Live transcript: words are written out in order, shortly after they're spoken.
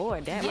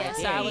Lord, that Yeah, right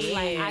so there. I was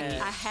like,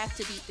 I have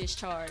to beat this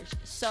charge.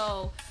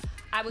 So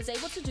I was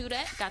able to do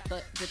that. Got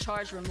the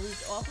charge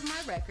removed off of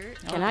my record.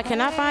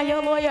 Can I find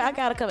your lawyer? I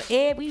got a couple.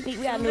 Ed, we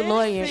got a new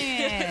lawyer.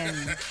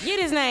 Get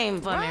his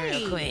name for me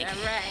real quick.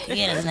 Right.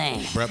 Get his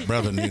name.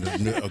 Brother need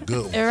a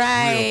good one.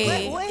 Right. Real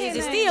good one. Is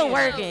it still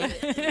working?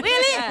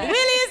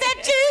 Willie, is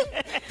that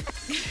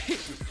you?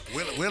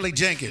 Willie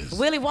Jenkins.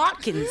 Willie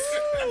Watkins.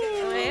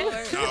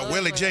 No,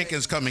 Willie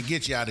Jenkins come and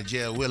get you out of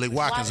jail. Willie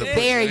Watkins will put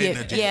Bury you in you.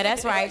 the jail. Yeah,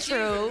 that's right.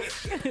 True.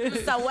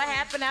 So what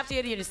happened after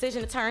your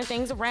decision to turn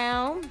things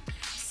around?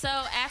 So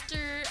after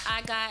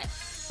I got,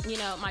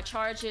 my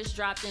charges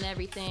dropped and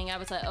everything, I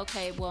was like,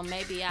 okay, well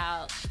maybe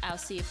I'll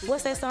see if we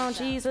What's can that song? work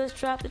this out. Jesus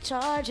dropped the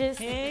charges.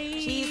 Hey.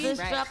 Jesus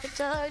Right. dropped the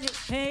charges.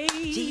 Hey.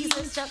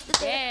 Jesus dropped the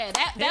charges. Yeah,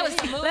 that was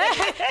the movie. You're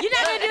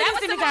not gonna do That this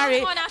was in the the car.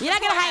 wrong one out You're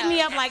not the gonna hype me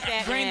courthouse. up like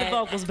that. Bring the man.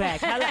 vocals back.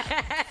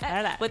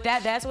 Holla. But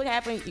that's what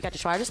happened. You got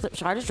your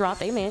charges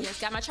dropped. Amen. Yes,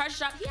 got my charges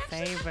dropped. He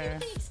actually Favor. had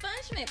me the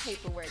expungement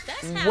paperwork.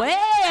 That's how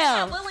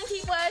Well. willing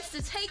he was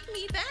to take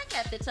me back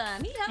at the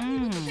time. He helped me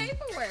with the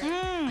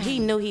paperwork. He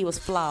knew he was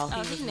flawed.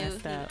 Oh, he knew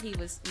messed up. he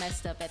was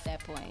messed up at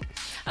that point.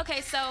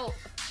 Okay, so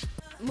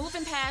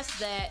moving past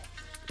that,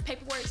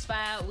 paperwork's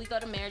filed. We go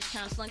to marriage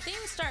counseling. Things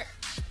start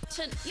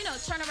to,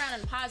 turn around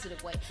in a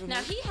positive way.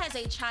 Now, he has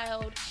a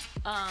child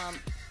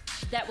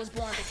that was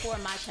born before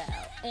my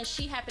child, and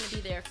she happened to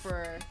be there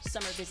for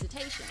summer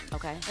visitation.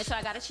 Okay. And so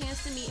I got a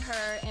chance to meet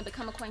her and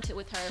become acquainted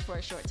with her for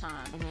a short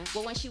time.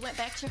 Well, when she went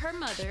back to her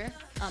mother,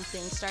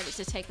 things started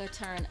to take a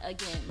turn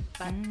again.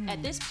 But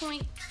at this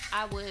point,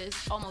 I was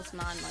almost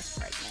 9 months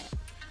pregnant.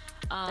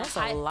 That's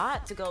a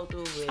lot to go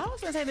through with. I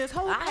was gonna say this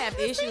whole. I have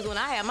issues when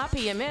I have my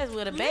PMS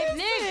with a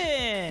baby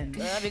nigga.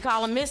 Listen. I be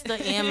calling Mr.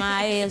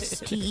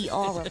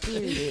 MISTER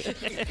period.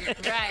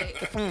 Right.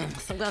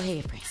 So go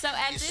ahead, Prince. So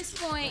at this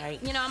point, Right.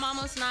 I'm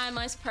almost 9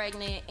 months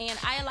pregnant, and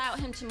I allowed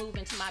him to move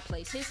into my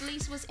place. His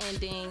lease was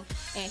ending,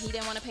 and he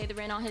didn't want to pay the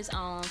rent on his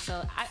own.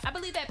 So I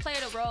believe that played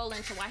a role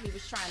into why he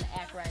was trying to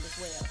act right as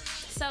well.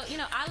 So,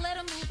 I let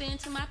him move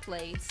into my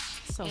place.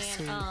 So and,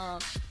 sweet.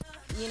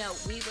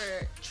 We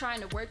were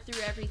trying to work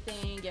through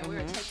everything, and we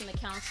were taking the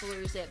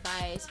counselor's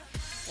advice,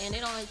 and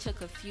it only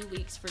took a few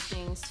weeks for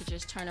things to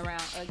just turn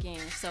around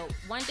again. So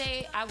one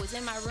day I was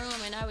in my room,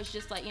 and I was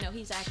just like,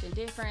 he's acting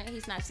different.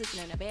 He's not sleeping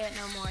in the bed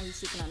no more. He's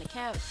sleeping on the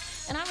couch.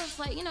 And I was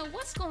like,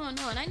 what's going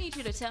on? I need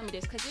you to tell me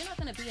this, because you're not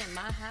going to be in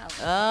my house.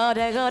 Oh,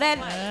 there go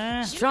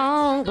that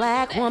strong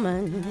black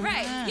woman.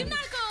 Right. You're not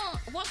going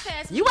to walk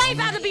past me. You ain't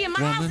about to be in my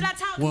house without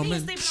talking to me and Woman,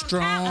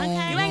 sleeping on the couch.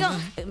 strong You ain't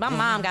gonna. My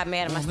mom got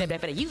mad at my stepdad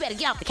for that. You better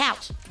get off the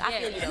couch. I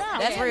feel you. Though. No,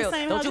 That's we're in real. the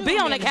same Don't house. you We be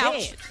gonna on the be in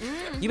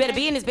the couch. You better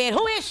be in this bed.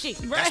 Who is she?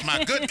 That's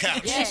my good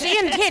couch. She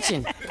in the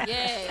kitchen.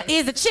 Yeah.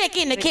 Is a chick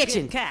in the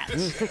kitchen. Couch.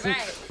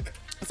 Right.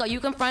 So you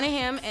confronted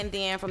him, and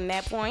then from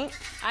that point,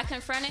 I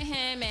confronted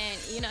him, and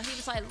he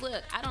was like,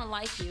 "Look, I don't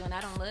like you, and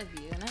I don't love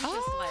you," and I'm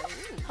just like,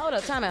 "Ooh." hold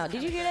up, time out.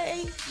 Did you hear that,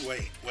 A?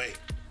 Wait.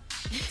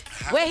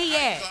 Where he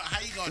at? How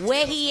you gonna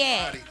Where tell he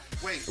at? somebody?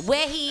 Wait.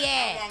 Where he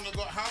at?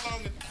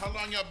 How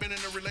long y'all been in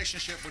a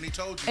relationship when he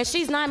told you? And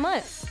she's 9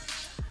 months.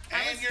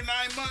 And you're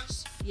 9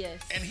 months, Yes.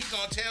 and he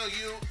gonna tell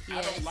you I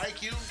Yes. don't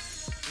like you,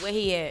 Where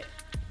he at?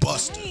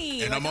 busted.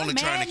 Hey, And I'm like only a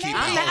trying to mad keep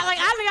lady. it low.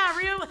 I think I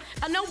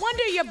real. No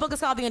wonder your book is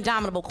called The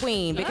Indomitable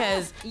Queen,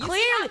 because You see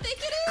clearly, how thick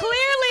it is?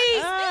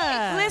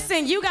 clearly,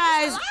 listen, you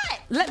guys.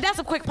 That's a That's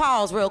a quick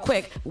pause, real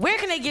quick. Where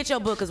can they get your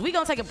book? Because we're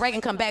gonna take a break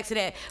and come back to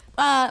that.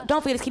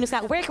 Don't forget, it's Keenu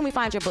Scott. Where can we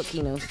find your book,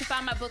 Keenu? You can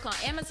find my book on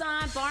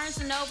Amazon, Barnes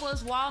 &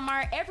 Nobles,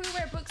 Walmart,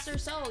 everywhere books are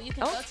sold. You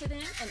can go to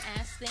them and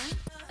ask them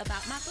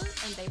about my book,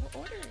 and they will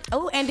order it.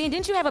 Oh, and then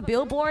didn't you have a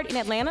billboard in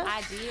Atlanta?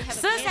 I did have a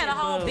Sis had a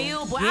whole Boo.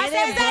 billboard. Get I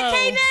said, it, is that boo.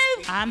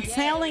 Keenu? I'm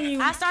telling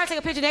you. I started taking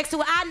a picture next to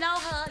her. I know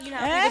her. You know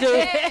how people do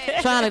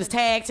it. Trying to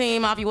tag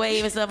team off your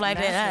wave and stuff like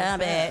that.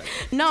 Bad.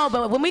 No,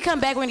 but when we come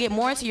back, we're going to get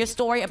more into your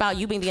story about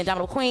you being the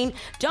Indomitable Queen.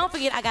 Don't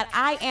forget, I got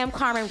I Am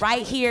Carmen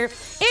right here.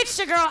 It's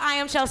your girl, I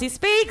Am Chelsea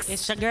Speaks.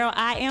 It's your girl,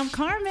 I Am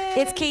Carmen.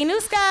 It's Keenu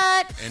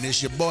Scott. And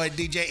it's your boy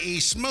DJ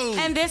Esmuve.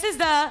 And this is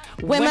the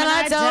Women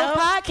Are Dope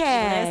podcast.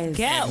 Let's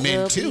go. And men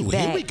We'll too. be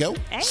Here back. we go.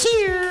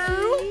 Cheers.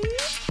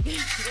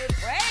 Good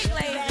break,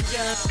 ladies and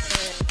gentlemen.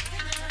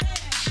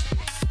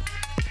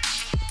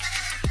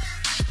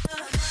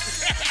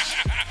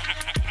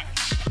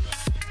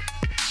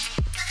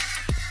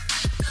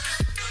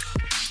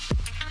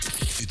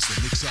 It's the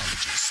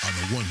mixologist on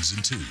the ones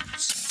and twos.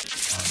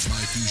 On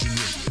My Fusion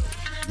Radio.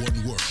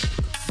 One world,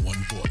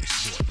 one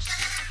voice.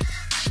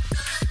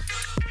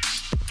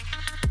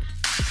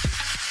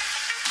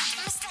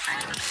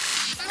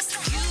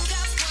 You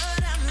got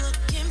what I'm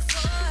looking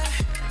for.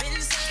 Been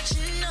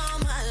searching all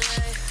my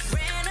life.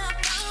 Ran up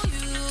on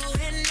you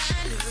and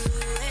I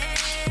knew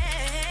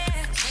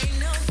it. Ain't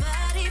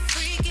nobody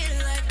freaking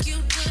like you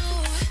do.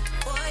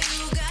 Boy,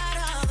 you got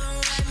all the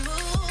right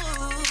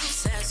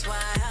moves. That's why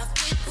I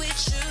fit with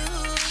you.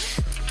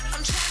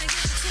 I'm trying to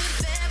get you to the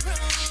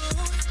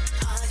bedroom.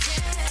 Oh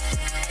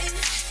yeah.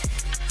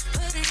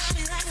 Put it on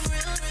me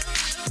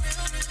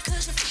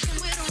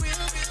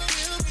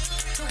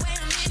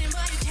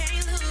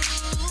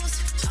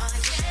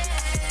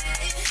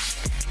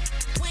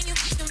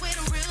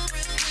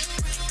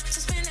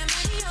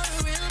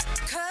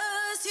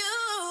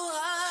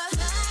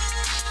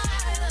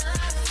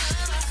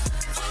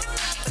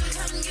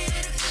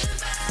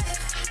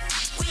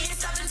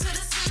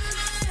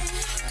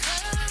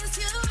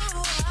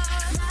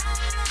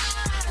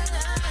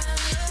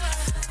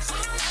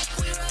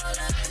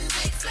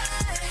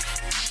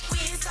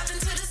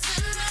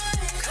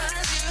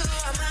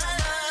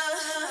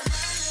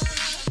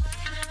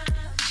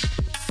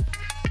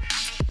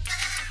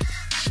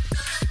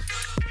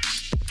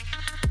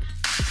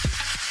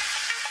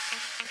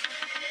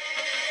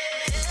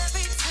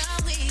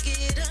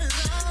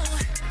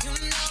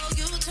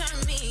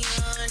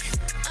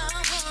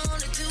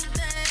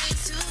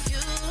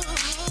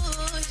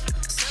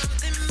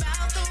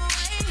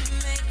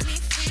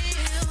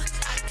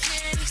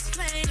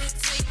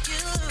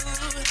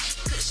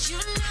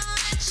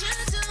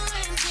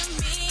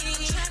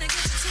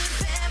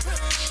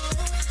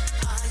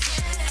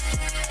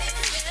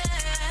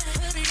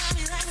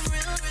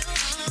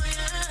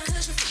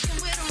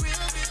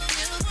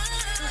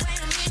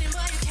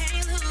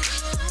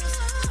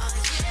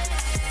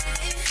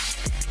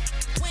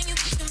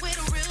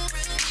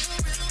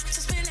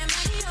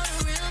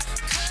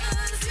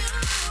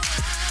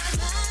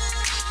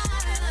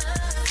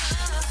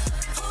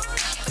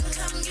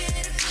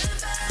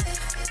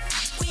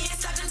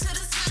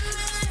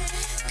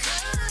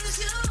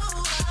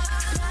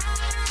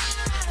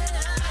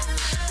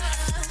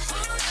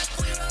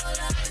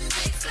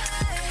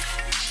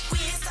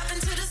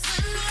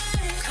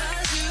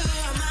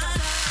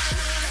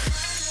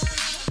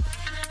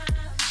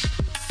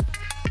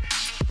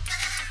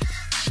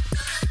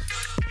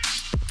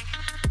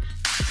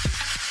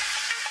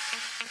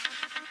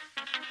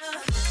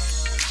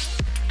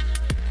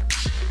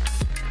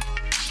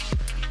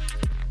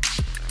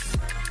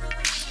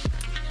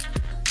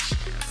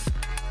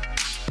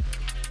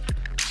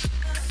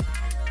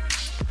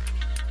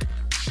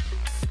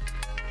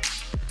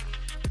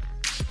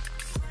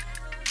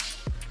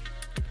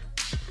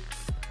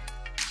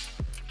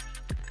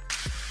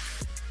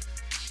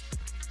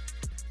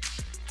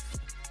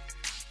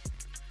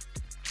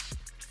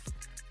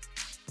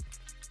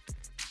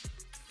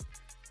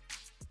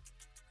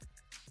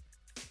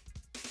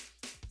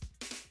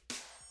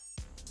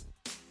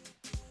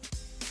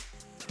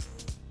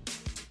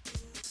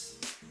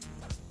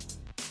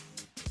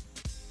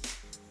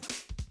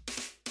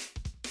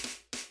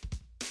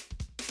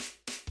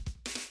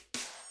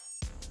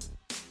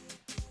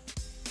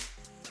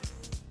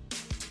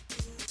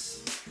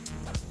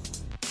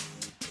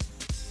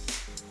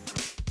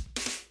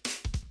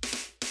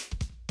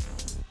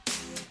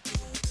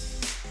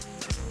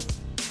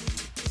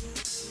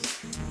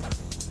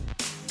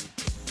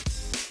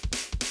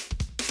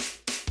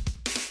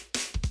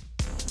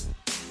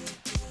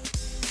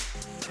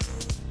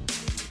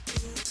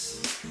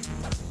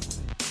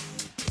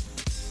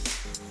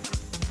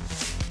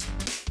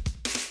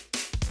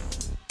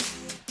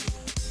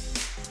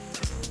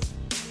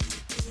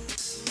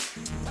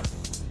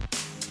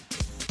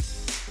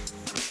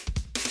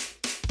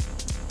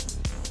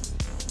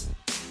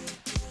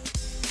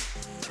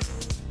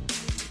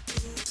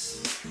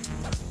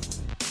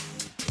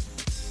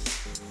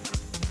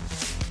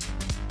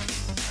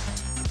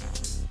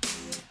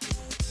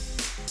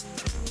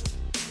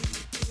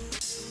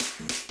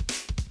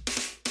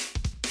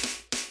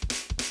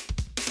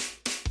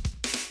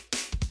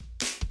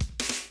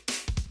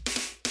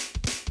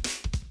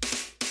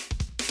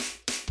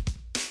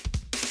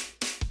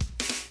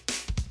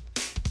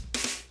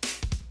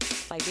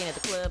It's like being at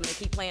the club and they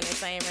keep playing that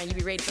same and you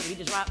be ready for the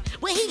beat to drop.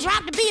 Well, he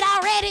dropped the beat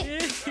already.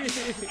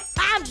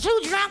 I'm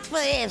too drunk for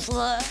this.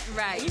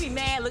 Right. You be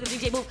mad looking at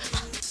DJ move.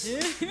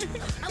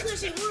 I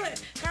wish he would.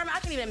 Carmen, I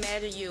can't even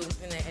imagine you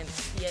in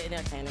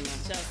that kind of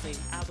moment. Chelsea,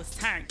 I was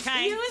turned.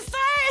 Okay? You was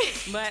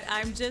turned. But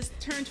I'm just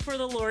turned for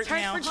the Lord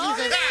Turned now. for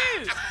Jesus.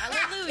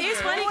 Hallelujah.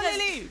 It's funny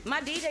because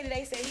my DJ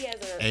today said he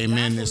has a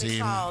Amen gospel this mix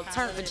evening. called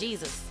Turn for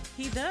Jesus.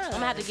 He does. I'm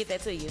gonna have to get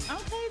that to you.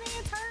 Okay,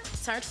 then turn.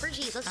 Turn for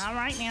Jesus. All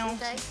right now.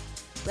 Okay.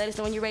 Let us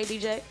know when you're ready,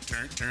 DJ.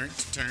 Turn.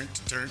 Jesus.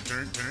 Turn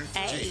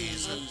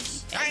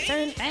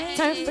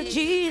for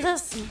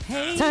Jesus.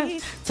 Hey.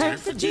 Turn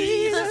for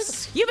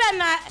Jesus. You better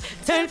not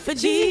turn for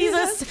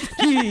Jesus.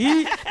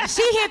 She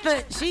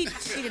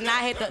did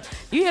not hit the.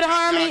 You hear the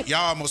harmony?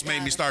 Y'all almost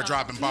made me start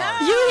dropping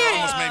bars. You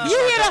hear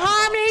the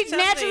harmony Chelsea,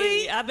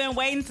 naturally. I've been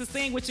waiting to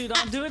sing with you.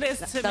 Don't do this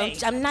to me.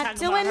 I'm not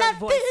Talking doing about her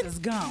nothing. voice is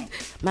gone.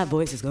 My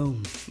voice is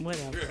gone.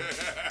 Whatever.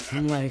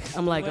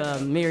 I'm like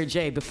Mary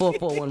J. before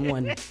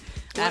 411.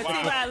 Let's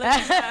try.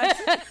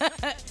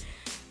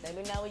 Let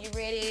me know when you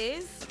ready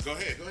is. Go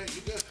ahead.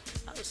 You good.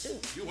 Oh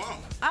shoot. You on.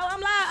 Oh, I'm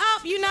live.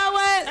 Oh, you know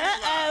what?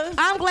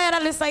 I'm glad I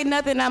didn't say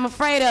nothing I'm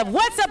afraid of.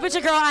 What's up with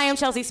your girl? I am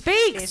Chelsea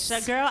Speaks. It's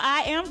your girl,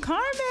 I am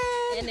Carmen.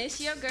 And it's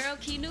your girl,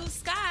 Kenu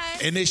Sky.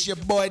 And it's your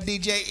boy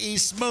DJ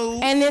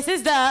Esmuve. And this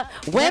is the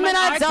Women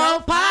Are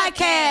Dope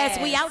Podcast.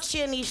 Podcast. We out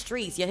here in these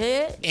streets, you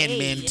heard? And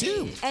men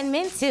too. And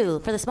men too,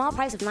 for the small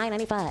price of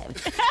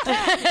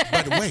 $9.95.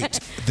 But wait,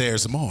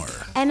 there's more.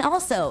 And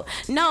also,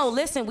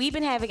 listen, we've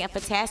been having a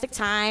fantastic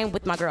time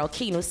with my girl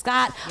Kenu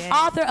Scott, Yes.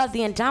 author of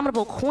The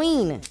Indomitable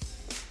Queen.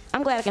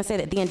 I'm glad I can say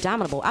that, The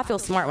Indomitable. I feel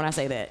smart when I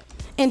say that.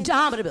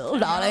 Indomitable,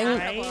 darling.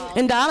 Right.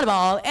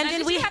 Indomitable. And Now, then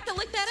did we you have to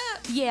look that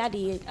up? Yeah, I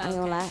did. I ain't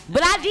gonna lie.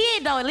 But I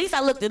did, though. At least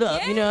I looked it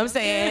up. You know what I'm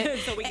saying?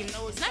 So we can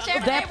know it's Not your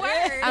everyday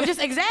word. I'm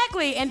just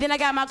exactly. And then I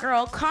got my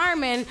girl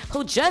Carmen,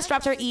 who just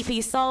dropped her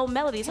EP Soul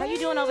Melodies. How you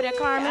doing over there,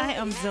 Carmen? I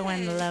am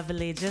doing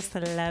lovely, just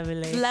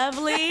lovely.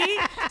 Lovely.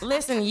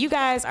 Listen, you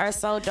guys are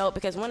so dope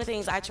because one of the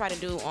things I try to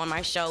do on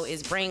my show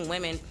is bring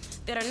women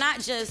that are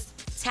not just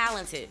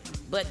talented,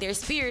 but their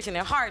spirits and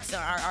their hearts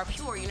are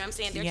pure. You know what I'm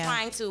saying? They're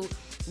trying to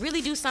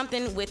really do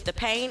something with the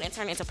pain and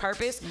turn it into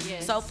purpose.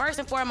 Yes. So first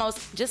and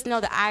foremost, just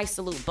know that I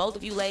salute both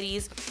of you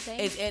ladies.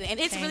 And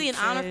it's really an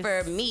honor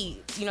for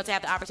me, to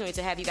have the opportunity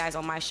to have you guys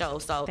on my show.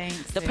 So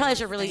the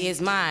pleasure really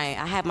is mine.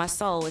 I have my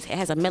soul. It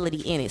has a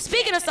melody in it.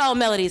 Speaking of soul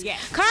melodies,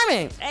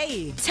 Carmen,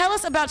 tell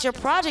us about your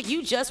project.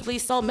 You just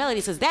released Soul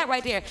Melodies. Because that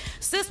right there,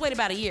 sis waited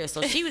about a year.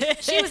 So she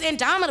was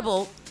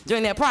indomitable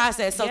during that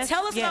process. So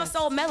tell us about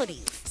Soul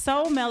Melodies.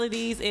 Soul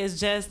Melodies is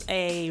just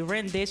a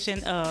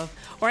rendition of,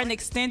 or an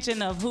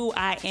extension of who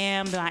I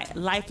am, my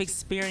life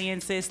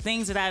experiences,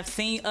 things that I've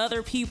seen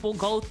other people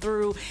go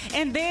through,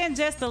 and then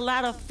just a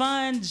lot of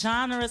fun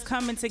genres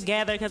coming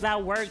together because I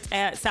worked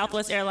at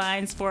Southwest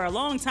Airlines for a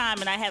long time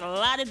and I had a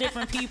lot of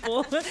different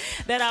people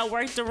that I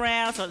worked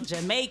around, so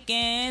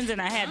Jamaicans, and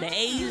I had the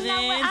Asians.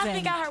 I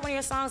think I heard one of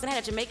your songs that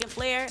had a Jamaican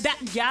flair.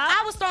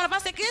 I was thrown up. I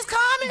said, "It's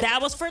Carmen."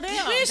 That was for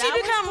them. When she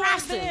become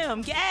Rasta?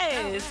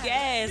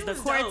 Yes. The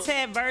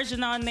quartet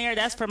version on there,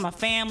 that's for my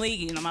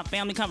family. My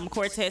family come from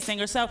quartet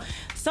singers. So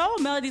Soul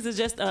Melodies is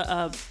just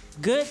a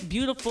good,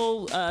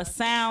 beautiful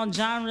sound,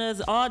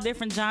 genres, all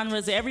different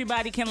genres.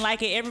 Everybody can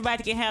like it.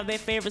 Everybody can have their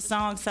favorite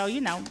song. So,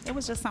 it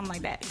was just something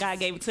like that. God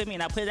gave it to me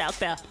and I put it out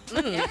there.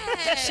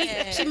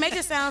 She makes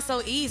it sound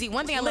so easy.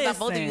 One thing I love about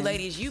both of you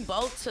ladies, you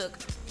both took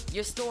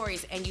your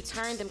stories and you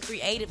turned them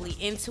creatively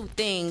into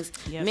things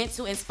meant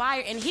to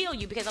inspire and heal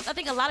you, because I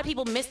think a lot of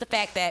people miss the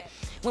fact that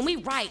when we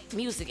write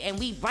music and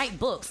we write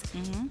books,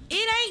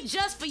 it ain't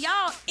just for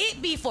y'all,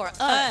 it be for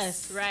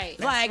us. Right.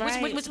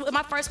 Which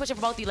my first question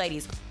for both of you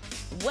ladies,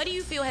 what do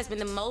you feel has been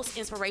the most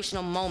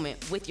inspirational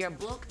moment with your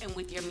book and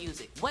with your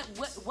music? What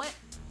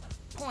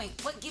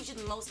gives you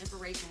the most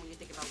inspiration when you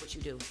think about what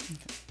you do?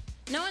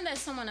 Knowing that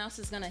someone else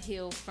is going to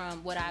heal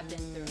from what I've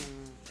been through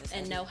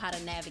and know how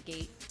to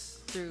navigate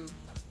through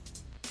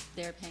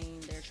their pain,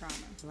 their trauma.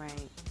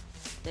 Right.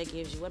 That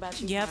gives you. What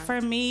about you? Yeah, for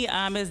me,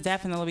 it's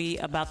definitely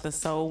about the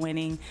soul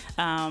winning.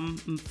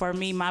 For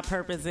me, my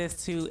purpose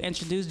is to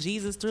introduce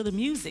Jesus through the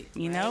music.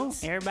 You know,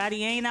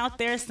 everybody ain't out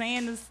there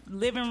saying this,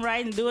 living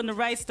right and doing the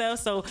right stuff.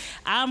 So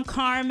I'm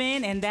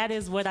Carmen, and that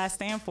is what I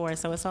stand for.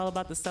 So it's all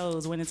about the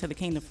souls winning to the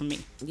kingdom for me.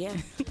 Yeah.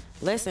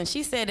 Listen,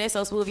 she said that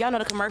so smooth. Y'all know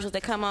the commercials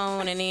that come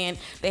on, and then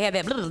they have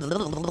that.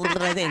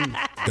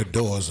 The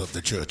doors of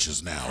the church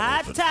is now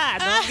Hot open. time.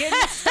 Don't get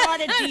me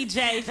started,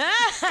 DJ.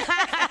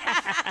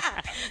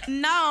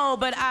 No,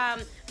 but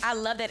I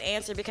love that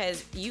answer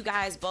because you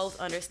guys both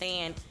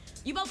understand.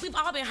 We've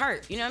all been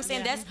hurt. You know what I'm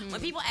saying? That's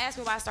when people ask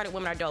me why I started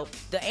Women Are Dope.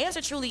 The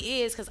answer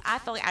truly is because I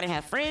felt like I didn't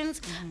have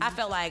friends. I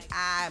felt like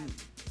I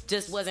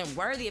just wasn't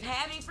worthy of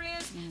having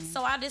friends.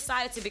 So I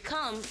decided to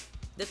become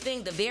the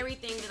very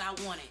thing that I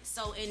wanted.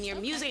 So in your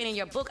music and in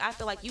your book, I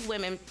feel like you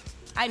women,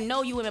 I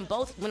know you women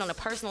both went on a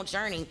personal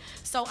journey.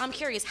 So I'm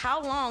curious,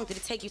 how long did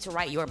it take you to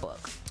write your book?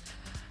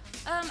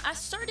 I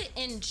started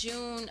in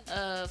June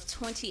of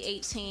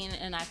 2018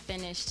 and I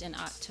finished in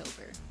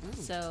October.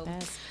 So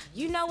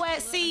You know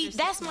what? See,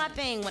 that's my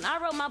thing. When I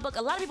wrote my book,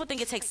 a lot of people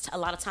think it takes a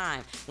lot of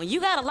time. When you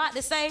got a lot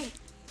to say,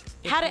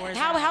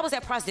 how was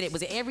that process?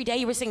 Was it every day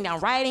you were sitting down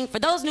writing? For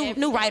those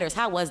new writers,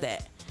 how was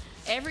that?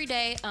 every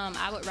day,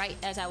 I would write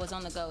as I was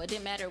on the go. It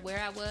didn't matter where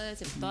I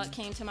was. If a thought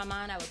came to my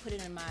mind, I would put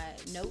it in my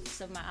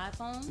notes of my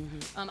iPhone.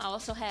 I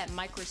also had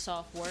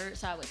Microsoft Word,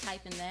 so I would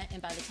type in that.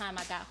 And by the time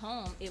I got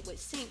home, it would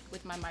sync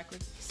with my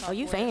Microsoft Oh,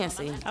 you Word on my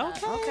fancy.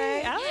 laptop.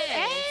 Okay.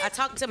 Yeah. I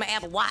talked to my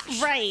Apple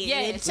Watch. Right.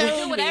 Yeah,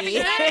 so do whatever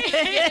you got.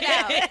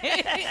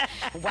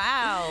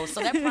 Wow.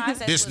 So that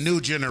process This was...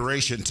 new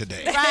generation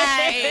today.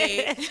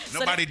 Right.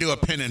 Nobody do a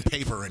pen and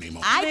paper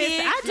anymore. I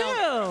did. I do.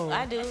 No,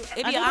 I do. It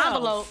be I an do.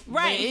 envelope.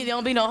 Right. It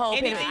don't be no whole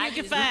pen. Anything you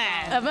can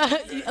find.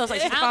 I was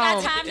like, I don't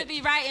got time to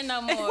be writing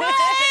no more.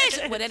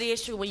 Well, that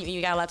is true when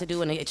you got a lot to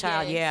do in a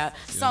child. Yes.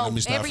 Yeah. So let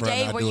me stop every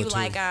fronting, day I were do you it too.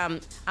 like, I'm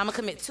gonna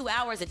commit 2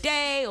 hours a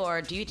day,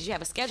 or did you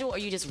have a schedule, or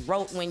you just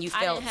wrote when you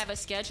I felt? didn't have a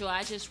schedule.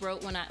 I just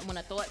wrote when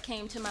a thought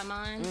came to my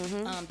mind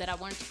that I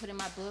wanted to put in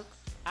my book.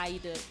 I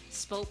either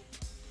spoke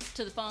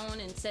to the phone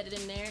and set it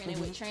in there and it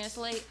would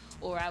translate,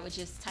 or I would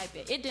just type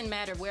it. It didn't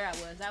matter where I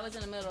was. I was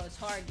in the middle of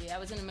Target. I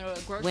was in the middle of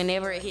a grocery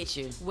Whenever store. it hit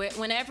you.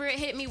 Whenever it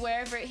hit me,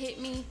 wherever it hit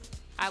me,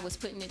 I was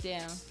putting it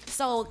down.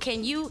 So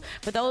can you,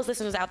 for those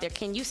listeners out there,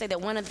 can you say that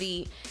one of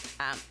the,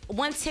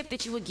 one tip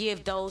that you would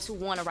give those who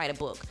want to write a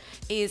book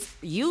is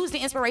use the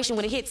inspiration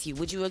when it hits you?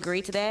 Would you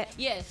agree to that?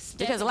 Yes.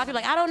 Because a lot of people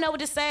are like, I don't know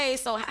what to say.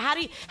 So how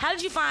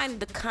did you find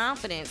the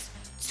confidence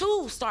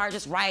to start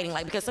just writing?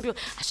 Like, because some people,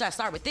 should I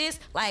start with this?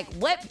 Like,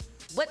 what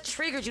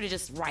triggered you to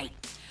just write?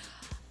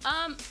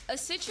 A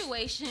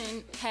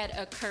situation had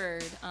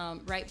occurred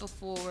right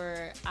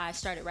before I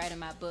started writing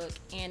my book,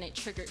 and it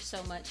triggered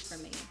so much for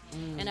me.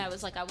 And I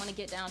was like, I want to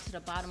get down to the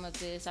bottom of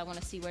this. I want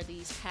to see where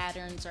these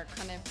patterns are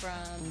coming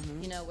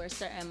from, you know, where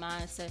certain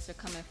mindsets are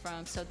coming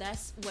from. So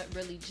that's what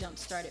really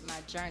jump-started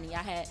my journey.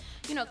 I had,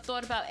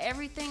 thought about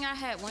everything I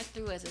had went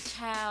through as a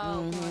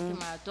child, going through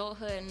my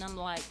adulthood, and I'm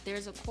like,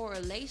 there's a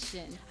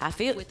correlation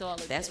with all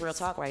of that's this. real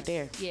talk right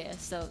there. Yeah,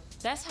 so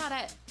that's how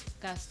that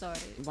got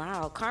started.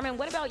 Wow. Carmen,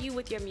 what about you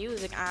with your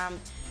music?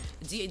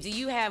 Do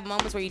you have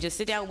moments where you just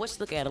sit down? What you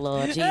look at,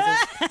 Lord Jesus?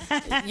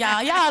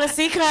 y'all to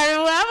see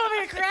Carmen. I'm over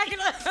here cracking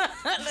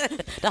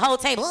up. The whole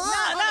table.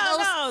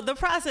 No. The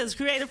process,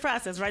 creative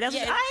process, right? That's I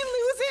ain't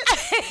lose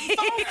it.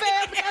 Phone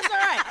fam, that's all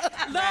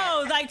right.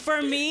 No, like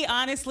for me,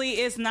 honestly,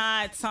 it's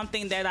not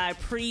something that I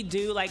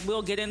pre-do. Like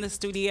we'll get in the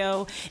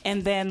studio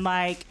and then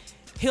like,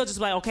 he'll just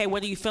be like, okay,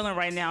 what are you feeling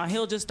right now?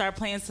 He'll just start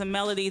playing some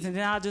melodies, and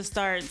then I'll just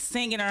start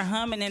singing or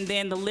humming, and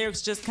then the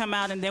lyrics just come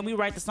out, and then we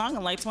write the song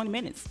in like 20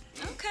 minutes.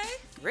 Okay.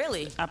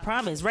 Really? I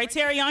promise. Ray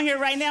Terry on here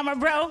right now, my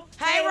bro.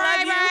 Hey,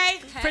 love you.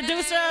 Ray.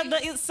 Producer of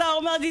the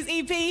Soul Melodies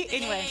EP.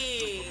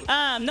 Anyway.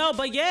 No,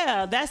 but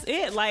yeah, that's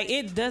it. Like,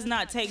 it does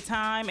not take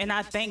time, and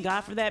I thank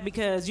God for that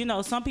because,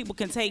 some people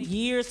can take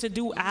years to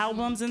do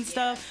albums and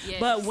stuff, Yes.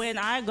 but when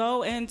I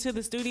go into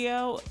the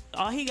studio,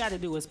 all he got to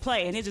do is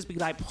play, and it just be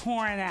like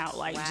pouring out,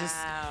 like just,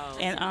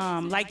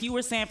 and like you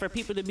were saying, for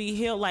people to be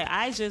healed, like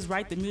I just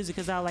write the music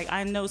because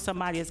I know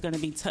somebody is going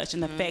to be touched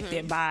and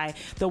affected by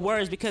the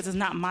words because it's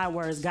not my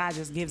words. God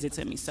just gives it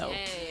to me. So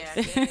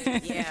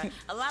yeah.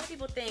 A lot of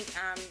people think,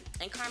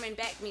 and Carmen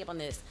backed me up on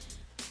this,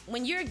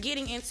 when you're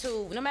getting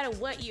into, no matter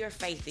what your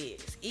faith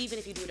is, even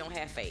if you don't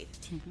have faith,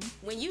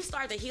 when you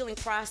start the healing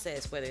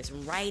process, whether it's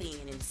writing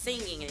and in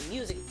singing and in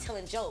music,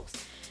 telling jokes,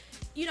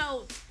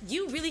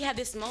 you really have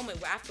this moment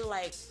where I feel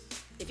like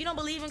if you don't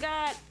believe in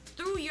God,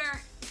 through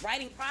your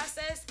writing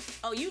process,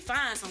 you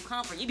find some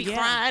comfort. You be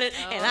crying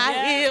and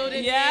I healed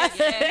it. Yeah.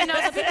 So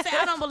people say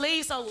I don't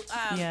believe. So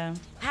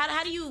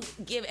how do you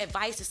give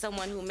advice to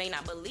someone who may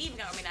not believe in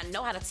God or may not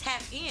know how to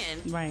tap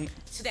in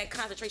to that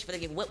concentration for the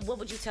gift? What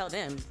would you tell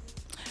them?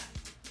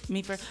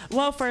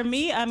 For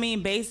me, I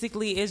mean,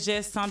 basically, it's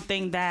just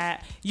something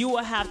that you will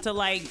have to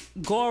like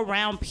go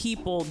around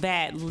people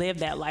that live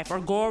that life, or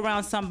go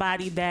around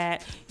somebody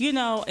that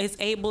is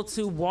able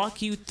to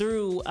walk you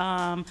through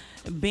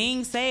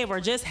being saved or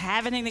just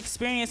having an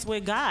experience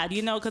with God.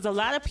 Because a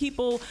lot of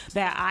people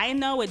that I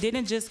know, it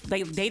didn't just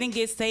they didn't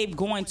get saved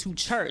going to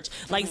church.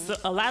 Like so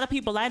a lot of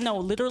people I know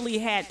literally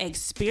had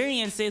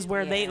experiences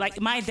where they, like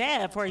my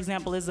dad, for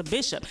example, is a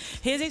bishop.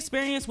 His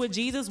experience with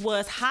Jesus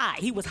was high.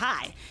 He was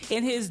high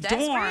in his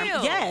dorm.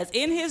 Real. Yes,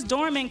 in his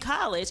dorm in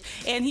college.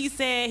 And he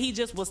said he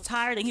just was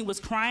tired and he was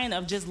crying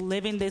of just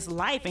living this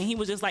life. And he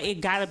was just like,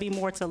 it gotta be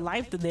more to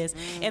life than this.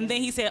 And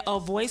then he said a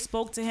voice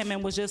spoke to him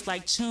and was just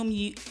like,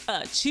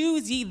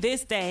 choose ye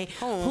this day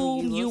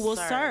whom you will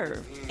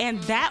serve.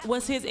 And that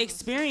was his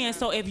experience.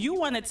 So if you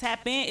want to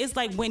tap in, it's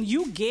like when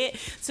you get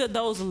to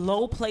those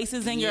low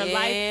places in your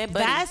life,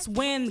 that's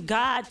when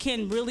God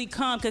can really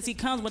come, because he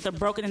comes with a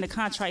broken and a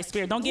contrite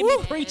spirit. Don't get me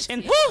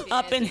preaching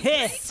up in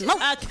here.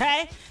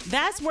 Okay?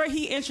 That's where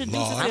he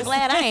introduces I'm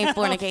glad I ain't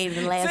fornicated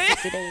in the last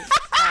 60 days.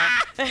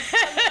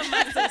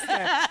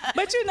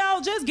 But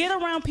But just get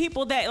around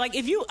people that like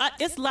if you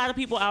it's a lot of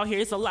people out here,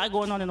 it's a lot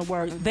going on in the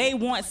world. They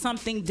want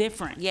something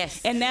different.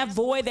 Yes. And that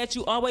void that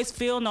you always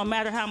feel, no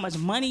matter how much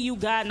money you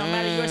got, no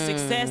matter your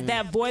success,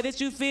 that void that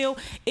you feel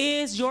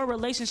is your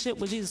relationship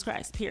with Jesus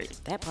Christ, period.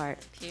 That part.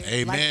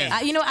 Amen.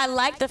 I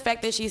like the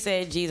fact that she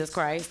said Jesus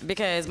Christ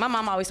because my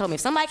mom always told me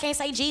if somebody can't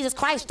say Jesus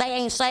Christ, they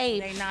ain't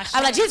saved. They not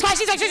I'm like, Jesus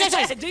Christ, Jesus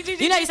Christ, Jesus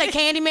Christ. You say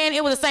Candyman,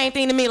 it was the same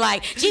thing to me,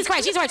 like, Jesus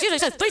Christ, Jesus Christ,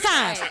 Jesus Christ, 3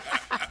 times.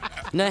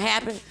 Nothing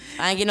happened.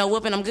 I ain't get no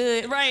whooping, I'm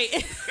good. Right.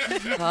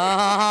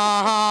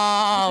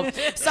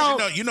 So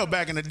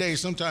back in the day,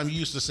 sometimes you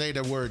used to say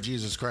the word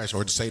Jesus Christ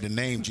or to say the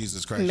name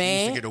Jesus Christ. Man.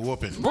 You used to get a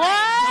whooping.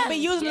 What? Don't be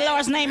using the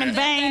Lord's name in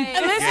vain.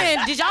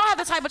 Listen, did y'all have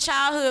the type of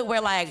childhood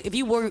where, like, if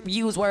you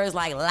use words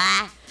like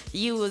lie,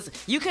 you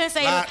couldn't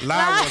say lie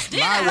was a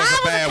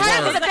bad word.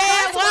 It was a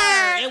bad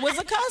word. It was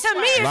a cuss To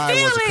word. me, it Lie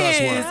still was a cuss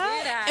is. word.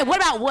 And what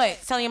about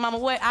what? Telling your mama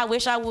what? I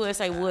wish I would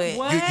say what.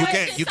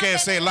 You can't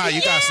say lie.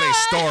 You gotta say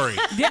story.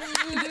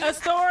 A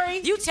story.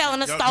 You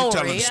telling a story. You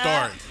telling a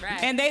story.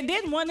 Right. And they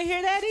didn't want to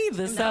hear that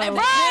either. So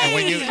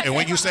Right. And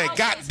when you say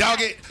God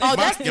dog it,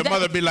 that's- your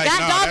mother be like, no,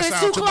 that dog that is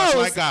sounds too much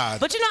close. like God.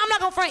 But I'm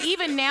not gonna front.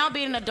 Even now,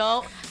 being an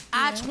adult,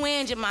 I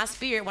twinge in my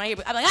spirit when I hear.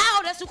 I'm like,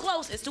 oh, that's too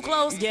close. It's too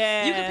close.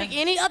 Yeah. You can pick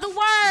any other word.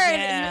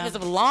 Yeah. It's a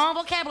long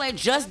vocabulary.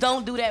 Just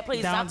don't do that,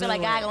 please. Don't I feel do like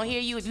it. God gonna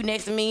hear you if you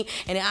next to me,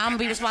 and then I'm gonna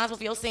be responsible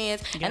for your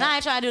sins. And I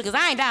ain't trying to do it because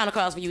I ain't dying on the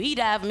cross for you. He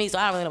died for me, so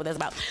I don't really know what that's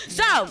about.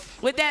 So,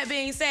 with that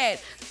being said,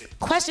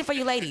 question for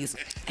you ladies.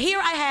 Here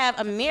I have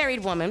a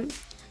married woman,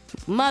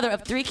 mother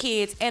of 3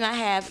 kids, and I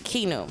have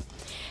Keanu.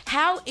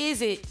 How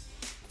is it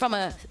from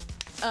a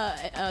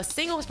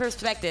single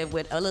perspective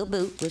with a little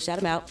boo, we'll shout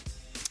him out,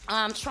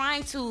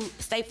 trying to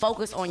stay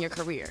focused on your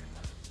career?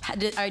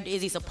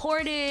 Is he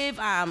supportive?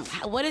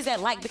 What is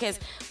that like? Because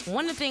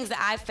one of the things that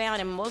I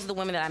found in most of the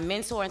women that I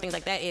mentor and things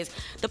like that is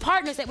the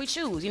partners that we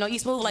choose.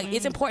 Esmuve, like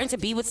it's important to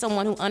be with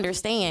someone who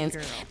understands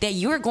that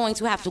you're going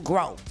to have to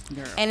grow.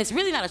 And it's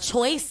really not a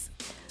choice.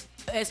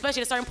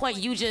 Especially at a certain point,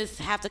 you just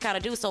have to kind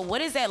of do. So what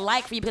is that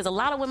like for you? Because a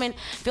lot of women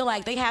feel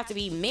like they have to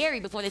be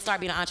married before they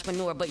start being an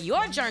entrepreneur. But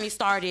your journey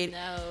started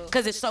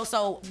because it's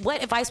so.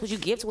 What advice would you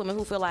give to women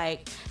who feel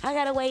like, I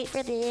got to wait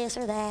for this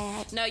or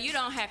that? No, you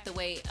don't have to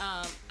wait.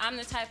 I'm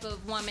the type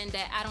of woman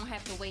that I don't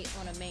have to wait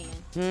on a man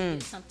to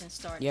get something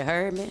started. You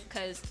heard me?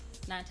 Because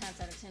 9 times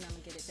out of 10, I'm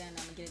going to get it done. I'm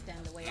going to get it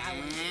done the way I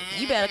want it.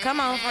 You better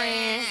come on,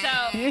 friend.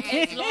 So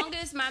as long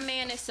as my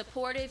man is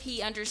supportive,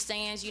 he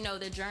understands,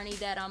 the journey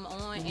that I'm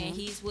on, and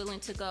he's willing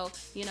to go,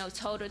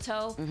 toe to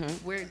toe,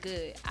 we're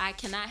good. I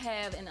cannot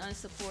have an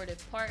unsupportive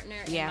partner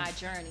in my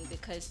journey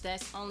because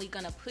that's only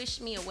going to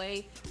push me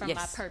away from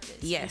my purpose.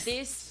 Yes.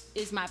 This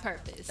is my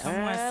purpose.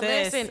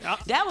 Listen,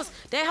 that was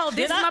that whole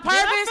this is my Did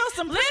purpose. I feel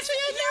some pressure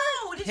in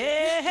you?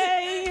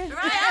 Hey.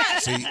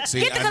 Right.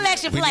 See, Get the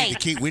collection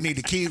plate. We need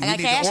to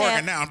cash organ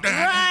app. now.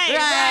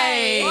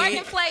 Right.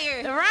 Organ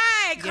player.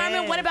 Right.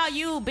 Carmen, Yeah. what about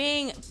you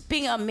being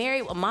a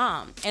married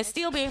mom and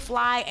still being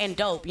fly and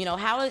dope?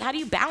 How do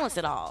you balance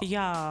it all?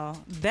 Y'all,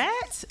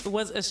 that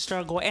was a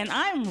struggle, and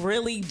I'm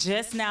really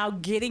just now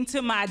getting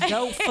to my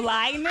dope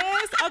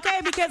flyness, okay?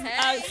 Because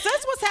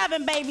sis was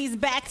having babies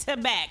back to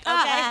back,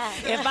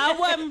 okay? If I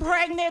wasn't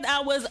pregnant,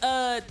 I was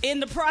in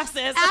the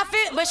process.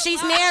 But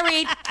she's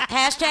married.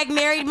 Hashtag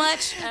married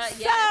much? Yes.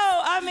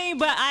 So,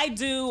 but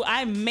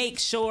I make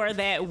sure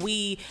that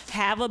we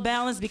have a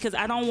balance because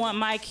I don't want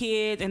my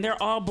kids, and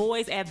they're all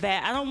boys at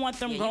that, I don't want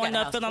them you growing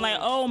got up feeling like,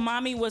 oh,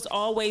 mommy was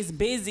always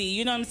busy,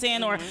 you know what I'm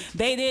saying? Or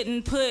they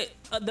didn't put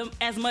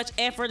as much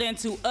effort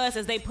into us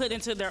as they put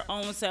into their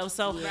own selves.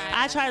 So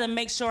I try to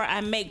make sure I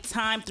make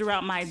time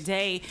throughout my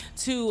day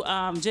to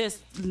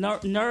just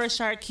nourish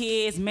our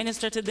kids,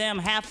 minister to them,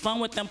 have fun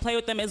with them, play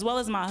with them, as well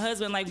as my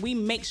husband. Like, we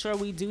make sure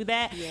we do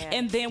that. Yeah.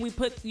 And then we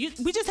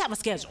just have a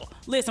schedule.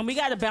 Listen, we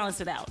got to balance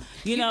it out.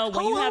 When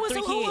you have 3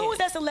 kids. Who was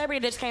that celebrity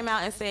that just came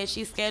out and said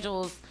she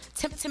schedules?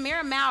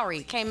 Tamira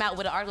Mowry came out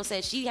with an article that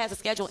said she has to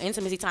schedule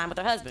intimacy time with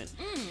her husband.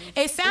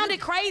 It sounded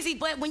crazy,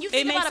 but when you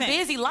think about a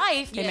busy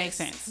life, it makes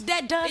sense.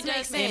 That does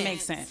make sense. It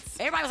makes sense.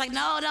 Everybody was like,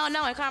 no.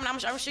 And Carmen,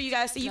 I'm sure you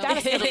guys see you got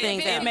to schedule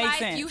things out. It makes Life,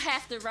 sense. you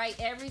have to write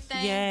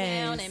everything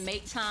Yes. down and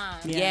make time.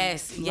 Yeah.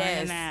 Yes.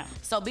 That.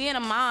 So being a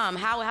mom,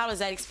 how does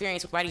that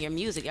experience with writing your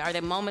music? Are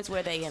there moments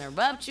where they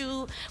interrupt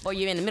you or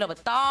you're in the middle of a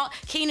thought?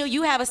 Keanu,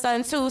 you have a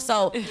son too.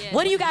 So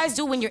what do you guys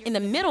do when you're in the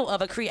middle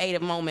of a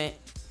creative moment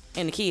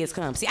and the kids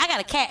come? See, I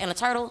got a cat and a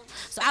turtle,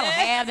 so I don't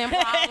have them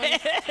problems.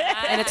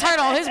 And the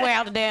turtle on his way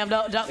out the damn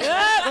door.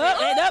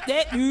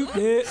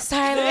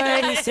 Sorry,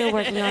 Lord, he's still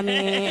working on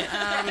me.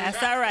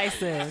 That's all right,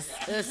 sis.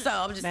 So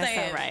I'm just saying.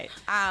 That's all right.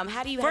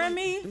 How do you?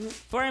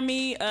 For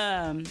me,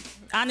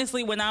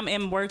 honestly, when I'm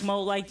in work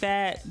mode like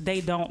that,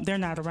 they're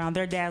not around.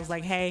 Their dad's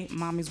like, hey,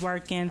 mommy's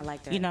working. I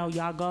like that.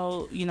 Y'all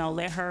go,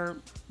 let her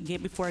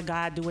get before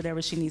God, do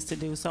whatever she needs to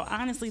do. So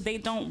honestly, they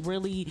don't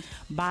really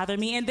bother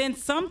me. And then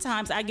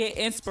sometimes I get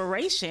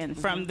inspiration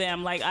from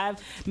them. Like, I've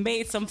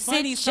made some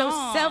funny songs.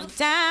 Sit yourself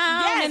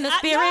down in the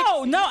spirit.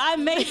 No, I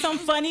made some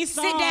funny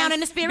songs. Sit down in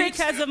the spirit.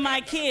 Because of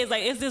my kids.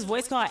 Like, it's this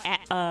voice called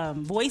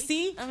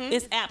Voicey.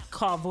 This app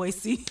called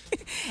Voicey.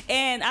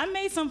 And I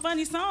made some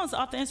funny songs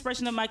off the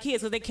inspiration of my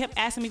kids because they kept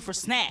asking me for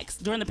snacks.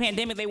 During the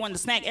pandemic, they wanted a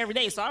snack every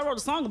day. So I wrote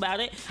a song about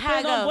it. How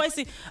it go?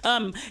 Boise,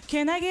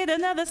 can I get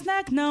another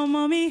snack? No,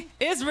 mommy.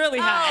 It's really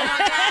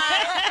hot.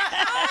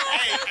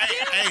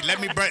 Hey, let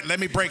me break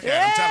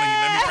that. I'm telling you,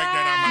 let me break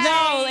that out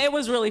myself. No, it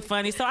was really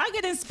funny. So I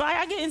get inspired.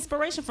 I get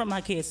inspiration from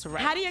my kids to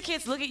rap. How do your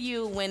kids look at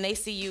you when they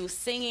see you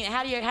singing?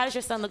 How does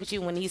your son look at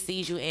you when he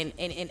sees you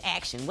in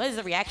action? What is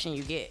the reaction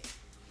you get?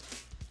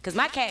 Because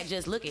my cat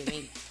just look at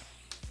me.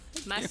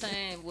 My son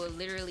will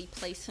literally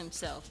place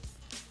himself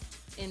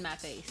in my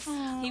face. He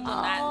will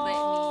not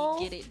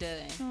let me get it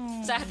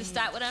done. So I have to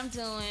stop what I'm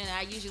doing.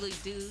 I usually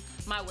do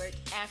my work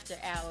after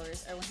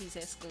hours or when he's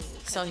at school.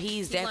 So he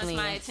wants definitely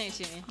my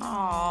attention. Aww,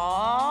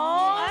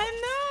 I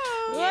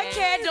know. My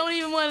cat don't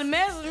even want to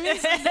mess with me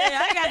today.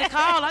 I got to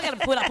call. I got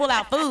to pull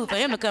out food for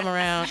him to come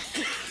around.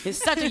 He's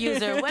such a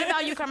user. What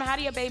about you, Carmen? How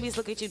do your babies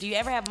look at you? Do you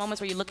ever have moments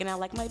where you're looking out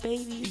like my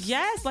baby?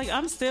 Yes, like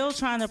I'm still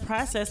trying to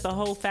process the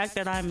whole fact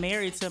that I'm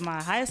married to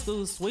my high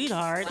school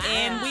sweetheart,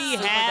 and we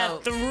Super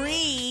have dope.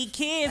 3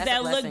 kids That's a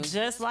that look blessing.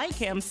 just like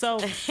him. So,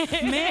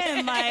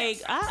 man,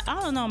 like I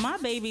don't know, my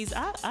babies,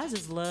 I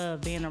just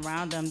love being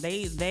around them.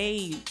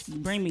 They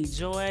bring me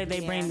joy, they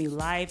bring me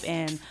life,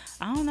 and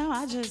I don't know, I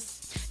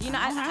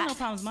have no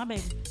problems with my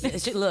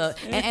baby. Look,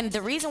 and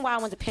the reason why I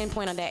want to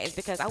pinpoint on that is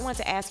because I want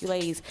to ask you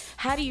ladies,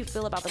 how do you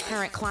feel about the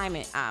current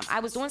climate? I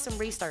was doing some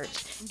research,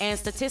 and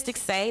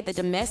statistics say that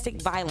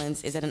domestic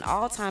violence is at an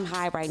all-time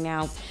high right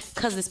now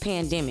because of this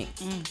pandemic.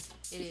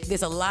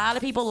 There's a lot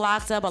of people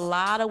locked up, a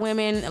lot of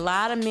women, a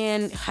lot of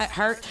men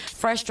hurt,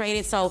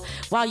 frustrated. So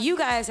while you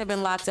guys have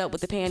been locked up with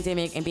the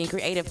pandemic and being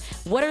creative,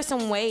 what are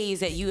some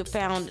ways that you have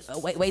found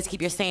ways to keep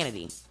your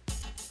sanity?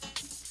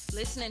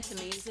 Listening to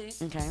music.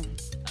 Okay.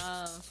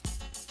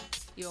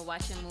 You're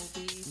watching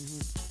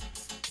movies.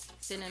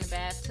 Sitting in the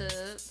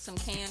bathtub, some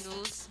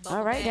candles.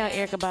 All right, now,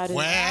 Erica Badu.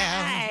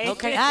 Well,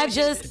 Okay, I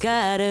just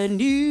got a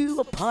new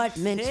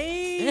apartment.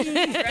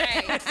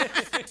 Right.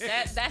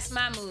 That's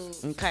my mood.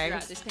 Okay.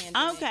 Throughout this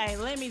pandemic. Okay,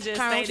 let me just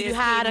Carmen, say you this.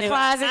 hide in a Keith.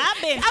 closet? I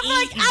feel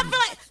like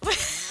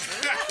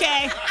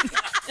okay.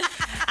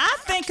 I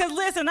think, cause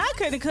listen, I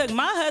couldn't cook.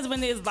 My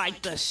husband is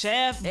like the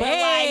chef, but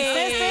like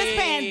since this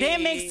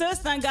pandemic, sis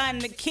done got in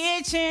the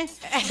kitchen,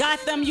 got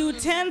them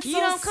utensils. You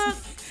don't cook?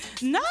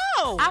 No.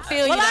 I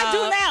feel you, Well, dog.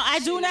 I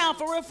do now,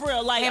 for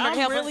real. Like, Hamburger I'm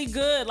helper? really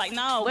good. Like,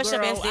 no, What's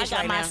girl, your best dish I got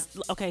right my now?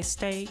 okay,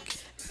 steak.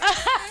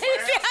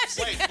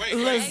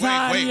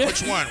 wait.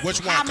 Which one?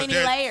 How 'Cause many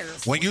there-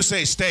 layers? When you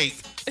say steak,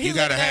 you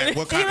gotta have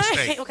what kind of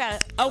steak? What kind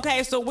of?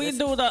 Okay, so we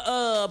do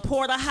the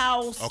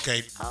porterhouse.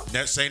 Okay,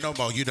 that say no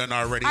more. You done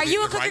already. Are did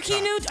you a the cooker, right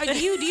time.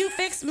 Keanu? Do you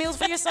fix meals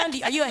for your son?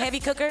 Are you a heavy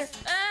cooker?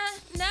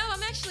 No,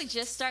 I'm actually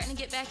just starting to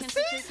get back into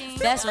cooking.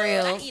 That's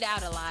real. I eat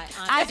out a lot.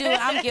 I do.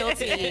 honestly. I'm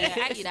guilty. Yeah,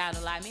 I eat out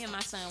a lot. Me and my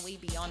son, we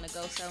be on the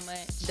go so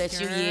much. That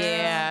you,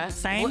 yeah.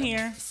 Same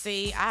here.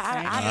 See,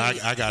 I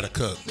I gotta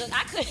cook. Look,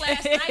 I cooked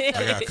last night I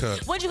though. gotta cook.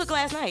 What'd you cook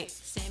last night?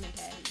 Salmon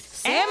patties.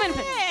 Salmon.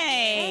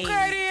 Hey.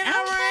 Okay, then.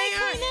 All right.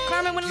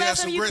 Carmen, when the You had last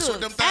time some you grits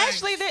with cooked? them things.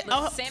 Ashley did.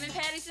 Look, salmon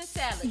patties and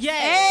salad.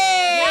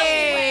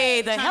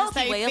 Hey, the Trying to healthy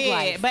stay way of fit.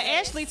 life. But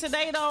Ashley,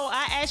 today though,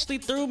 I actually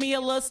threw me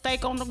a little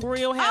steak on the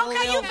grill. Had Okay, a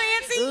little, you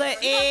fancy? little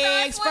You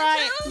a eggs fancy one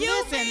fried. too? You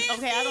Listen, fancy?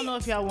 okay, I don't know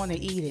if y'all want to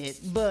eat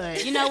it,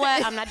 but You know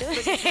what? I'm not doing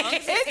it. it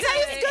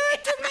tastes good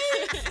to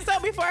me. So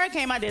before I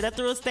came, I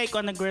threw a steak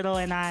on the griddle,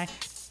 and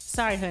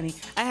sorry, honey,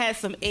 I had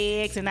some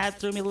eggs, and I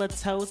threw me a little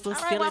toast, little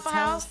All right, skillet Waffle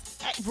toast. House.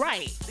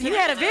 Right. You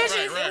had a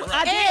vision. Right.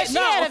 I Yeah, did. she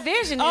no, had a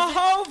vision. a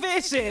whole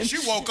vision. She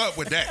woke up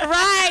with that.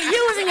 Right,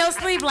 you was in your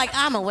sleep like,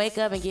 I'm gonna wake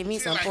up and get me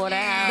some like,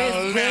 porterhouse.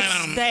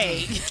 "Mm,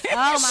 Steak.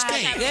 Oh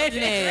my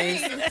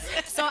goodness!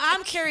 So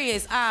I'm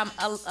curious.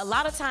 A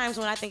lot of times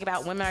when I think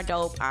about women are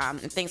dope and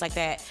things like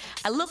that,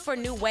 I look for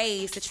new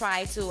ways to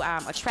try to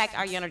attract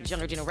our younger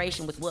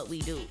generation with what we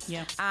do.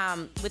 Yeah.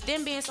 With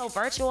them being so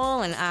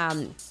virtual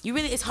and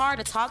it's hard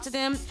to talk to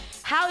them.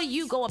 How do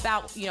you go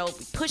about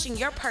pushing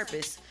your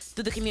purpose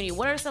through the community?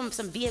 What are some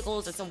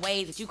vehicles or some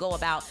ways that you go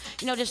about,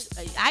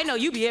 I know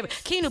you be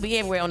Keanu be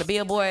everywhere on the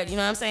billboard, you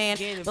know what I'm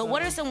saying? But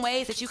what are some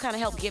ways that you kind of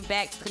help give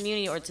back to the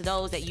community or to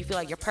those that you feel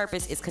like your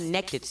purpose is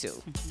connected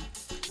to?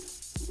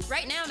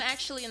 Right now, I'm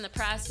actually in the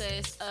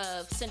process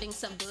of sending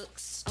some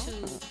books to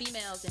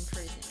females in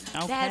prison.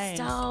 Okay. That's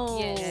dope.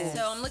 Yes.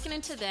 So I'm looking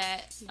into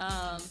that.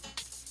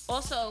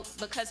 Also,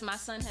 because my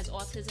son has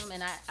autism,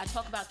 and I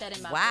talk about that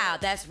in my Wow,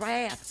 book, that's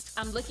right.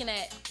 I'm looking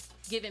at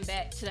giving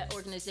back to that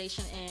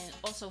organization and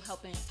also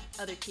helping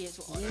other kids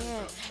with autism.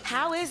 Yeah.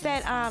 How is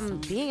that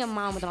being a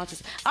mom with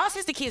autism?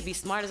 Autistic kids be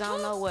smart as I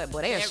don't know what,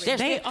 but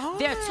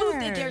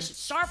they're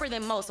sharper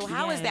than most. So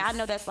how is that? I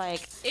know that's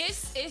like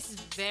It's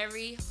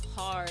very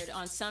hard.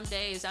 On some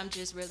days, I'm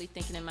just really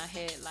thinking in my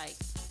head like,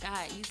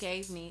 God, you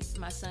gave me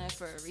my son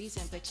for a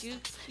reason, but you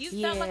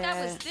felt like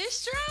I was this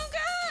strong, God.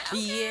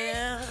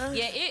 Okay.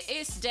 Yeah,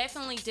 it's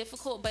definitely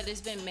difficult, but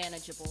it's been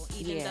manageable.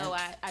 Even though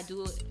I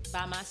do it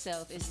by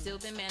myself, it's still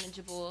been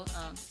manageable.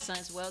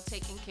 Son's well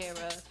taken care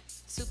of,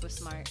 super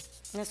smart.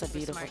 That's a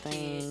beautiful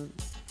thing.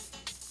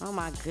 Oh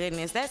my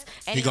goodness,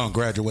 He gonna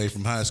graduate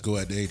from high school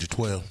at the age of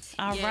 12.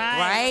 All Yeah.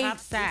 right. Right?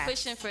 We're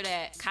pushing for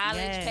that. College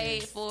Yes.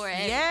 paid for.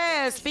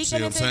 Yeah, speak See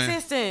it what into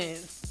I'm saying?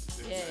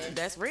 existence. Yeah.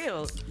 That's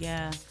real.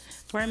 Yeah.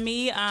 For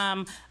me,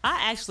 I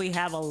actually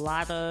have a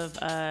lot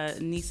of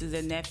nieces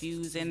and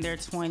nephews in their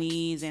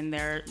 20s and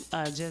they're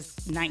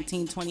just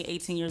 19, 20,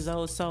 18 years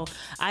old. So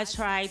I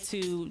try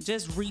to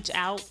just reach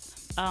out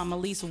at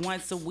least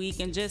once a week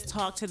and just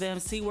talk to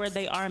them, see where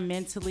they are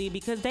mentally,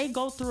 because they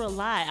go through a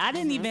lot. I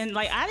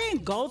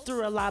didn't go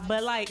through a lot,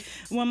 but like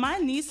when my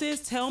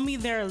nieces tell me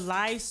their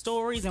life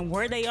stories and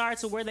where they are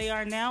to where they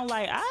are now,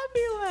 like I'd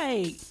be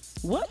like,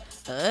 what?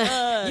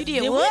 You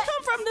did we what?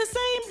 come from the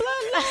same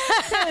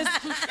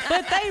bloodline?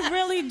 But they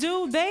really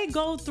do. They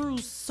go through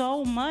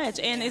so much,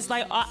 and it's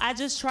like I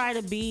just try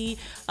to be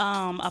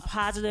a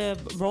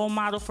positive role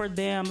model for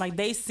them. Like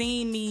they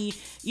see me,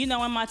 in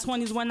my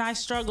 20s when I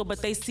struggled,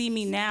 but they see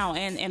me now,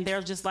 and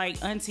they're just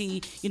like,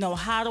 Auntie,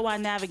 how do I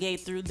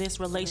navigate through this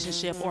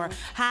relationship, or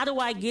how do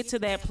I get to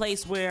that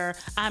place where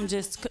I'm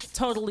just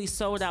totally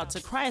sold out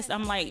to Christ?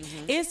 I'm like,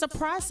 it's a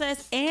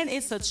process and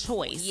it's a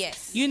choice.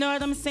 Yes. You know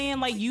what I'm saying?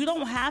 Like you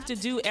don't have to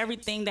do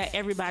everything that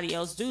everybody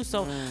else do.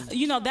 So,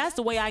 that's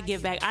the way I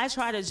give back. I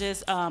try to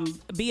just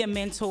be a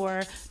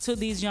mentor to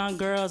these young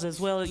girls as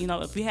well.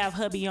 If we have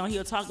hubby on,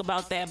 he'll talk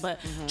about that. But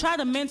try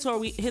to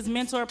mentor. His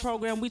mentor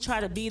program, we try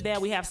to be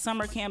that. We have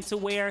summer camp to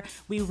where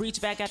we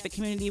reach back at the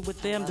community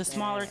with them, the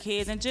smaller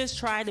kids, and just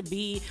try to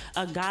be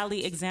a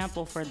godly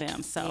example for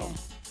them. So.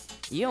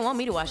 You don't want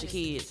me to watch the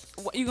kids.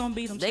 What, you gonna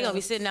beat them? They gonna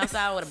be sitting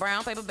outside with a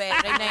brown paper bag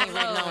with their name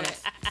written on it.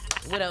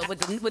 With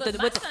the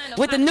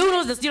Look,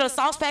 noodles, the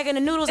sauce pack and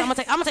the noodles. I'm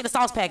gonna take the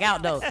sauce pack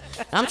out though.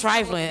 I'm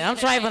trifling. I'll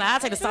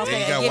take the sauce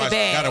pack and get it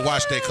back. Gotta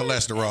watch their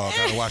cholesterol.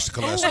 Gotta watch the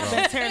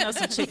cholesterol. tearing up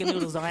some chicken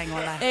noodles. I ain't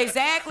gonna lie.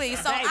 Exactly.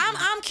 So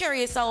I'm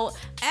curious. So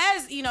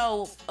as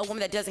a woman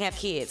that doesn't have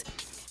kids,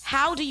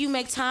 how do you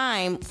make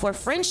time for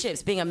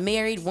friendships, being a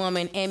married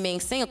woman and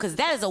being single? Because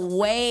that is a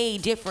way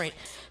different.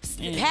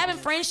 Having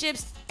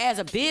friendships as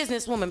a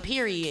businesswoman,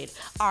 period,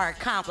 are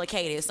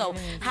complicated. So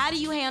how do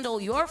you handle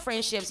your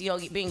friendships,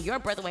 being your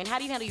brother Wayne? How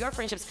do you handle your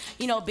friendships,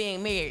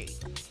 being married?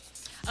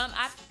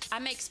 I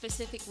make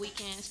specific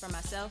weekends for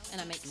myself, and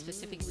I make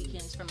specific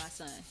weekends for my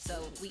son.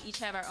 So we each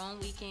have our own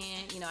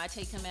weekend. I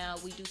take him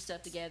out, we do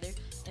stuff together,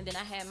 and then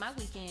I have my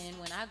weekend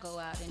when I go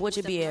out. And Would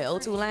you do be stuff at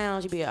with my O2 friends.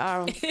 Lounge? You be at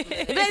our Is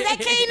that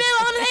K-New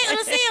on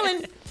the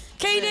ceiling?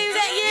 K-New, is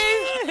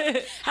that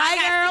you?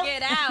 Hi, girl.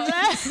 Get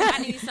out. I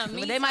need some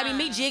me They might be time.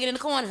 me jigging in the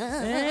corner.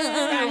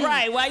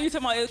 Right. Why you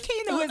talking about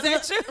Keno? Is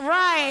that you?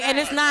 Right, and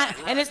it's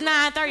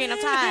 9:30 and I'm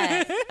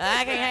tired.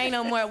 I can't hang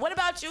no more. What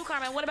about you,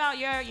 Carmen? What about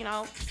your,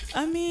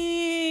 I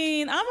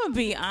mean, I'm gonna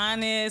be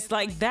honest.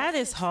 Like that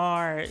is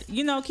hard.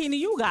 Keno,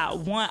 you got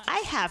one. I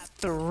have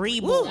 3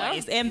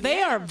 boys, and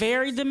they are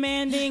very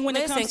demanding when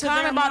it comes to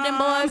Carmen their bought them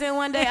mom. boys in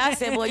one day. I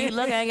said, boy, you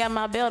look, I ain't got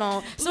my belt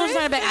on. Soon as I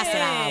turned back, I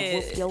said, I'll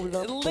whoop your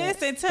little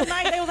butt. Listen,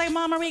 tonight they was like,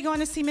 Mom, are we going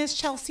to see Miss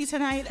Chelsea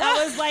tonight?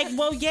 I was like,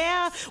 well,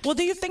 yeah. Well,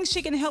 do you think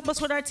she can help us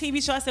with our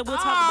TV show? I said, we'll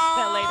talk about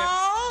that later.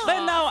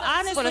 But no,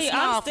 For the honestly,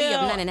 small fee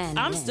of 99.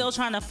 I'm still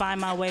trying to find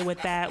my way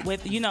with that,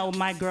 with,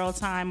 my girl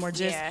time or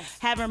just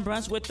having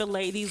brunch with the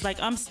ladies. Like,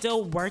 I'm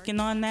still working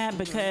on that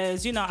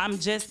because, I'm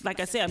just, like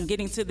I said, I'm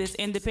getting to this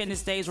independent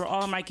stage where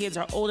all of my kids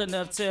are old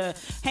enough to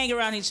hang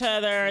around each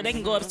other. They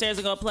can go upstairs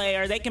and go play,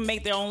 or they can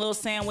make their own little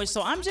sandwich.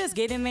 So I'm just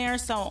getting there.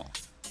 So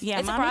yeah,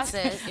 it's a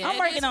process. I'm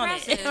working on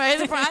it.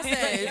 It's a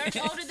process.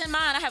 You're older than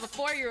mine. I have a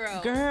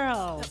 4-year-old.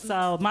 Girl.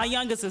 So my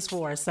youngest is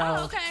 4. So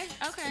Oh,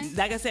 okay.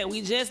 like I said,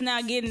 we just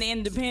now getting the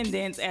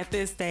independence at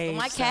this stage.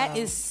 My cat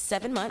is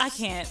 7 months. I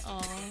can't.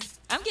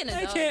 I'm getting I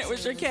adult. can't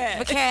with your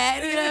cat. A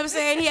cat, you know what I'm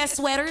saying? He has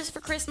sweaters for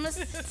Christmas.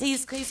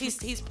 He's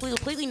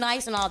completely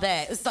nice and all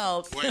that.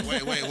 So Wait.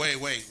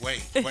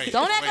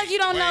 Don't act like you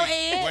don't know,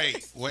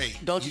 Ed. Wait.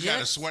 Don't you you got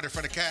just- a sweater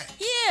for the cat?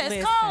 yeah, it's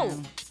Listen.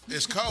 cold.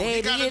 It's cold. Baby,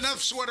 He got it's-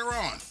 enough sweater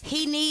on.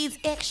 He needs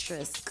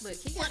extras. Look,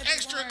 he What gotta be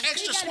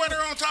extra warm.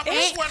 sweater on top of the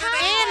And, sweater?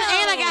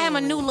 and I got him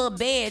a new little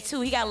bed too.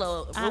 He got a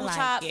little I like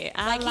rooftop. it.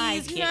 I like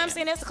he's, you know what I'm it.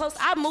 saying? That's the close.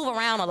 I move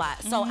around a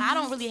lot, so I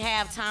don't really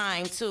have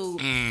time to,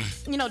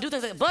 do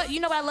things. But you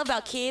know what I love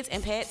about kids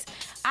and pets?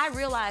 I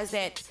realize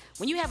that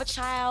when you have a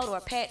child or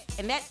a pet,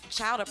 and that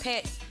child or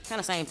pet, kind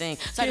of same thing.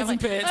 So Kids and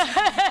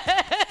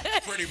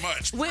pets. Pretty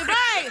much.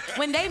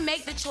 When they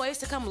make the choice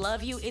to come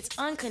love you, it's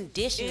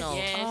unconditional.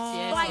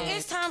 Yes. Like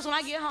it's times when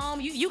I get home,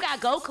 you got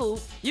Goku,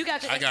 you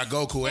got your, I got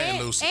Goku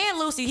and Lucy. and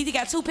Lucy. He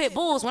got 2 pit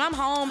bulls. When I'm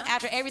home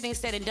after everything's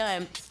said and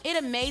done, it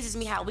amazes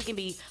me how we can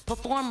be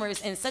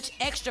performers and such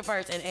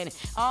extroverts and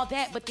all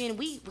that, but then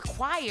we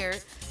require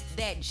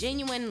that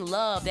genuine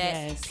love, that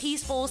Yes.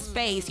 peaceful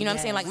space. You know what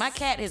I'm saying? Like my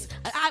cat is,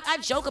 I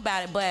joke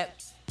about it, but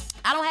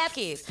I don't have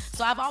kids,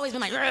 so I've always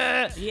been like,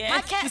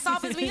 my cat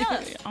softens me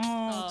up.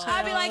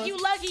 I'd be like, you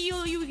lucky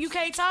you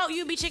can't talk.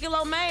 You be chicken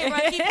lo mein, bro.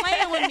 Keep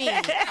playing with me.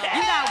 You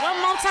got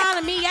one more time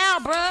to me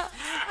out, bro.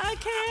 I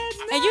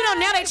can't. And you know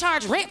now they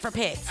charge rent for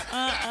pets.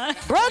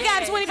 Bro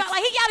got 25.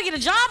 Like he got to get a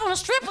job on a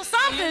strip or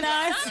something.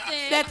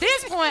 At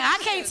this point, I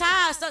can't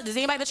tie stuff. Does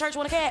anybody at the church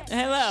want a cat?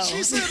 Hello.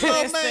 She said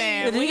lo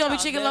mein. We gonna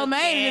be chicken lo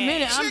mein in a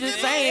minute. I'm just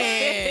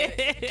saying.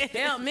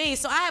 Help me.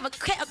 So I have a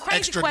crazy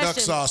Extra question. duck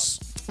sauce.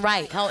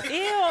 Right.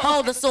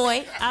 Hold the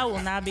soy. I will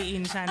not be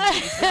eating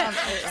Chinese. So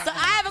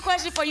I have a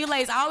question for you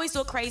ladies. I always do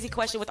a crazy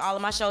question with all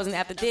of my shows, and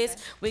after this,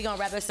 we're gonna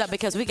wrap this up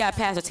because we got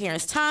Pastor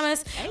Terrence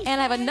Thomas,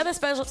 and I have another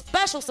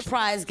special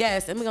surprise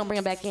guest, and we're gonna bring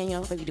him back in. You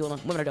know, maybe do a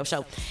Women of Dope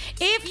show.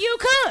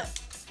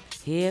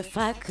 If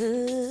I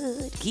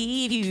could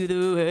give you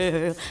the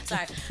world.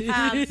 Sorry.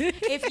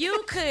 If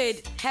you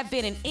could have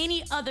been in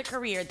any other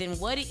career than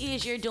what it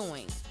is you're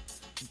doing,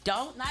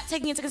 not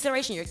taking into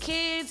consideration your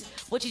kids,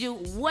 what you do,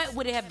 what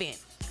would it have been?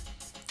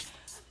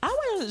 I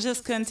would have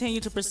just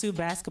continued to pursue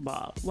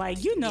basketball.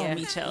 Like, you know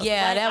me, Chelsea.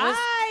 Yeah, like,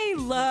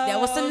 that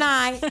was a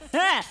nine.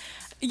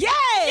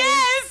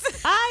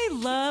 Yes. I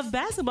love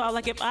basketball.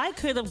 Like, if I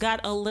could have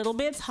got a little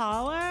bit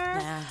taller,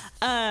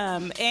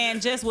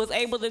 and just was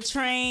able to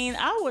train,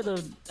 I would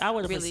have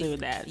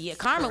pursued that. Yeah,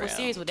 Karma was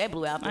serious with that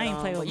blue outfit. I ain't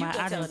play with my.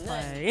 I didn't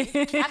play.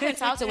 I couldn't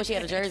talk to her when she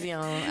had a jersey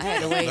on. I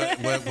had to wait.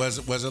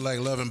 Was it like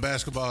loving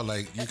basketball?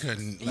 Like you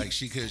couldn't, like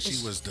she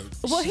was the.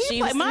 Well,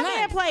 my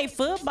man played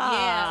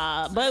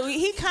football, but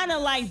he kind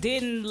of like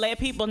didn't let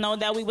people know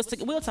that we was.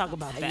 We'll talk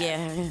about that.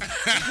 Yeah.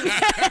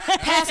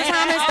 Pastor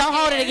Thomas, don't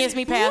hold it against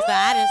me, Pastor.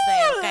 I didn't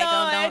say it, okay?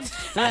 Don't.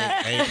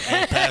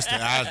 Hey, Pastor,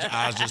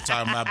 I was just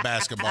talking about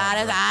basketball.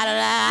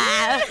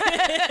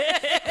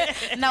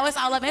 No, it's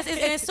all of it.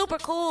 It's super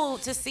cool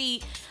to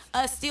see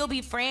us still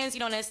be friends, you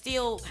know, and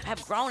still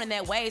have grown in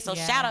that way. So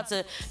shout out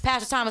to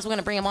Pastor Thomas. We're going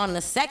to bring him on in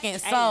a second.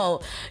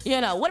 So, you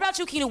know, what about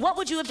you, Keena? What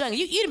would you have done?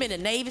 You'd have been in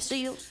the Navy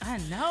SEAL. I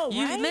know,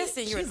 right?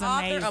 Listen, you're She's an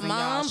author, amazing, a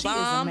mom,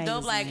 y'all.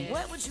 dope. Like,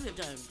 what would you have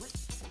done?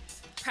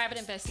 Private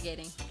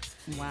investigating.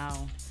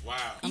 Wow.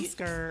 I'm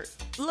scared.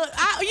 Look,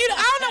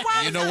 I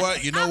don't know why.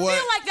 You know what? I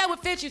feel like that would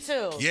fit you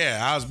too. Yeah,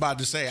 I was about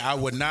to say I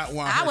would not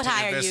want her I would to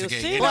hire you.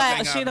 investigate She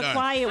anything the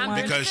quiet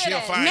one. because she'll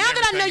find Now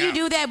that I know everything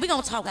you out. do that, we're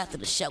gonna talk after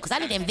the show because I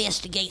need to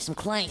investigate some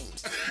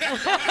claims.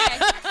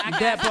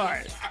 That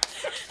part.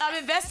 I'm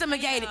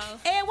investigating.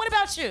 And what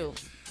about you?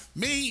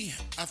 Me,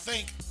 I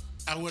think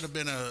I would have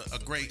been a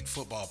great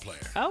football player.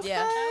 Okay.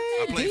 Yeah.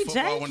 I played DJ.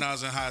 football when I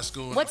was in high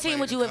school. and What I team played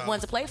would you in have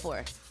wanted to play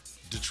for?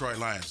 Detroit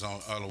Lions all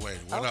the way.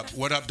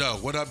 What up, though?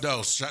 What up,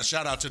 though?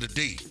 Shout out to the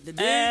D. Give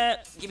me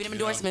them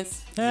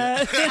endorsements.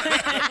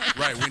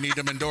 Right, we need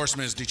them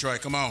endorsements, Detroit.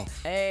 Come on.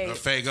 Hey.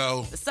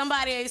 Fago.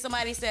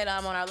 Somebody said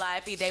on our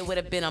live feed they would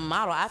have been a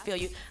model. I feel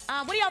you.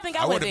 What do y'all think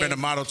I I would would have have been a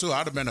model too.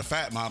 I'd have been a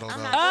fat model though.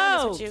 I'm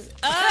not doing this with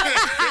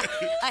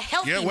you. A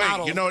healthy Yeah, wait.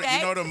 model. You know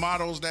okay? the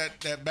models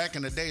that back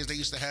in the days they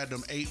used to have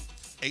them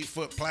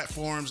 8-foot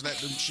platforms them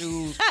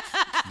shoes.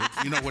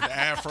 With the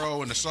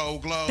afro and the soul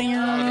glow. I would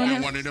have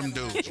been one of them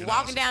dudes.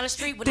 Walking down the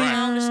street with his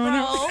own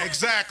stroll.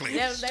 Exactly.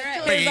 His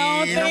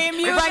own theme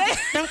music.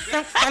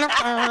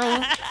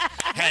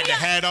 Had the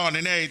hat on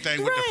and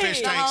everything with the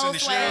fish tanks in the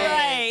shoes.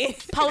 Right.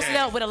 Posted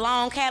up with a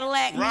long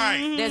Cadillac.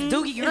 Right. That's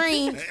Dookie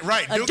Green.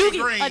 Right, A Dookie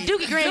Green. A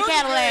Dookie Green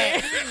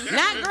Cadillac.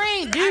 Not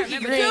green,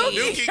 Dookie Green.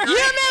 Dookie Green. You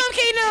remember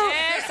Keenu?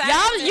 Yes,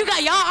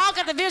 y'all all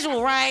got the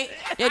visual, right?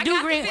 Yeah,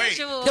 Dookie Green.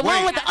 The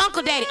one with the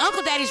Uncle Daddy.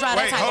 Uncle Daddy's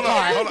driving that type of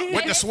car. Hold on.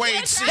 With the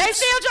suede seats. They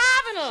still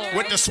driving them.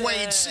 With the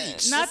suede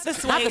seats. Not the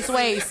Not the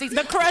suede. suede seats.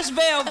 The crushed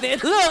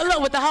velvet. Look,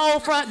 with the whole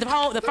front, the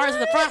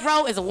front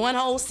row is a one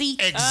whole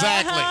seat.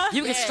 Exactly.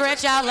 You can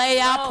stretch out, lay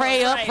out,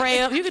 pray up, right. pray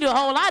up. You can do a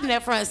whole lot in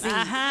that front seat.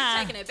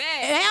 Taking it back.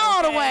 Hell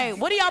all the way.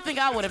 What do y'all think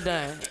I would have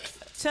done?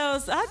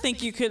 Chelsea, I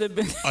think you could have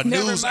been A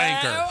news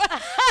anchor.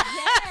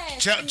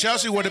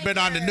 Chelsea would have been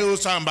on the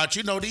news talking about,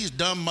 these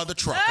dumb mother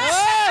truckers.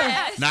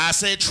 Now I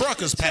said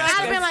truckers, I'd have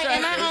Pastor. been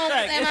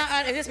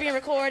like, is this being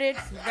recorded?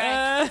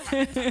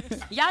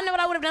 Y'all know what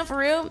I would have done for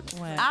real?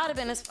 What? I would have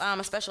been a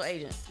special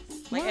agent.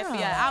 Like Wow.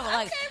 FBI. I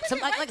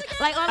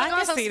would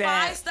on some see spy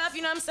that. stuff,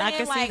 you know what I'm saying? I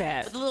can see like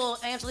that. with the little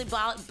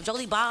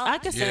Jolie Bob. I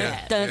can see Yeah.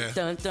 that. Dun, Yeah.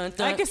 dun, dun,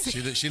 dun. I can see.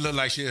 She looked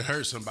like she had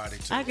hurt somebody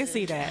too. I can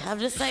see that. I'm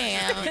just saying.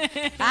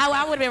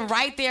 I would have been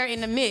right there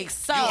in the mix.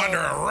 So You under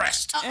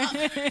arrest.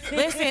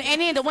 listen,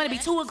 and then the one to be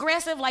too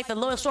aggressive, like the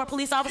little short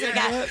police officer,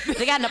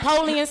 they got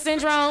Napoleon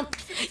syndrome.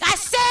 I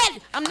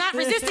said I'm not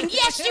resisting.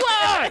 Yes, you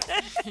are.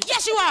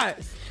 Yes, you are.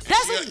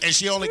 That's what, And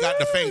she only got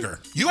the finger.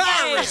 You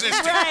are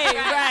resisting.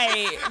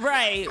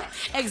 Right.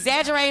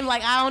 exaggerating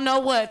like I don't know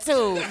what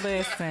too.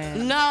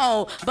 Listen.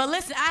 No, but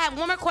listen, I have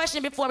one more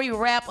question before we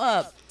wrap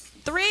up.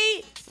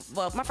 My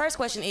first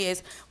question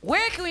is,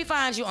 where can we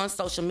find you on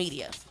social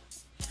media?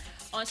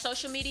 On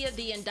social media,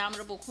 The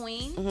Indomitable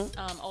Queen.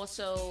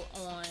 Also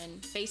on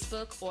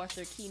Facebook,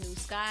 author Keenu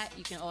Scott.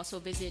 You can also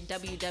visit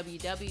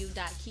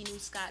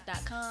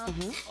www.keenuscott.com.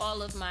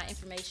 All of my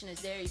information is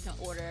there. You can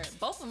order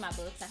both of my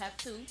books. I have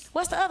two.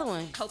 What's the other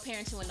one?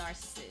 Co-Parenting with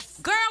Narcissists.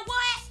 Girl,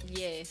 what?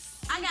 Yes.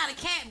 I got a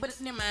cat, but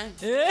never mind.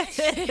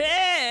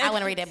 I I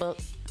want to read that book.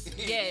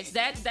 Yes,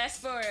 that's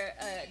for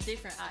a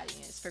different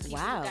audience, for people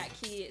Wow. who got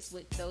kids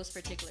with those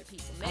particular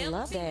people. I Male,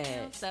 love female.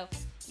 that. So,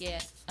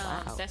 yeah,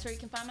 Wow. that's where you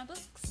can find my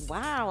books.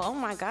 Wow. Oh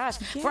my gosh.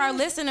 For our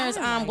listeners,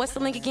 what's the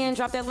link again?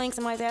 Drop that link.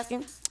 Somebody's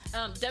asking.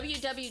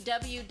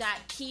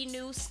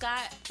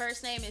 www.keynewscott.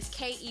 First name is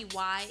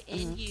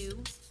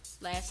KEYNU.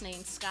 Last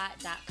name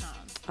Scott.com.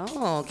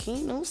 Oh,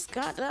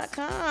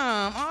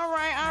 keynewscott.com. All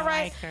right. I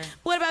like her.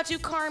 What about you,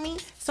 Carmi?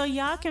 So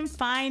y'all can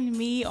find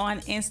me on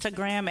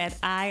Instagram at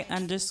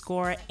I_am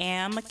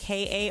KARMYN.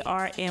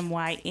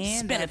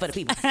 Spell it for the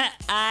people.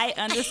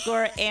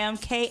 I_am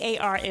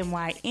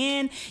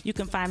KARMYN. You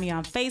can find me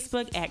on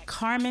Facebook at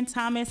Carmen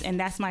Thomas, and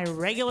that's my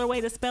regular way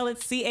to spell it,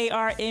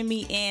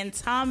 CARMEN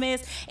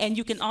Thomas. And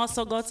you can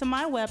also go to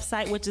my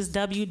website, which is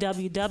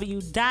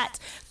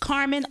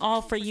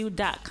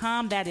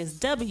www.carmenallforyou.com. That is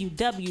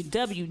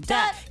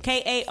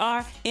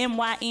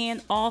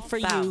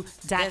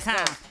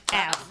www.KARMYNallforyou.com.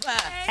 Ow.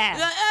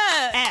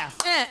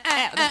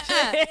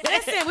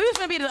 Listen, we was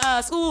gonna be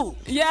to school.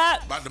 Yeah.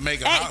 About to make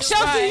a Hey, house.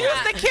 Chelsea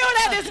used to kill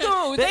that in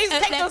school. They used to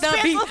take those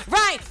pencils.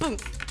 Right. Boom.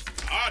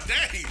 Oh,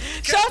 dang.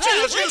 Chelsea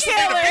used to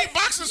kill it.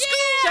 Beatbox in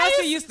school.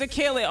 Chelsea used to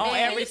kill it on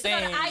I used to go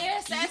to everything.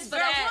 ISS for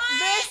that.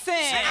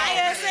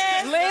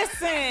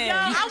 Listen.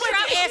 I went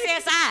to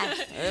SSI.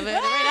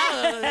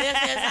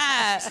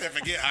 Except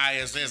forget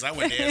ISS. I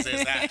went to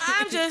SSI.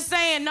 I'm just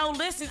saying, no,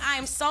 listen, I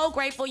am so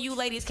grateful you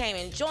ladies came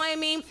and joined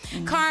me.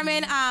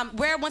 Carmen,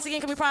 where once again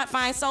can we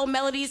find Soul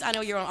Melodies? I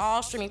know you're on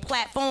all streaming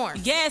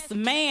platforms. Yes,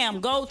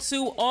 ma'am. Go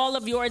to all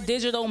of your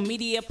digital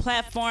media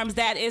platforms.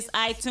 That is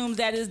iTunes,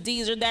 that is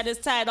Deezer, that is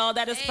Tidal,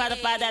 that is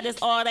Spotify, that is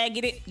all that.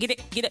 Get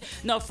it.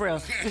 No, for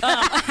real.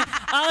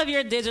 All of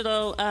your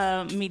digital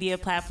media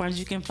platforms,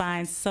 you can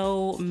find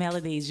Soul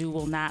Melodies. You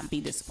will not be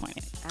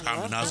disappointed.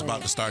 I was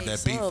about to start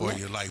that beat for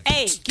you. Like,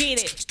 Hey,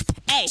 get it.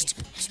 Hey.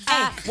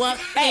 I walk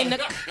in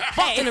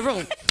the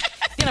room.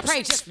 Then I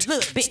pray just a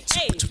little bit.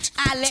 Hey.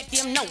 I let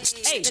them know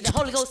that the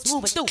Holy Ghost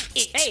moving through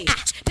it. Hey.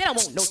 They don't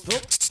want no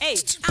smoke. Hey.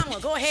 I'm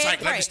gonna go ahead Psych,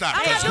 and let pray. me stop.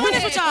 I'm not doing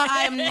this with y'all.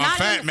 I am I'm not.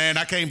 fat, man.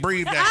 I can't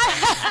breathe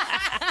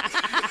that.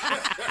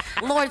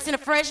 Lord, it's in a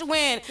fresh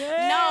wind.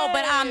 No,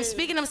 but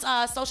speaking of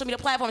social media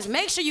platforms,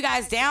 make sure you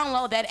guys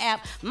download that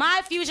app,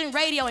 My Fusion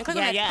Radio, and click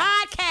on that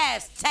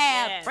podcast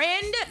tab,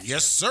 friend.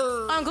 Yes,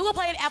 sir. On Google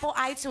Play and Apple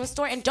iTunes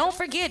Store. And don't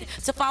forget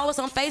to follow us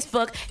on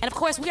Facebook. And of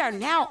course, we are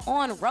now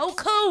on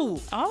Roku. Oh.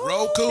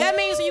 Roku. That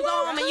means when you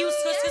go home and you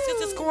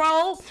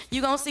scroll,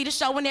 you're going to see the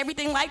show and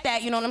everything like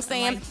that. You know what I'm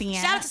saying? Like that.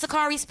 Shout out to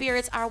Sakari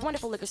Spirits, our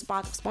wonderful liquor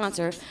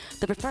sponsor,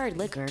 the preferred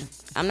liquor.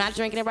 I'm not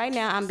drinking it right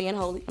now. I'm being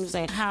holy. I'm just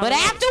saying. But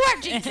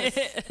afterward, Jesus.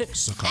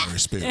 Sakari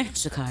Spirit.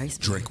 Sakari Spirits.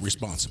 Drink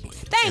responsibly.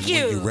 Thank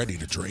you. When you're ready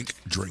to drink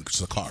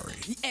Sakari.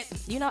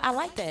 You know, I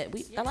like that.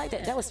 I like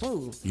that. That was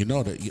smooth. You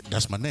know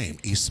that's my name,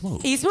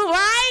 Esmuve. Smooth,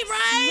 right?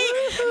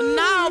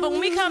 No, but when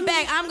we come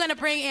back, I'm going to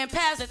bring in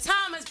Pastor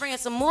Thomas, bringing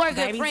some more good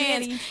Baby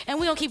friends. daddy. And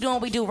we're going to keep doing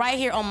what we do right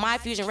here on My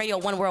Fusion Radio,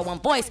 One World, One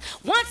Voice.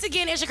 Once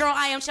again, it's your girl,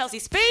 I am Chelsea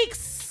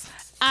Speaks.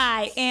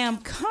 I am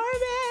Carmen.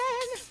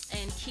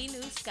 And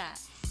Keanu Scott.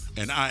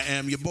 And I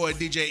am your boy,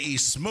 DJ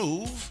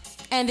Esmuve.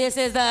 And this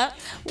is the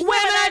Women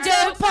Are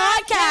Dope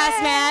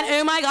Podcast, man.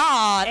 Oh, my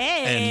God.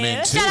 And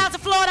men too. Shout out to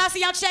Florida. I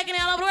see y'all checking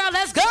in all over the world.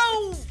 Let's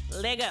go.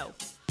 Let go.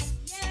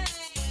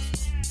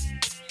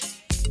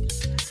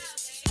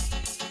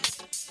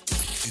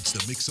 It's the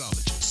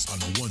mixologist on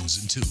the ones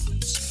and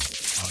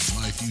twos. On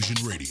My Fusion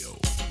Radio.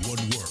 One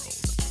world,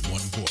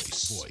 one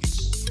voice.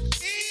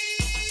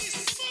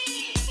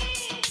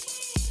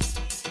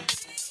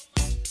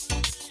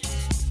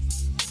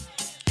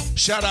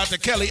 Shout out to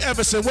Kelly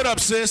Everson. What up,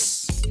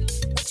 sis?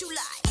 What you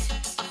like?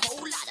 A whole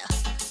lot of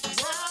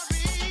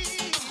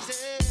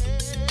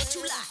what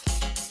you like?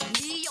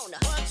 Me on the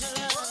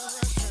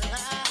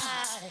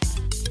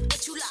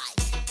what you like?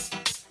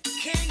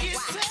 Can you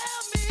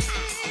tell me,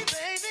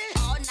 baby?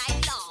 All night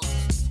long.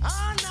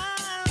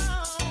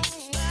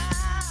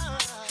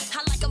 I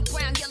like 'em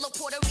brown, yellow,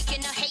 Puerto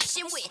Rican, or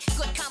Haitian with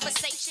good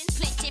conversation,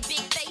 plenty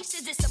big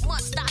faces. It's a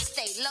must. I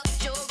stay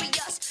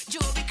luxurious,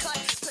 jewelry cut,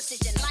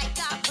 precision like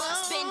I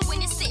was. Been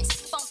winning since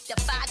funk the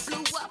vibe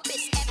blew up.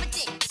 It's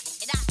evident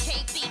and I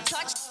can't be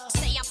touched.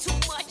 Say I'm too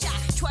much. I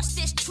trust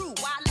this true.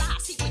 I lie.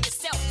 See for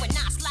yourself when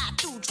I slide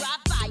through.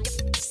 Drive by.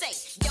 You say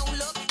don't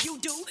look, you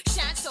do.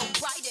 Shine so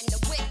bright in the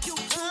whip. You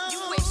do.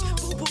 You wish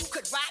Boo Boo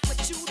could ride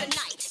with you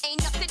tonight.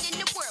 Ain't nothing in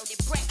the world that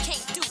Brett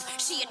can't do.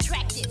 She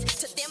attractive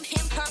to them,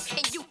 him, her,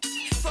 and you.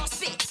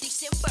 Frostbit,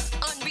 December,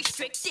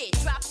 unrestricted.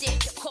 Dropped it.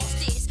 The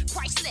cost is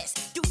priceless.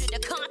 Due to the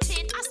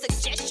content, I suggest.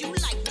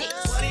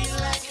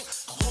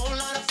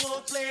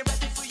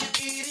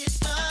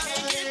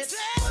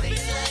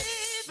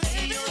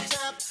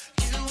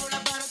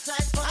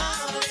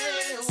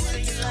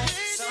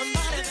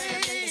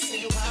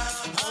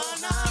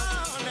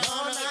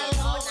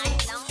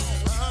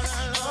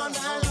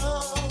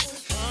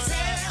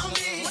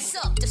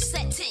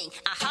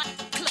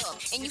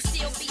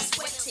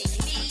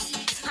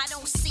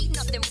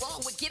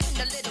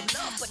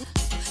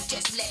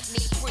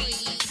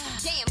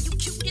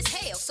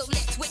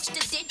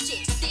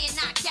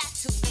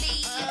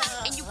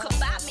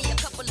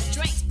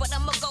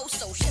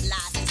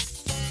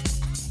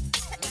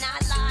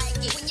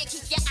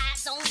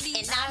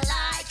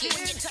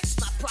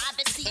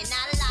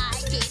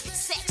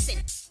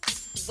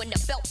 when the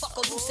belt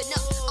buckle loosen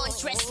up.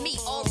 Undress me,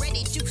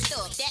 already juiced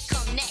up. That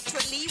come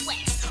naturally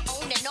wax.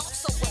 On and off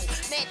so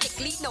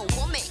romantically, no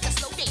woman can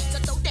slow dance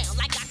or throw down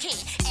like I can.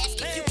 Ask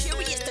if you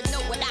curious to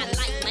know what I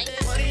like, man.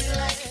 What do you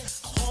like?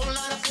 A whole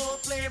lot of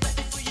foreplay right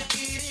before you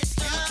get it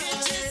started. You can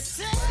just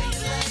say what do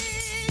you like?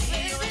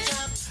 Be on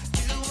top,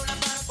 do what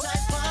I'm about to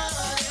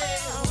party.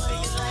 What do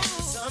you like?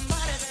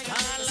 Somebody make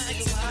I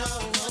like to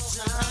know what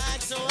you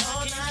like, so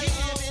I can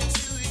give it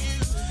to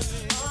you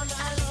all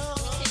night long.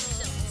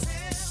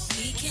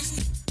 We can.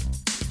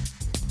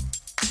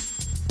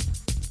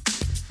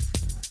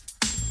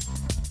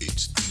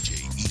 It's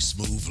DJ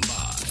Esmuve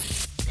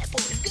live. That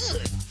boy is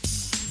good.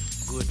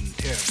 Good and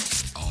terrible.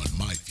 On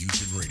My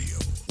Fusion Radio.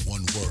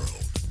 One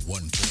world,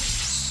 one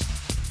voice.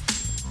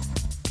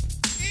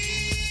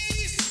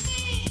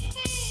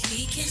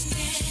 We can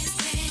dance,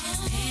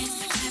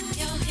 clap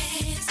your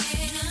hands,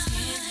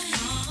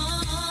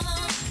 all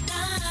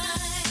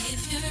night.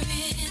 If you're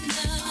in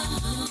the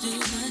mood, do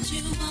what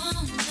you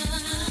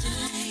wanna do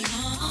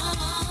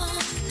all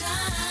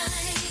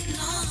night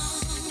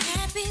long.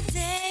 Happy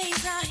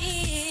days are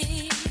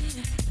here,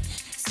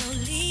 so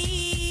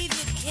leave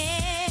your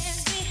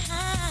cares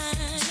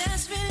behind.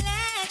 Just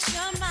relax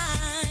your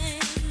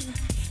mind.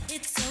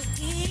 It's so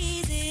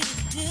easy to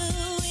do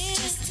it.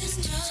 Just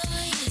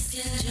enjoy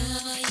yourself,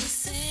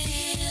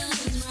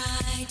 feeling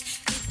right.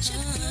 Get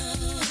your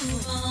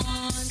groove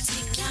on.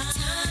 Take your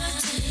time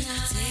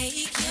tonight.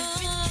 Take your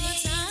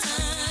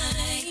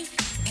time.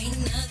 Ain't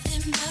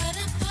nothing but a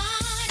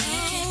party.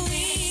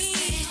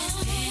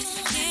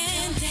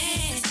 Can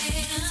dance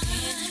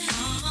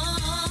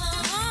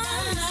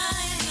all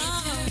night long.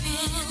 If you're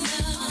in the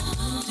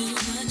mood, do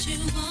what you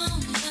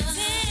wanna.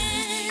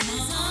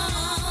 Dance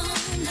all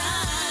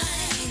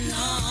night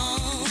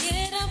long.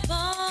 Get up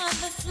on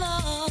the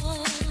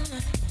floor.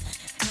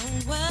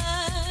 Don't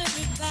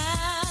worry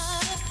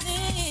about a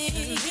thing.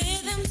 The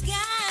rhythm's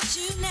got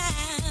you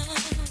now.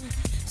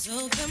 So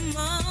come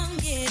on,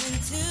 get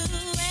into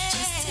it.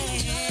 Just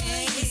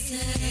enjoy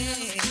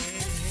yourself.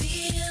 The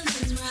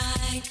feeling's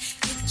right.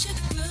 Get your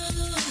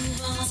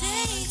groove on.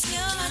 Take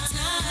your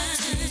time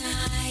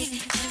tonight.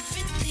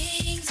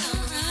 Everything's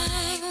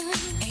alright.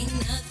 Ain't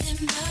nothing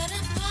but a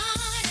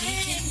party. We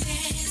can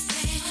dance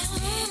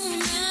all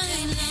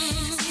night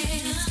long.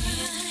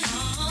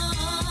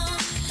 All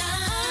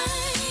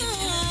night.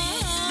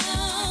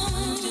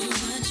 Do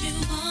what you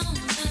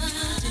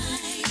wanna do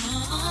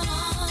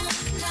all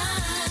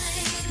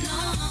night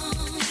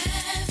long.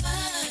 Have a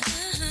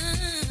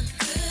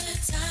good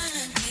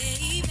time,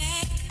 baby.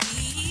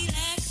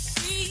 Relax,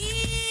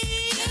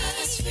 free.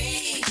 Just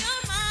free your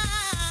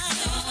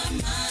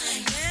mind.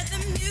 Let the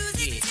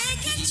music take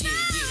control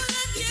of you.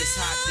 If it's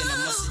hot, then I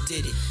must have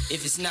did it.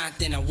 If it's not,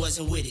 then I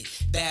wasn't with it.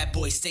 Bad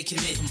boy, stay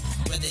committed.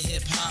 Whether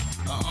hip hop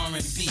or R&B,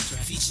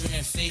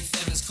 featuring Faith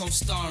Evans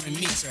co-starring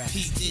me.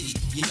 P Diddy,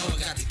 you know I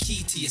got the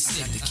key to your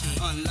city.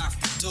 Unlock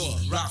the door,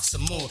 rock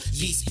some more.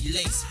 Beats be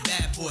laced,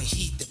 bad boy,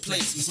 heat the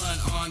place. We run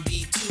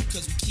R&B too,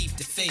 cause we keep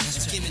the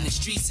faith. Giving the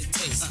streets a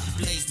taste,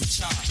 blaze the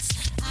charts.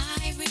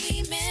 I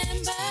remember.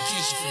 In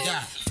case you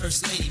forgot,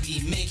 First Lady be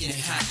making it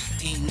hot.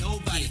 Ain't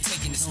nobody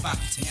taking the spot.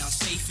 Now it's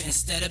faith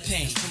instead of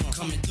pain.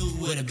 Coming through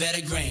with a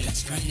better grain.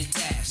 Run the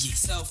dash,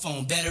 cell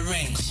phone, better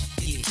range.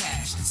 Get the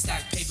cash,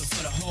 stack paper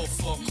for the whole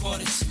 4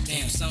 quarters.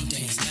 Damn, some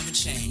things never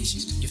change.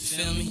 You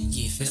feel me?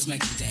 Yeah, let's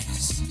make it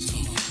dance.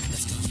 Come on,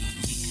 let's go. Yeah.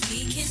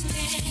 We can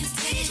dance,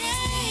 DJ,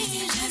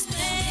 just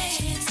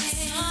dance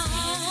all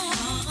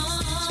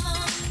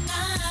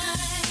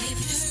night. If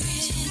you're in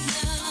the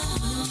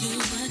mood, do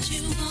what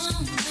you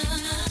wanna do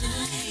all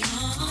night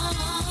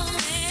long.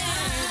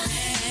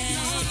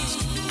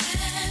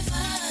 Have a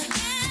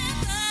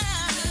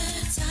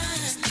good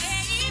time,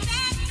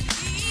 baby.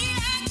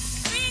 Relax,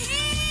 free.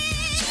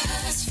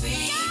 Just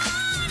free your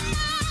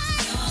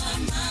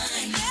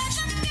mind. Let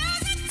the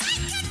music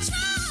take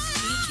control.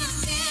 We can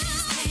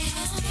dance, clap your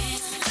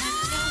hands all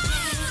night long. Do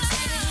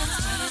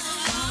what you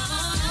wanna all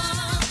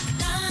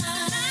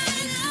night long.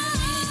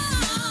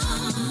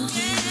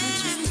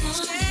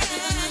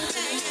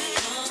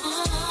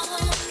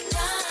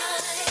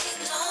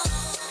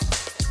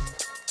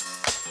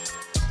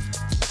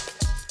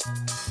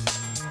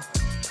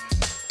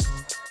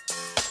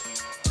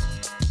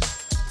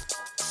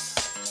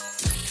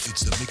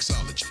 It's the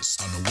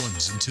mixologist on the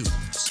ones and twos.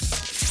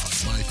 On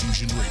My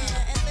Fusion Radio.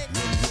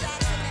 One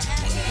world,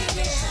 one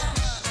voice.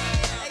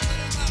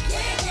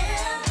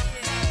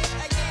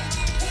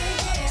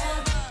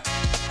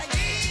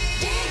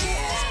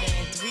 It's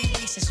been 3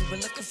 weeks since you were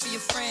looking for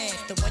your friend,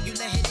 the one you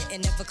let hit it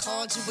and never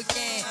called you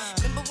again.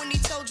 Remember when he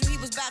told you he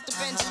was about to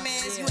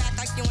Benjamins? You act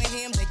like you ain't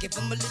him, they give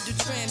him a little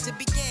trim to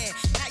begin.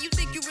 How you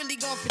think you really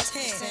gon'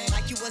 pretend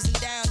like you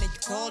wasn't down and you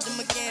called him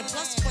again?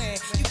 Plus when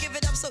you give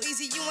it up so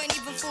easy, you ain't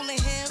even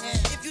fooling him.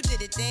 If you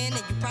did it then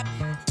you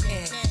probably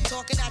can.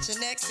 Talking out your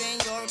neck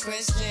saying you're a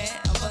Christian,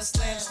 a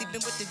Muslim,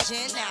 sleeping with the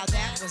gin. Now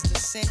that was the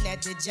sin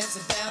that did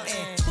Jezebel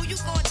in. Who you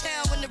gonna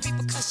tell when the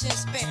repercussions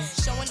spin?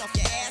 Showing off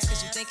your ass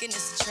cause you thinking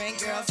it's a trend,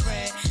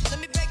 girlfriend. Let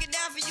me break it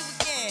down for you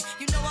again.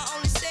 You know I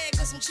only said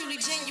since I'm truly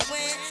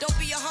genuine. Don't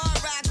be a hard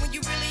rock when you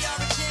really are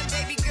a gem,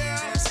 baby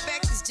girl.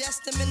 Respect is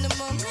just the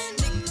minimum.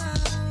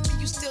 Nigga,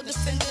 you still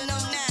defending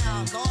them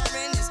now.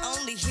 Lauren is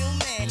only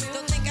human.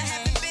 Don't think I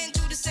haven't been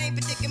through the same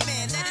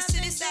predicament. Let it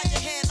sit inside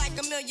your head like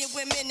a million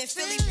women in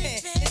Philly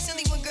pen. It's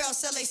silly when girls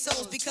sell their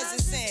souls because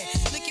it's sin.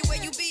 Look at where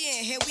you be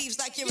in. Hair weaves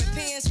like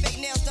Europeans. Fake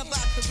nails done by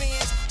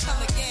Koreans.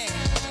 Come again.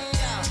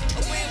 Yeah,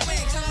 a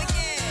win-win. Come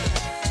again.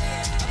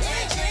 A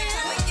win-win.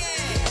 Come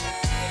again.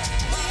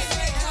 My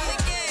friend, come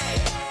again.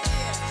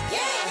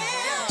 Yeah.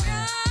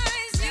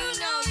 Guys, you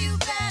know you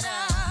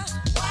better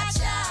watch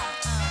out.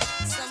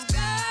 Some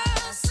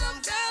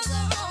girls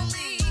are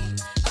only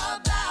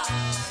about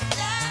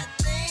that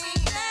thing,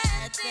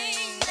 that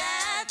thing,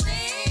 that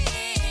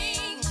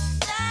thing,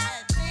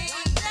 that thing,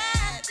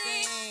 that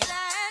thing,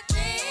 that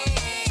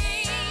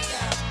thing.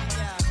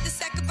 The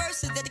second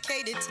verse is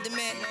dedicated to the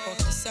man. More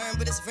concerned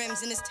with his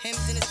rims and his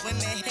Timbs and his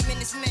women. Him and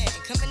his man.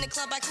 Come in the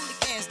club like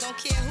hooligans. Don't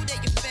care who they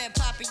your fan.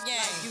 Papa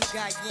Yang. You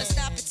got yeah. Let's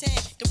stop pretend.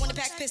 The one that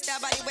pack pissed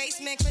out by the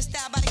waist man. Crissed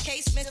out by the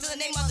casement. Still the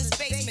name of this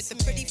basement. The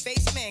pretty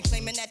face man.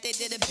 Claiming that they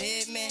did a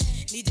bid man.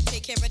 Need to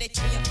take care of their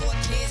 3 and 4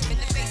 kids. Been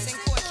the face in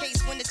court case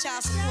when the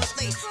child support's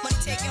late.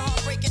 Money taking,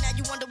 heartbreaking. Now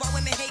you wonder why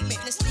women hate me.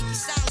 In a sneaky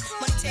silence.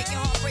 Money taking,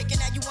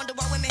 heartbreaking. Now you wonder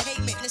why women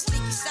hate me. In a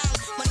sneaky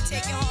silence. Money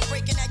taking,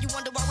 heartbreaking. Now you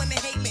wonder why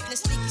women hate me. In a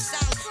sneaky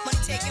silence.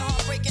 Money taking,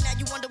 heartbreaking. Now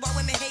you wonder why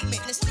women hate me.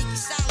 In a sneaky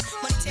silence.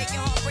 Money taking,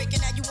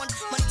 heartbreaking. Now you wonder.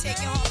 Money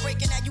taking,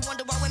 heartbreaking. Now you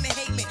wonder why women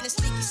hate me. In a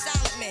sneaky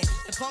silent man.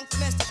 The punk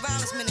domestic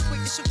violence man. The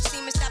quick to shoot the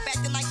semen. Stop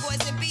acting like boys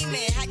and be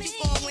men. How you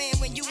gon' win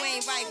when you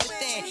ain't right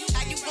within?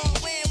 How you gon'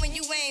 win when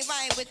you ain't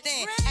right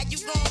within? How you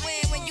gon'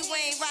 win when you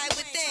ain't right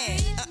within?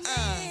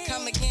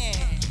 Come again.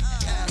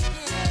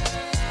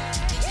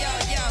 Yo,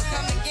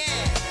 come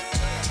again.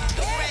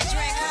 The red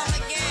drink, come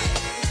again.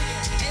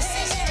 And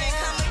six drink,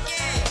 come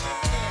again.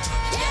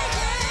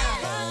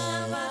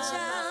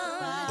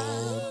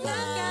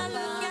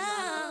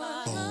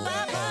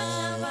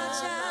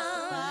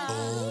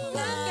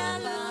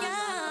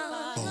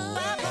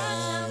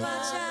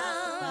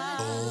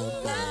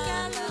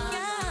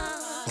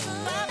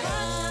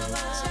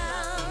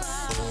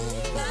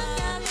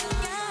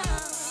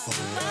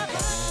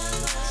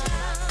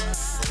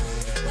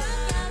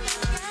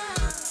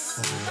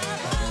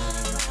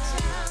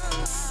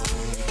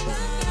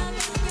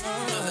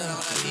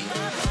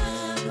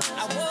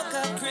 I woke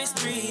up Chris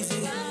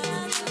Breezy.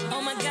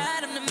 Oh my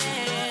God, I'm the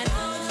man.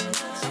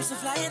 I'm so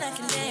fly and I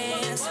can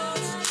dance.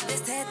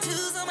 There's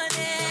tattoos on my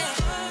neck.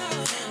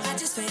 I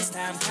just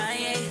FaceTime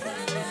Kanye.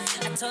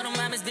 I told him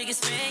I'm his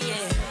biggest fan,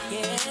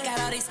 yeah. Got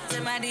all these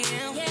in my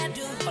DM. Yeah, I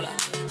do. Hold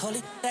up.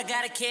 Holy, I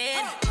got a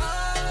kid.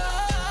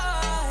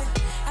 Oh,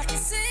 I can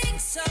sing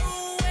so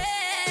well.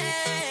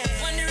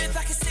 Wonder if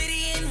I can say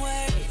the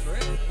N-word.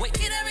 Wait,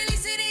 can I really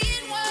say the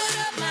N-word? What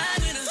up, my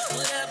winner?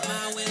 What up,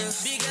 my winner?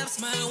 Big ups,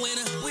 my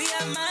winner. We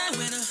are my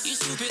winner. You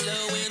stupid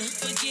little winner.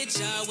 Forget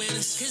y'all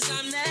winners. Cause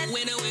I'm that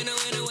winner, winner,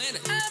 winner, winner.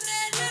 I'm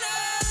that winner.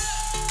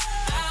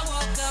 I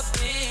woke up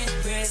in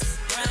Chris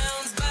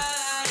Brown's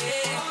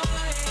body.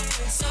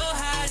 So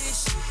how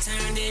this shit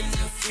turned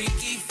into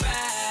Freaky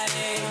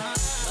Friday.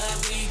 But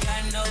we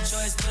got no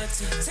choice but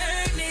to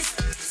turn this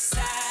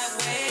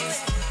sideways.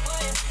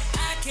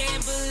 I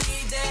can't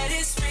believe that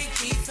it's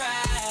Freaky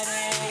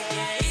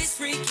Friday. It's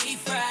Freaky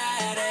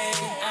Friday.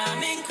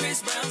 I'm in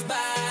Chris Brown's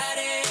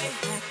body.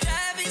 I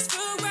drive his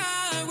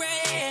Ferrari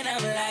and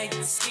I'm like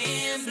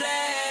skin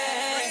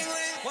black.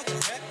 What the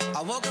heck?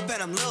 I woke up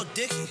and I'm Lil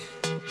Dicky.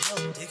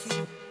 Lil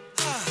Dicky?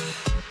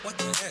 What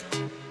the heck?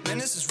 Man,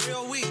 this is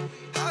real weak.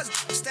 I was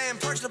staying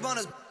perched up on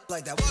his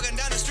like that. Walking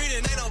down the street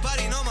and ain't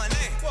nobody know my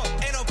name. Whoa.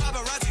 Ain't no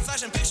paparazzi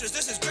flashing pictures,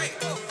 this is great.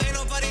 Whoa. Ain't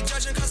nobody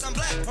judging cause I'm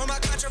black or my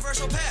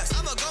controversial past.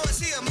 I'ma go and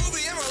see a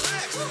movie and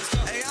relax.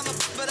 Hey, I'm a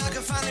but I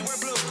can finally wear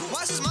blue.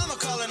 Why's his mama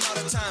calling all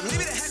the time?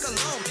 Leave me the heck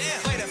alone. Damn.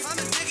 Wait, if I'm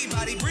a diggy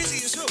body,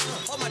 breezy is who?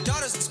 Oh, my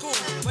daughter's in school.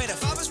 Wait,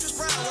 if I was Chris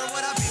Brown, where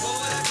would I be? What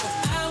would I do?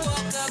 I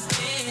woke up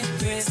in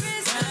Chris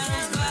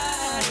Brown's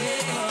body.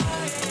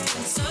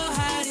 So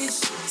how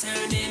this shit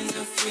turned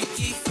into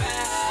Freaky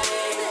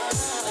Friday.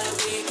 But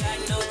we got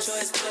no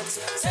choice but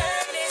to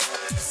turn it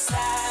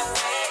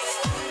sideways.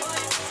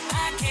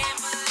 I can't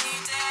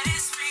believe that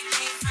it's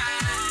Freaky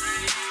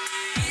Friday.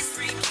 It's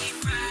Freaky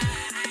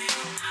Friday.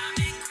 I'm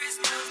in Chris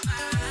Brown's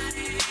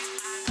body.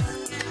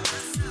 Look at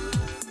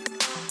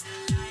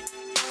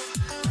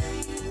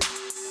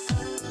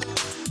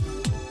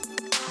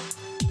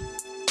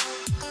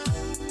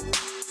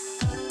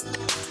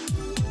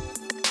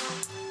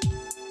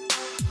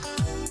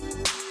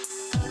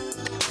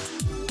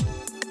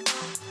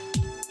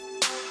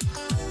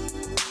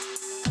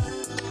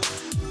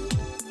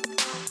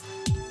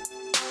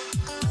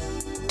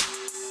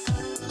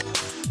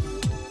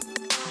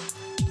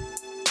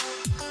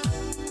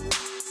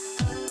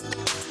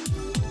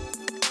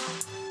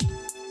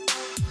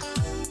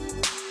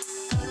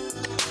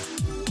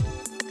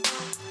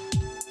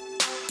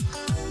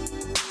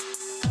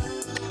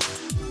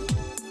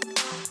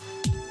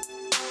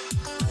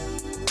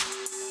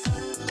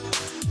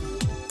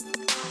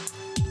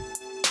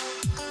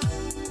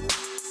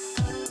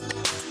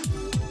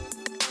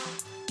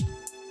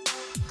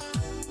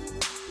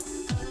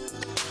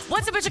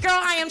What's up with your girl?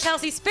 I am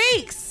Chelsea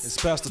Speaks. It's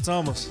Pastor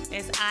Thomas.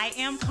 It's I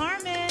Am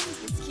Carmen.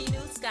 It's Kenu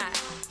Scott.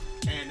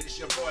 And it's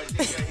your boy,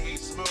 DJ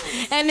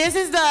Esmuve. And this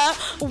is the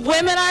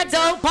Women Are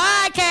Dope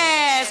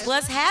Podcast.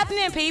 What's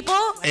happening, people?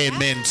 And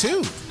men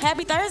too.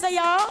 Happy Thursday,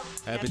 y'all.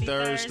 Happy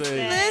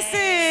Thursday.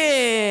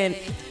 Listen.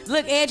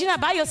 Look, Ed, you're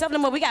not by yourself no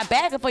more. We got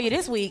backup for you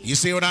this week. You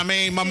see what I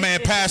mean? My man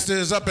Pastor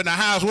is up in the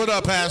house. What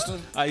up, Pastor?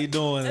 How you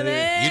doing?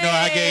 Hey. You know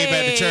I gave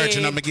at the church,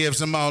 and I'm gonna give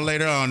some more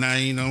later on. Now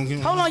you know.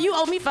 Hold on, you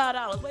owe me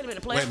 $5. Wait a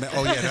minute, play. Wait a minute.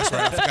 Oh yeah, that's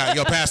right. I forgot.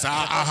 Yo, Pastor,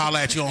 I'll holler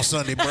at you on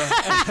Sunday, bro.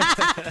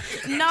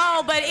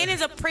 No, but it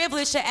is a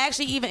privilege to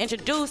actually even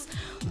introduce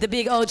the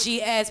big OG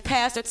as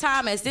Pastor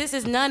Thomas. This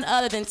is none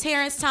other than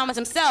Terrence Thomas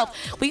himself.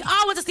 We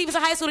all went to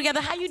Stevenson High School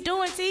together. How you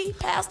doing, T,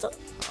 Pastor?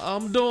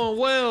 I'm doing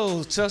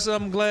well, Chelsea.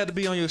 I'm glad to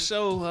be on your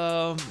show.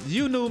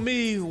 You knew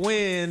me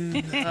when.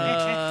 What's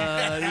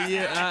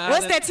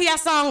that T.I.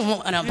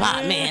 song? An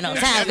apartment on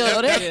time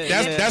ago.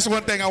 That's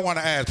one thing I want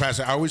to ask,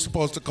 Pastor. Are we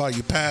supposed to call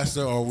you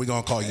Pastor, or are we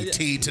gonna call you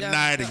T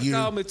tonight? Or you?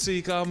 Call me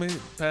T. Call me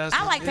Pastor.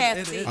 I like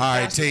Pastor T. All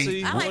right,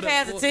 T. I like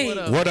Pastor T.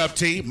 What up,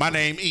 T? My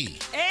name E.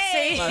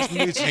 Hey. Nice to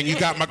meet you. And you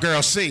got my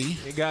girl C.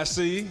 You got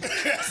C.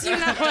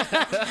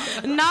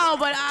 No,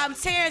 but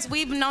Terrence,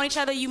 we've known each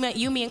other, you,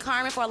 me, and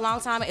Carmen for a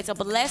long time. It's a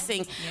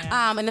blessing.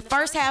 Yeah. In the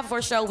first half of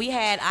our show, we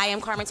had I Am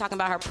Carmen talking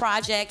about her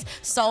project,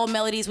 Soul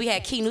Melodies. We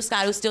had Kenu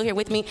Scott, who's still here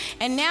with me.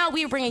 And now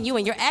we're bringing you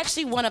in. You're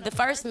actually one of the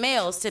first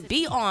males to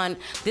be on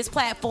this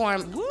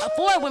platform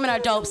for Women Are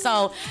Dope.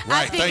 So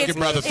I think Thank you,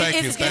 brother.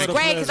 Thank you. It's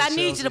great because I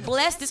need you to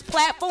bless this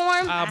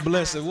platform. I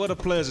bless it. What a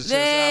pleasure, Chelsea.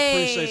 I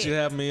appreciate you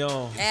having me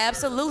on.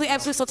 Absolutely,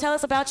 absolutely. So tell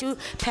us about you,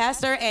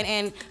 Pastor.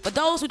 And for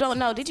those who don't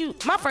know,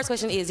 my first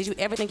question is, did you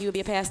ever think you would be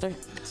a pastor?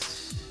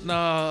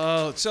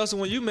 No, Chelsea,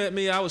 when you met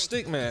me, I was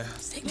stick man.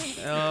 Stick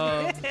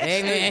man.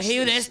 Hey man, he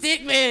was that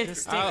stick man.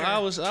 I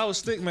was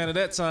stick man at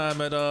that time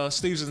at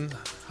Stevenson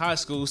High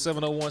School,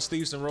 701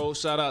 Stevenson Road.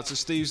 Shout out to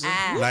Stevenson.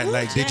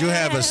 Like, did you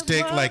have a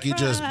stick like you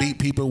just beat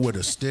people with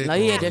a stick? No,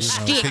 he had the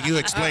stick. Can you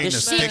explain the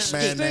stick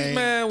man name? Stick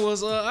man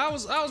was I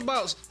was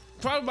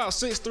probably about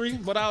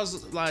 6'3", but I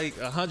was like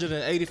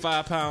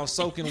 185 pounds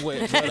soaking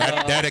wet. But,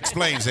 that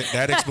explains it.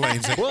 That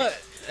explains it. But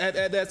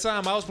at that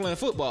time, I was playing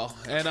football,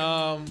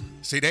 and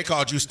see, they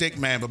called you stick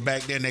man, but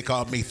back then they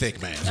called me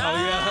thick man. Oh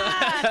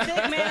yeah,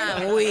 thick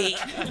man, weak.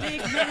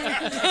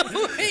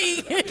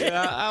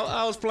 Yeah,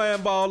 I was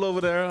playing ball over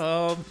there,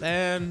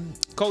 and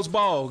Coach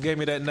Ball gave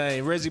me that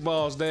name. Reggie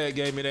Ball's dad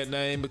gave me that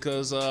name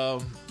because I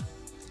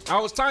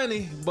was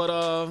tiny, but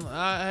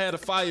I had a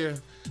fire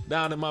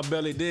down in my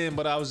belly then,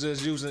 but I was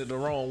just using it the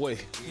wrong way.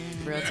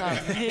 Real talk.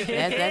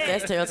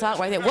 That's real talk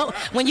right there.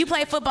 When you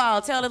played football,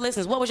 tell the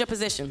listeners, what was your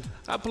position?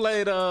 I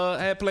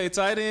had played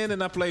tight end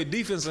and I played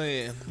defensive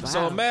end. Wow.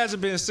 So imagine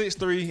being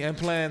 6'3" and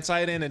playing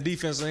tight end and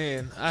defensive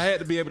end. I had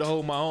to be able to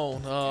hold my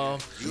own.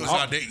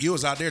 You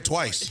was out there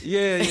twice.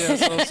 Yeah.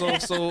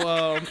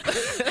 So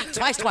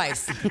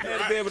twice. I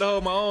had to be able to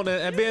hold my own,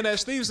 and being at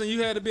Stevenson,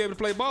 you had to be able to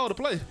play ball to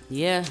play.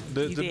 Yeah.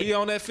 To be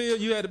on that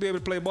field, you had to be able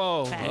to play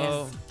ball.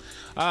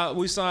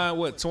 We signed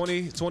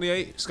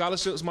 28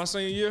 scholarships my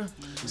senior year.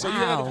 So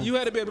you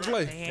had to be able to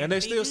play, and they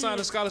still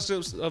signing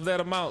scholarships of that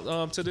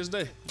amount to this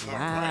day.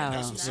 Wow,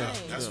 That's what's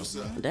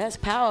up. That's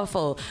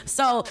powerful.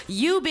 So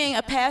you being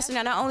a pastor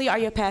now, not only are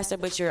you a pastor,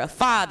 but you're a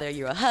father,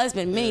 you're a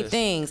husband, many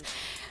things.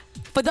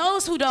 For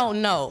those who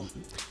don't know,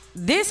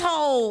 this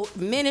whole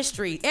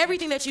ministry,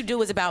 everything that you do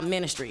is about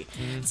ministry.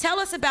 Mm-hmm. Tell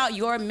us about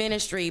your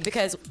ministry,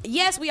 because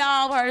yes, we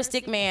all heard of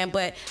Stick Man,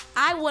 but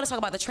I want to talk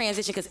about the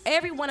transition, because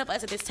every one of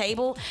us at this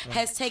table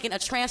has taken a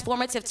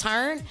transformative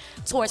turn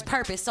towards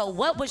purpose. So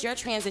what was your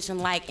transition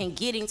like in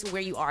getting to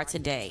where you are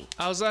today?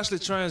 I was actually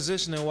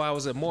transitioning while I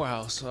was at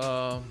Morehouse.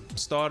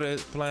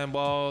 Started playing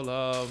ball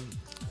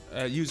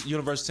at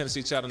University of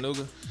Tennessee,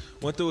 Chattanooga.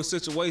 Went through a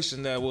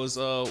situation that was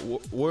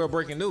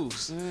world-breaking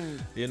news.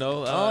 You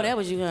know. That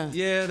was you, huh?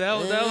 Yeah, that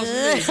was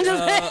me.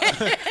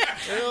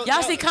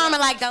 Y'all see Carmen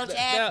like, don't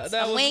ask.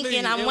 I'm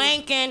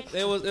wanking.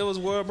 It was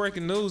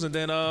world-breaking news, and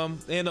then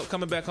ended up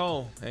coming back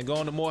home and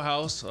going to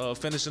Morehouse,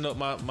 finishing up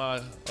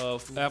my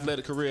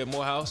athletic career at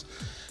Morehouse.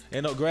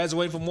 Ended up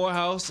graduating from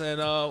Morehouse, and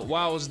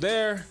while I was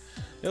there,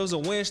 it was a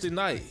Wednesday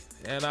night,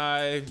 and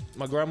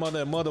my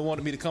grandmother and mother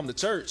wanted me to come to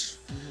church,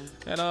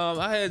 and I'm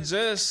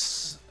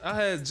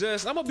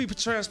gonna be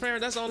transparent.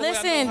 That's the only way I know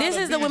how this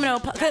is the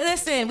women.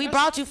 Listen, we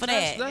brought you for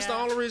that. That's the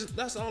only reason.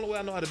 That's the only way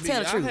I know how to be.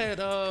 Tell the truth.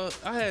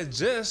 I had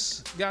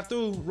just got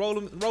through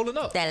rolling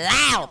up. That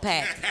loud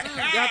pack.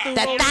 That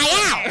thigh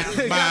out.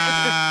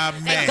 My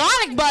man.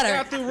 Garlic butter.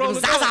 Got through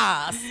rolling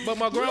up. But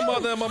my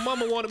grandmother and my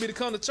mama wanted me to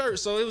come to church,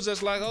 so it was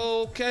just like,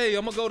 okay,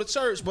 I'm gonna go to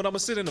church, but I'm gonna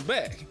sit in the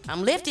back.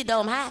 I'm lifted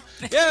though. I'm high.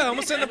 Yeah, I'm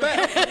gonna sit in the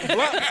back.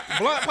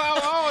 Blunt power,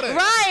 all that.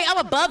 Right. I'm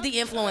above the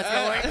influence,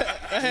 Lord.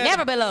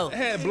 Never below. I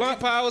had blunt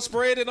power.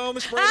 Sprayed it on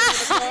me, sprayed it in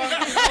the car.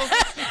 You know?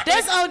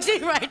 That's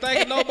OG right there.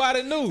 Thinking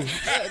nobody knew.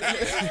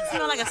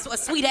 Smell like a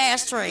sweet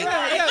ashtray.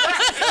 Yeah,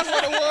 that's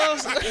what it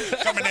was.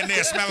 Coming in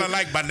there smelling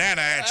like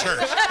banana at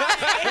church.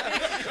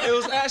 It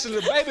was actually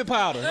the baby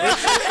powder.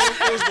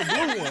 It was the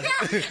blue one. I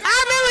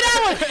remember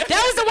that one.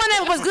 That was the one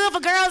that was good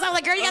for girls. I was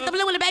like, girl, you got the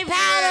blue and the baby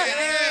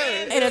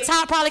powder. And the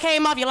top probably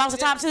came off. You lost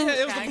the top too.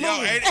 Yeah, it was the blue.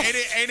 Yo,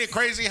 ain't it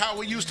crazy how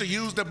we used to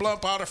use the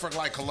blunt powder for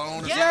like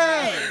cologne? Or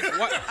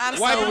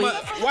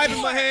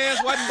Wiping my hands,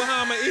 wiping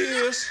behind my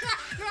ears,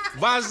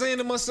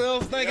 Vaseline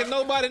myself, thinking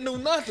nobody knew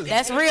nothing.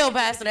 That's real,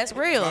 Pastor. That's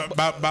real.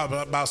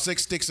 About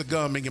 6 sticks of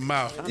gum in your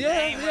mouth.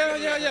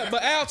 Yeah.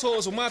 But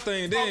Altoids were my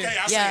thing then. Okay,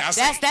 I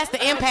see. That's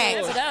the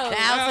impact. The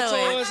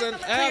Altoids and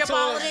Clear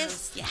ball of Altoids.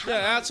 this.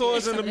 Yeah,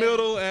 Altoids in the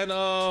middle and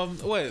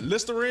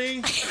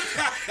Listerine. Wait,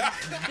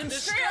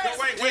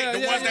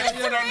 the ones that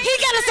you put on He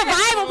got a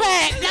survival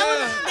pack.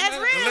 That's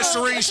the real.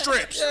 Listerine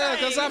strips. Yeah,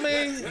 because I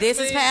mean, This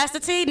is Pastor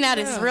T. Now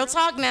this is real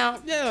talk now.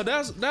 yeah,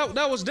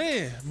 that was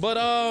then.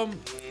 But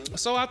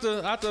so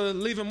after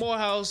leaving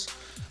Morehouse,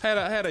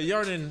 had a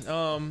yearning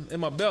in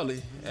my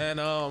belly and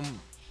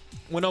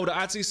went over to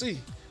ITC,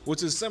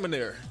 which is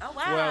seminary. Oh,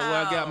 wow. Where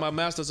I got my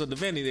Master's of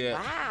Divinity at.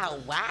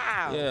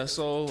 Wow. Yeah,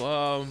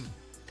 so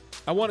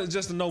I wanted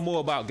just to know more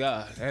about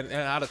God, and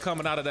out of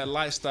coming out of that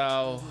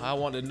lifestyle, I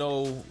wanted to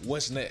know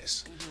what's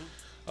next.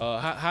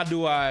 How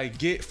do I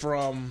get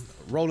from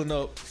rolling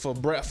up for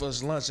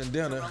breakfast, lunch, and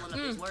dinner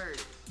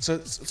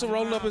to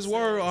rolling up His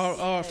Word,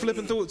 or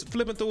flipping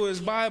through His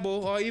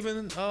Bible, or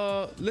even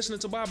listening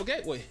to Bible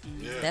Gateway?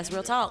 Yeah. That's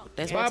real talk.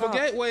 That's real Bible talk.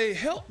 Gateway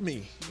helped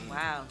me.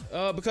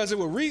 Wow. Because it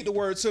would read the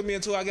Word to me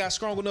until I got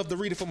strong enough to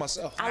read it for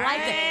myself. I like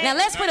that. Now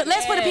let's put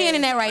a pin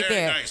in that right Very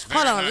there. nice,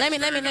 Hold on. very nice, Let me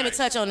very nice.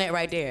 touch on that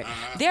right there.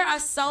 There are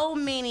so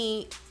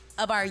many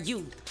of our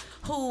youth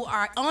who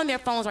are on their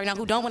phones right now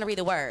who don't want to read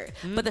the Word.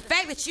 But the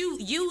fact that you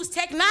use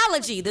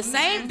technology, the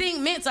same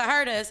thing meant to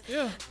hurt us.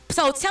 Yeah.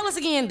 So tell us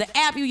again the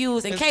app you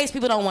use in case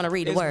people don't want to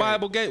read the It's Word.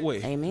 Bible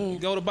Gateway. Amen. You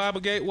go to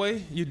Bible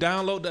Gateway, you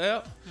download the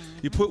app,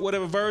 you put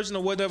whatever version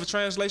or whatever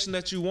translation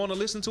that you want to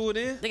listen to it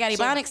in. They got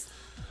Ebonics?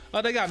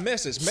 They got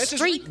Message.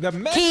 Street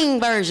King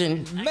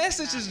version.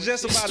 Message is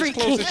just about Street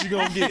as close King. as you're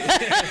going to get.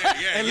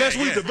 Unless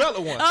we develop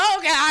one. Oh,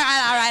 okay.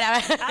 All right.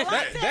 I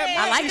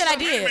I like that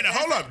Wait a idea. minute,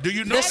 hold up. Do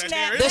you know that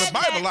there is a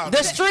Bible out The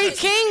there? Street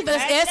King, the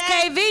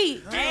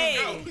SKV. Hey.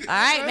 All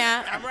right,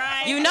 now.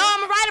 right. You know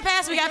I'm a writer,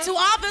 Pastor. We got two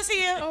authors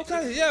here.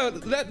 Okay, yeah,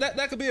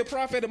 that could be a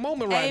prophetic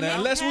moment right now. Amen.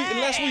 Unless we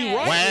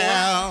write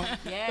Well,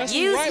 unless we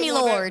Use write me,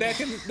 one Lord.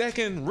 that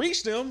can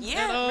reach them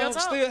Yeah, real and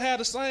talk. still have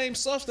the same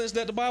substance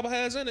that the Bible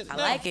has in it. I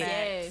like it.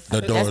 Yes.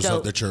 the doors dope.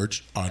 of the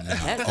church are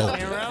now That's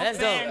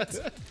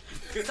open.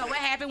 dope. So what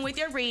happened with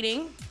your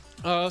reading?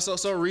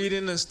 So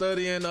reading and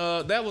studying,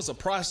 that was a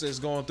process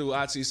going through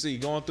ITC,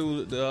 going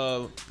through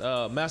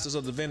the Masters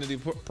of Divinity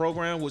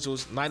program, which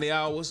was 90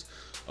 hours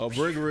of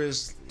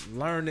rigorous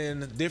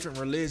learning different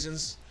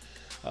religions.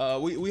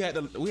 We had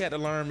to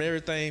learn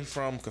everything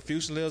from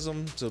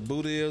Confucianism to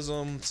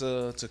Buddhism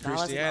to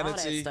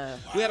Christianity. stuff.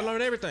 We had to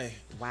learn everything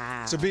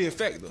Wow. to be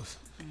effective,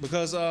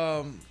 because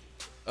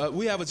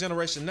we have a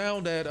generation now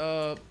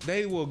that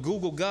they will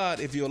Google God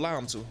if you allow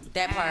them to.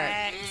 That part.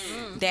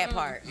 That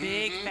part.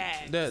 Big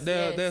fact.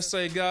 They'll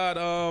say,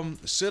 God,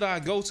 should I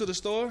go to the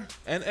store?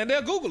 And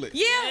they'll Google it.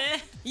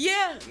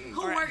 Yeah.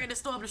 Who work at the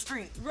store up the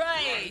street?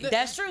 Right.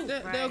 That's true.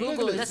 They'll Google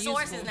Google it. The it.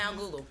 source is now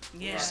Google.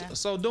 Yeah.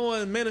 So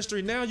doing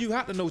ministry now, you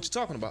have to know what you're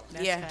talking about.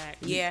 That's Yeah. fact.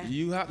 Yeah.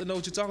 You have to know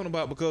what you're talking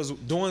about, because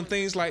doing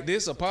things like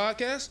this, a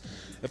podcast,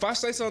 if I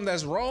say something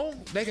that's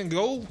wrong, they can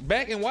go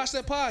back and watch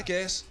that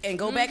podcast, And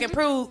go back and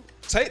prove.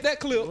 take that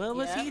clip, What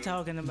was he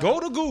talking about? go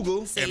to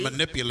Google, And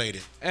manipulate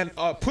it. and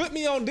put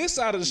me on this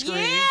side of the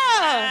screen,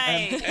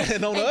 Yeah.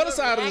 and on the other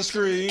side of the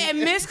screen. And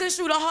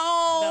misconstrue the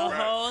whole. The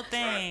whole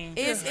thing.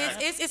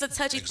 It's a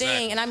touchy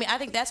thing, and I mean I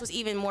think that's what's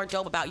even more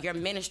dope about your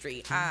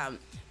ministry.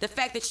 The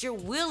fact that you're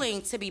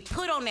willing to be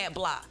put on that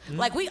block.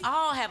 Like we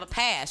all have a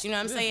past, you know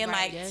what I'm saying?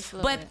 Right. Like, Yes,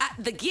 Lord. but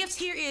the gift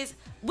here is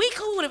we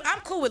cool with. I'm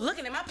cool with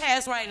looking at my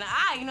past right in the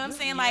eye. You know what I'm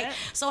saying? Like,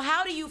 so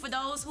how do you, for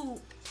those who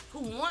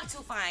want to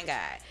find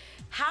God,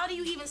 how do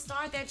you even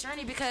start that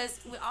journey? Because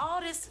with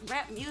all this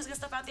rap music and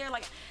stuff out there,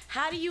 like,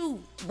 how do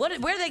you, where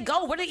do they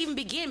go? Where do they even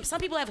begin? Some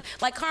people have,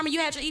 like Carmen, you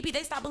had your EP,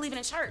 they stopped believing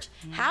in church.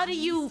 How do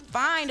you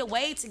find a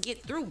way to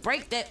get through,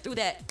 break that through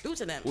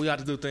to them? We have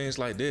to do things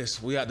like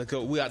this. We have to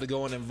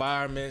go in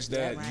environments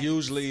that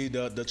usually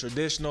the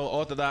traditional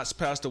Orthodox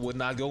pastor would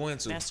not go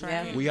into. That's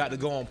right. Yeah. We have to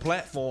go on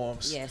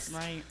platforms Yes.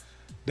 Right.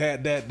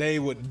 that they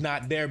would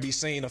not dare be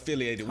seen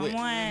affiliated with.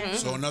 Come on.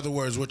 So in other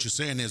words, what you're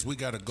saying is we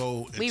got to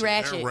go into their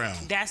ratchet. realm.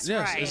 That's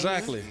Yes, right.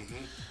 exactly.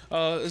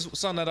 It's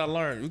something that I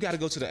learned. We got to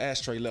go to the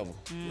ashtray level.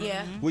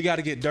 Yeah. We got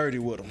to get dirty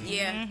with them.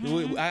 Yeah.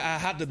 I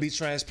have to be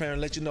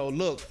transparent, let you know,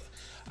 look,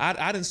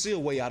 I didn't see a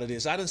way out of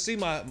this. I didn't see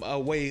a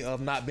way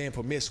of not being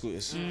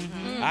promiscuous.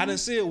 I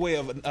didn't see a way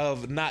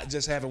of not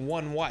just having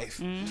one wife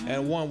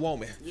and one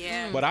woman.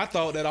 Yeah. But I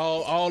thought that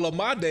all of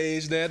my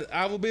days that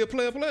I would be a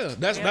player.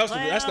 That's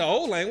the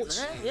old language.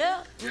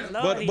 Yeah.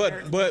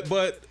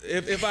 But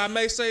if I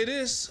may say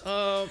this,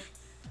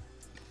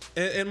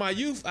 in my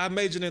youth, I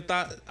majored in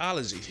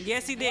theology.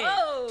 Yes, he did.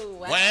 Oh,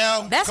 wow.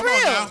 Well, That's come real.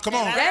 on now. Come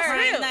on. That's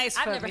Very real. nice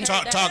I've for never me. heard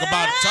Talk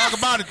about it. Talk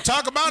about it.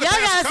 Talk about it. Y'all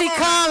Pastor. gotta see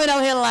Come on. Carmen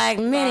over here like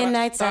many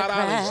nights I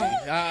Theology.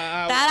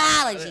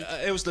 cried.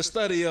 Theology. It was the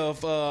study of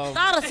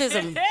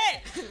Catholicism.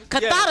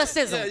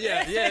 Catholicism.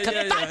 Yeah.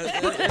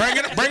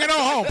 Bring it on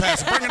home,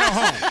 Pastor. Bring it on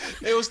home.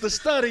 It was the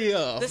study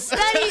of. The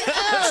study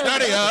of.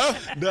 Study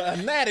of The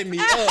anatomy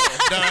of.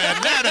 the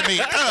anatomy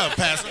of,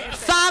 Pastor.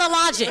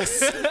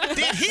 Thoughtologics.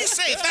 Did he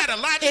say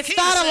thatologic? It's He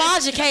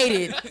didn't say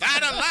thoughtologicated.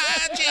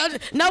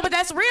 Thatologic. No, but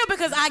that's real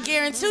because I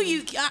guarantee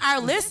you, our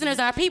listeners,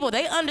 our people,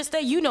 they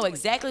understand. You know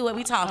exactly what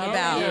we talking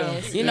about.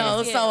 yes, You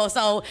know, yes.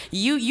 so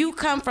you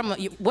come from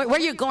where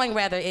you're going.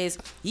 Rather is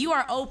you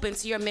are open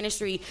to your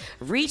ministry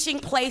reaching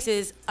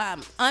places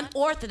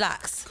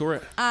unorthodox.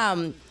 Correct.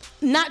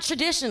 Not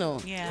traditional.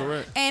 Yeah.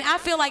 Correct. And I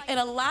feel like in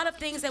a lot of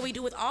things that we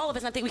do with all of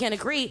us, and I think we can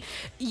agree,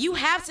 you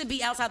have to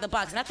be outside the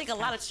box. And I think a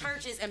lot of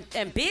churches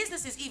and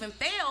businesses even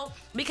fail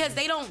because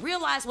they don't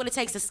realize what it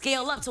takes to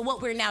scale up to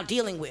what we're now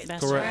dealing with.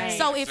 That's Correct. right.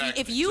 So if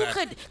Exactly, you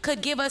exactly.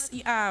 could give us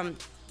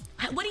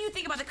what do you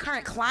think about the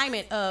current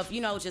climate of,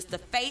 just the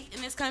faith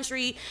in this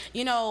country,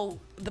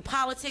 the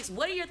politics?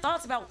 What are your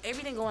thoughts about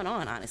everything going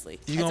on,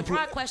 honestly? It's a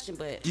broad question,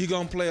 but... You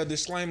gonna play a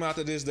disclaimer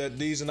after this that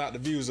these are not the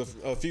views of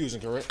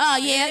Fusion, correct? Oh,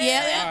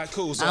 yeah. All right,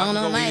 cool. So I don't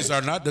know, man. These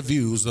are not the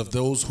views of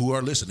those who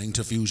are listening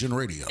to Fusion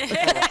Radio.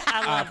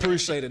 I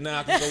appreciate it.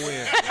 Now I can go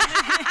in.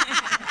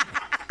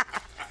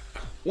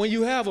 When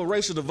you have a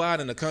racial divide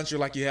in the country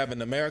like you have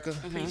in America,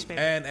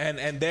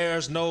 and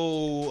there's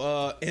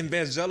no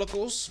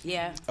evangelicals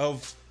Yeah.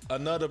 of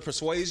another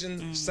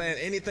persuasion saying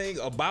anything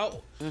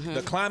about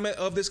the climate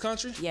of this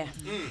country, Yeah.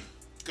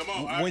 Come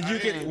on.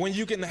 when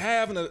you can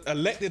have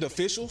elected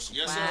officials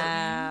Yes, sir.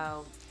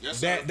 Wow. Yes,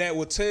 sir. that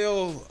will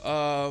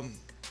tell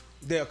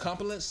their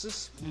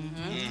accomplices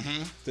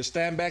to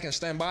stand back and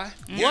stand by.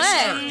 Yes,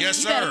 sir. Yes,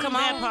 You sir. better come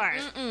That on.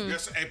 part.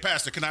 Yes, sir. Hey,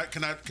 Pastor, can I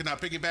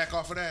piggyback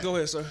off of that? Go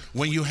ahead, sir.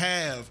 When you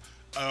have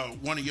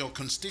one of your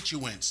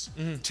constituents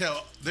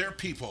tell their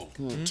people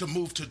to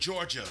move to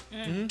Georgia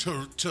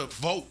to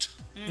vote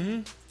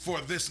for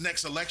this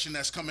next election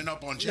that's coming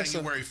up on Yes, sir.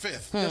 January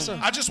 5th. Yes, sir.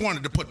 I just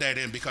wanted to put that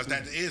in because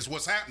that is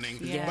what's happening.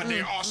 Yeah. But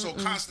they're also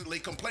constantly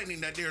complaining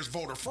that there's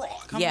voter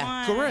fraud. Come Yeah.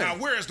 on. Correct. Now,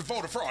 where is the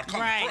voter fraud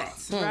coming Right.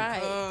 from?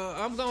 Right.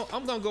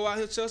 I'm gonna go out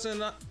here, Chelsea, and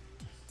Come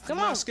I'm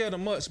on. not scared of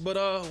much. But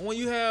when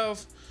you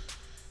have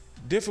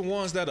different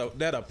ones that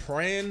are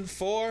praying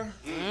for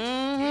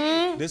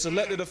this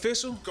elected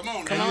official, Come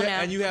on, Come now. on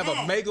now. and you have Come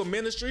a on. mega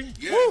ministry,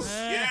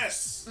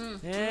 Yes.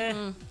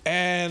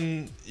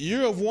 and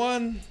you're of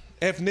one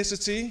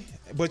ethnicity,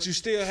 but you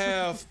still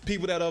have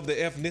people that are of the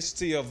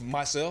ethnicity of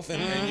myself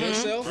and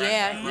yourself,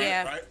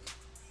 Yeah. Right.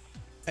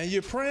 and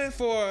you're praying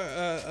for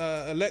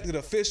a elected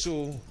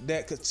official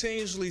that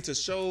continuously to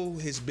show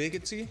his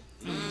bigotry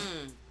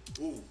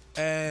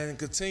and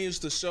continues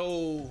to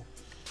show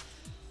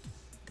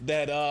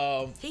that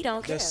He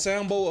don't care. the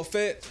Sambo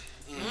effect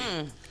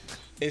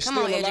is Come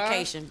still on, alive.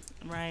 education.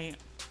 Right.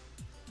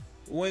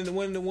 When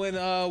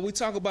we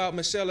talk about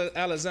Michelle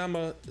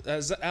Alexander,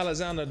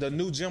 the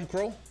new Jim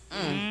Crow,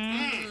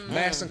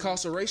 mass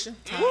incarceration,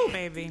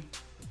 Baby.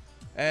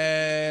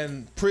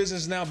 and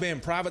prisons now being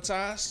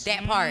privatized,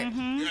 That part.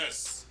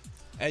 Yes.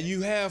 and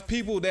you have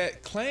people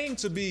that claim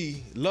to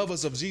be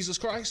lovers of Jesus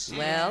Christ,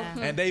 Well,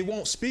 and they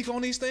won't speak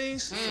on these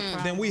things,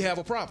 then we have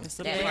a problem. It's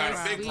a That big part.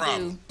 Got a big We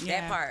problem. do.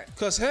 that part.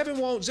 Because heaven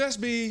won't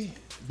just be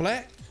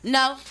black,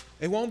 No.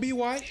 it won't be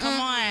white, Come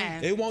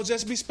on. it won't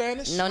just be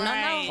Spanish. No.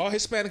 Right. Or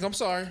Hispanic, I'm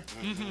sorry,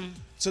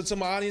 to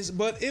my audience,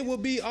 but it will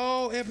be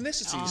all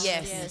ethnicities.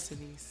 Yes.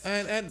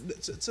 And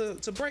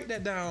to break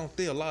that down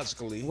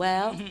theologically,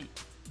 Well,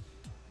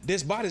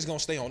 this body's gonna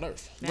stay on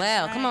earth,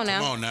 well, come on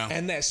Come now. on now.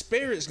 and that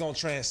spirit's gonna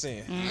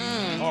transcend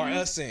or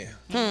ascend.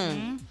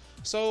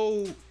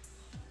 So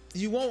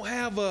you won't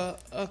have a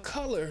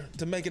color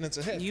to make it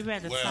into heaven. You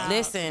better Well, stop.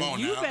 Listen. Come on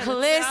You now. better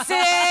Listen,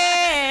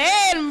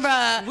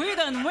 bruh. We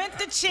done went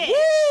to church.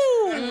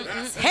 Woo!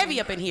 It's heavy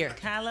up in here.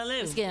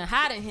 Hallelujah. It's getting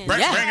hot in here. Bring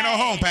Yeah. it on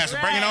home, Pastor.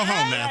 Bring it on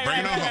home now. Bring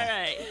it on home.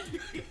 Right.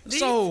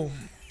 So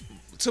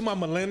to my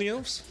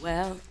millennials,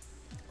 Well,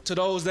 to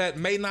those that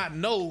may not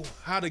know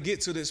how to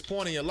get to this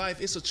point in your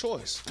life, it's a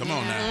choice. Come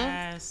on now.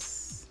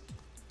 Yes.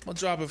 I'm gonna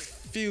drop a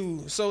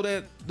few so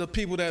that the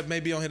people that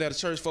may be on here that are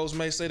church folks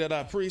may say that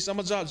I preach. I'm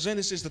gonna drop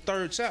Genesis, the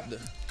 3rd chapter.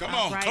 Come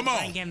on. Right, Come on.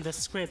 bring in the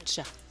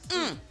scripture.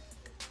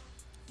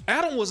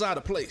 Adam was out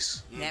of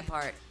place. that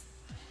part.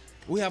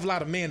 We have a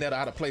lot of men that are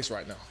out of place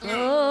right now.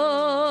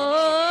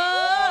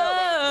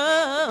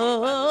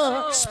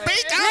 Oh.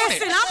 Speak out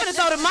Listen, it. I'm gonna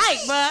throw the mic,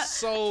 but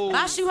So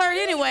I shoot her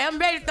anyway. I'm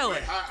ready to throw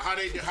it. How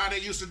they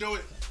used to do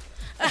it?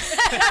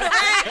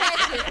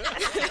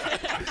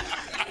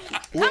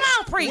 Come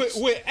on, preach.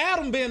 with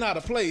Adam being out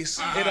of place,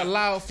 it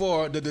allowed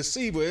for the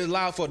deceiver, it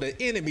allowed for the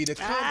enemy to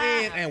come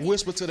in and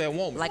whisper to that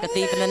woman. Like a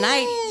thief in the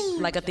night.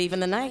 Like a thief in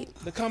the night.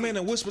 To come in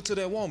and whisper to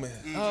that woman.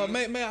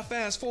 May I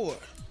fast forward?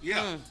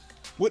 Yeah.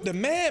 With the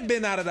man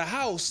been out of the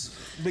house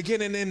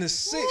beginning in the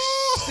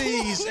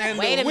 60s and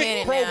Wait the a WIC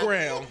minute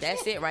program. now.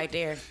 That's it right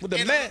there. With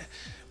the man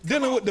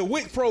dealing with the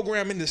WIC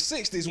program in the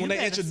 60s when they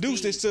better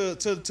introduced speak.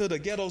 this to the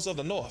ghettos of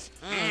the North.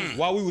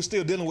 While we were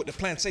still dealing with the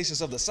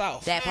plantations of the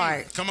South. That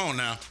part. Come on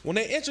now. When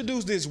they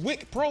introduced this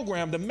WIC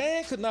program, the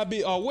man could not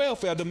be, or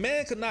welfare, the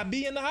man could not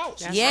be in the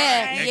house. That's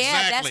Yeah, right.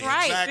 yeah, that's Exactly,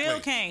 right. exactly. Still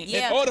can't.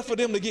 Yeah. In order for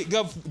them to get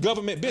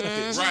government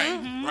benefits.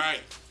 Right.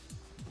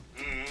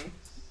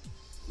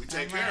 We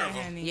take care of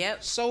them.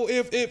 Yep. So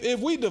if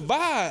we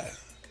divide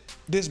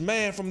this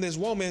man from this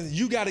woman,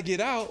 you got to get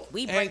out.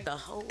 We break the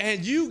whole.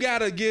 And you got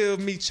to give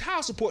me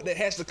child support that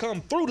has to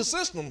come through the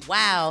system.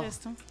 Wow.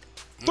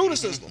 Through the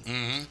system.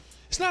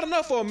 It's not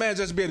enough for a man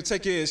just to be able to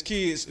take care of his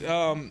kids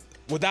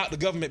without the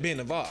government being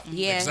involved.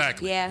 Yeah.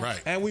 Exactly. Yeah.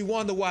 Right. And we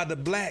wonder why the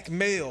black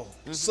male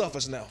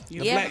suffers now.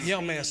 The Yeah. black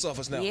young man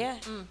suffers now. Yeah.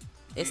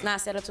 It's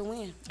not set up to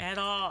win. At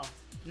all.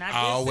 Not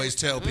I this always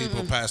system. tell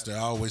people, Pastor, I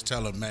always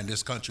tell them, man,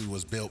 this country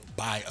was built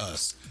by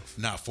us,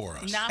 not for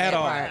us. Not At for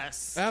all.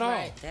 us. At all.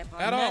 Right, that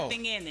part. At all.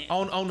 Nothing in it.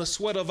 On the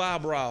sweat of our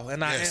brow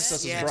and our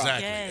ancestors' Yes. brow.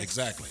 Exactly. Yes.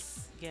 Exactly.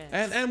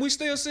 Yes. And we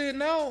still see it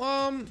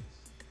now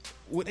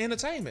with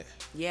entertainment.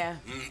 Yeah.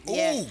 Ooh,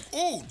 Yeah.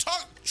 ooh,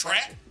 talk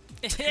trap.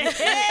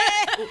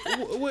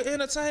 With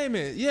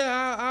entertainment.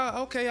 Yeah,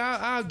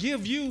 I'll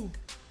give you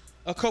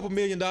a couple $1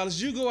 million.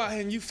 You go out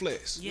here and you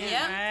flex.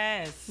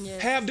 Yes.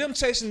 Have them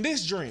chasing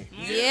this dream.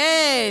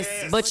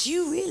 Yes. But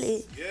you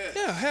really.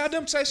 Yeah, have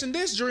them chasing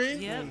this dream.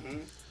 Yep.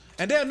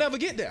 And they'll never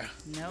get there.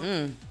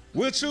 Nope.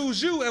 We'll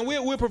choose you and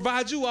we'll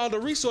provide you all the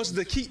resources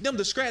to keep them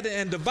distracted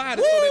and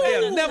divided so that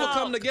they'll never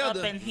come Up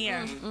together. in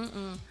here.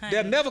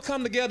 They'll never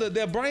come together.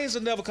 Their brains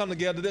will never come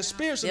together. Their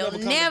spirits will They'll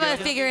never come never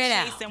together. figure it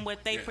out. Chasing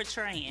what they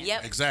portraying.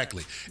 Yep.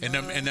 Exactly. And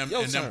them Your and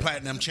them turn.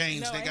 platinum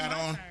chains No, they ain't got my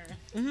on,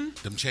 turn.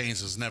 them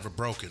chains is never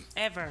broken.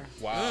 Ever.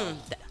 Wow.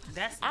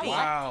 That's I deep.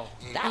 Wow.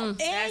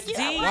 That's deep.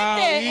 Wow.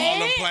 All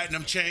them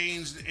platinum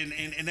chains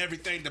and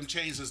everything, them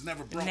chains is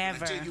never broken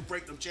Never. until you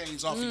break them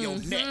chains off of your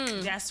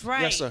neck. That's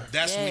right. Yes, sir.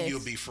 That's when Yes. you'll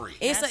be free.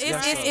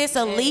 It's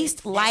a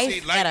leased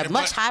life like at the- a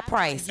much high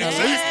price. A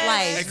Exactly. leased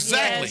life.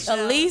 Exactly. Yes. A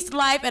leased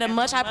life at a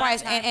much high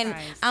price. high And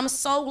price. I'm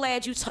so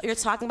glad you're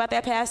talking about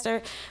that,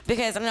 Pastor,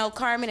 because I know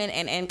Carmen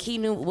and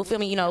Keanu will feel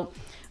me, you know,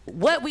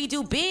 what we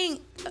do, being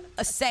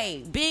a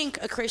saved, being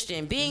a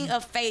Christian, being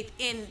of faith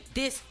in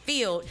this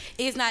field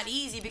is not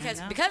easy because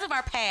of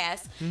our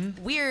past.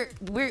 We're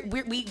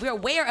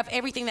aware of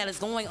everything that is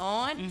going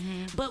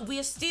on, but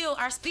we're still,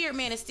 our spirit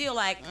man is still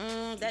like,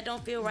 that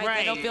don't feel right.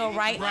 That don't feel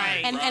right.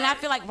 Right. And I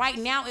feel like right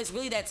now is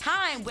really that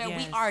time where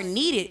we Yes. are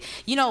needed.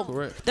 You know,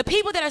 Correct. the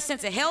people that are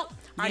sent to help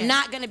are Yeah.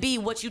 not going to be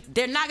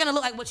they're not going to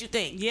look like what you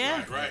think.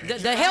 Yeah. Right.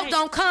 The help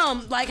don't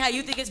come like how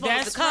you think it's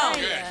supposed That's to come.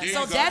 right. Yeah, there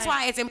So you go. that's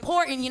why it's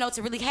important, you know,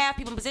 to really have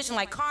people in position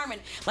like Carmen,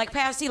 like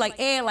Pastor T, like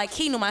Ed, like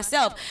Keanu,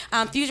 myself,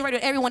 Fusion Radio,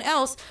 everyone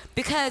else,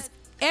 because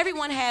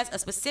everyone has a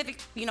specific,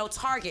 you know,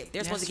 target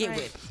they're supposed to get right.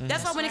 with.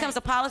 That's why when it comes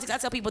to politics, I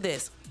tell people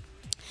this.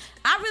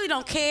 I really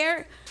don't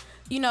care,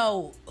 you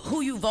know,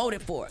 who you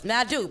voted for.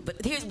 Now I do,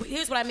 but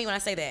here's what I mean when I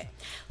say that.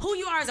 Who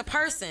you are as a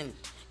person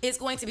is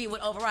going to be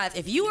what overrides.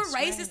 If you were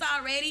racist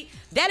already,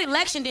 that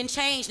election didn't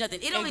change nothing.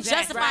 It only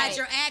Exactly. justified Right.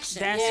 your action.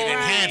 That's It right.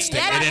 enhanced it.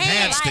 That It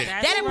enhanced it.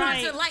 that That's it brought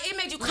right. to light. It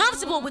made you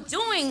comfortable with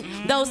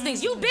doing those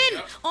things. You've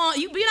been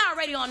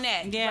already on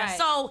that. Yeah. Right.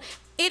 So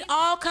it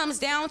all comes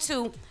down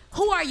to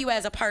who are you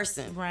as a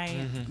person? Right.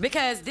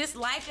 Because this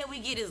life that we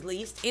get is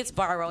leased, it's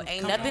borrowed,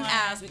 ain't nothing on.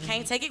 ours. We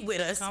can't take it with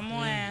us. Come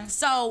on.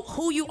 So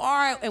who you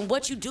are and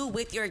what you do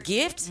with your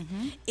gift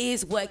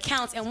is what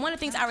counts. And one of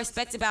the things I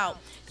respect about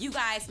you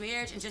guys'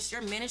 marriage and just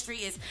your ministry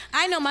is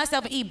I know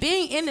myself and E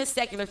being in this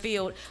secular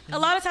field, a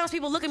lot of times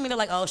people look at me, they're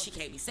like, oh, she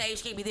can't be saved,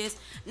 she can't be this.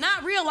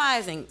 Not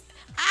realizing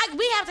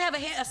we have to have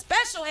a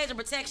special hedge of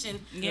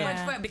protection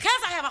Yeah. because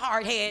I have a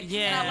hard head and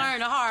Yeah. I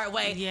learned the hard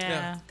way.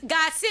 Yeah.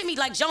 God sent me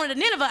like Jonah to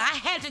Nineveh. I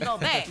had to go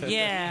back.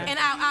 Yeah. And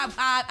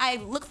I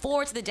look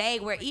forward to the day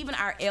where even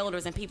our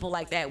elders and people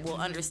like that will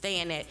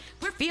understand that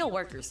we're field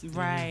workers.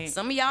 Right.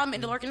 Some of y'all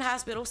meant to work in the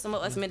hospital. Some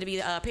of us meant to be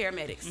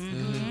paramedics.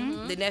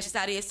 That's just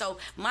how it is. So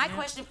my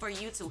question for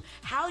you two,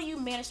 how do you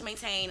manage to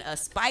maintain a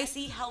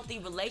spicy, healthy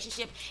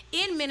relationship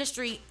in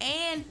ministry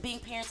and being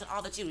parents and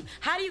all that you do?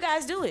 How do you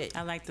guys do it?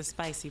 I like the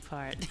spicy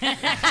part.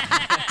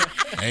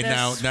 Hey,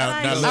 now, look. All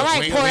right,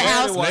 wait,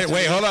 Porterhouse.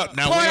 wait, hold up.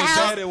 Now, Porterhouse.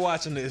 Daddy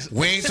watching this.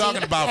 we ain't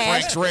talking about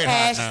Frank's Red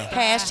Hot now.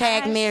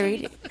 Hashtag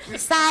married.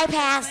 Side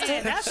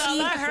pastor. That's all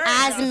I heard.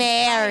 I's about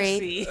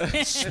married.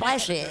 spicy.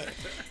 Spicy.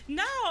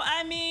 No,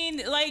 I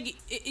mean, like,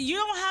 you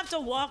don't have to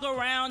walk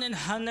around and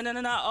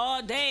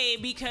all day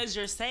because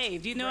you're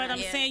saved. You know what I'm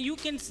Yeah. saying? You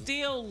can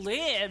still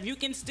live. You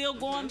can still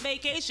go on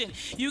vacation.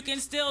 You can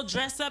still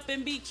dress up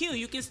and be cute.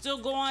 You can still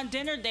go on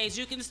dinner dates.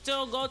 You can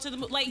still go to the,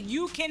 like,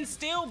 you can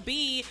still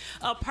be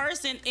a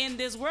person in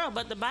this world.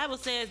 But the Bible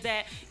says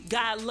that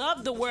God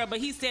loved the world, but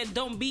he said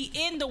don't be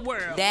in the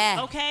world.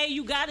 Yeah. Okay?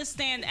 You got to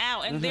stand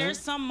out. And there's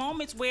some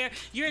moments where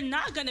you're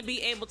not going to be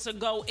able to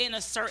go in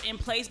a certain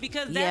place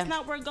because that's Yeah.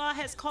 not where God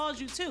has called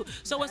you to.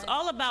 So it's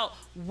all about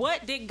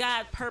what did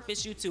God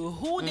purpose you to?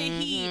 Who did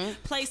He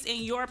place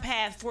in your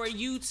path for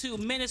you to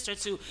minister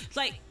to?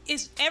 Like,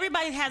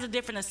 everybody has a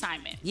different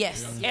assignment.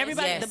 Yes.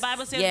 Everybody. Yes. The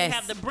Bible says you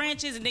have the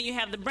branches, and then you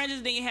have the branches,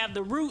 and then you have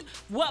the root.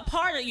 What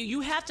part are you?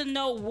 You have to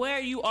know where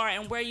you are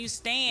and where you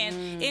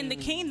stand in the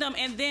kingdom,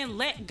 and then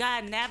let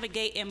God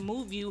navigate and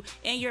move you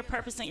in your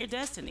purpose and your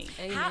destiny.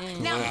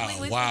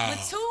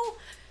 With two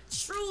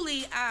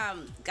truly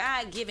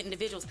God-given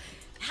individuals,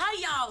 how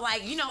y'all,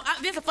 like, you know,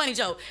 this is a funny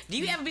joke. Do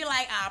you ever be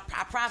like,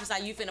 I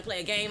prophesy you finna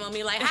play a game on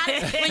me? Like, how,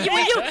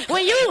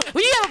 when you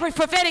have a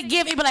prophetic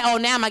gift, you be like, oh,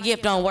 now my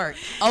gift don't work.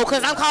 Oh,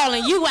 because I'm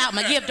calling you out,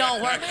 my gift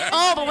don't work.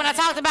 Oh, but when I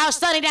talked about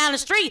studying down the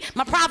street,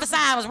 my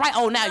prophesying was right.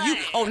 Oh, now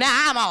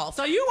I'm off.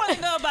 So you want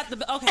to know about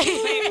okay,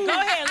 baby, go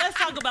ahead. Let's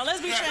talk about let's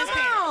be transparent.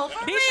 Come on,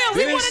 for real,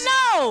 we want to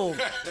know.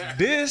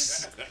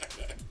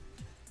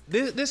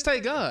 This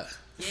take God.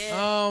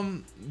 Yeah.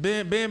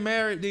 Being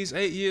married these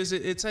 8 years,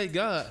 it take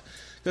God.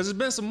 Because there's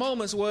been some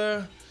moments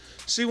where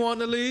she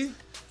wanted to leave.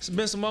 There's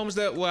been some moments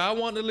where I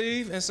wanted to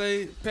leave and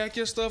say, pack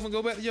your stuff and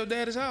go back to your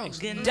daddy's house.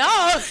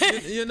 Dog.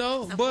 You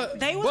know, but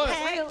they was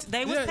packed.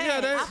 They was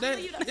packed.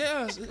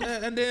 Yeah.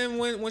 And then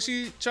when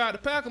she tried to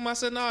pack them, I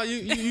said, no,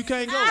 you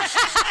can't go.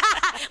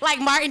 Like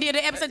Martin did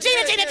the episode.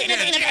 Gina, baby.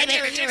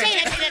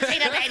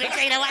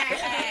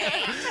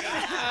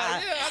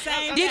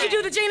 Did you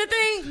do the Gina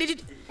thing? Did you?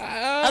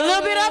 A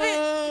little bit of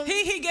it?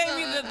 He gave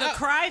me the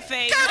cry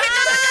face.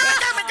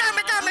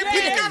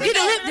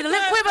 Did the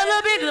lip quiver a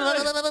little bit?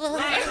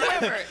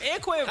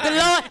 It quivered. The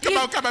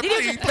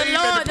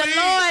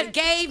Lord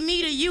gave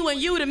me to you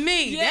and you to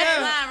me. Yeah. That's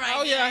the line right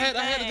Oh yeah, I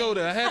had to go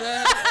there. I had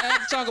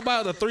to talk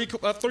about a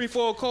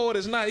 3/4 chord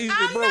is not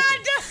easily broken.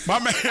 My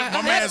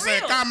man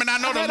said, Carmen, I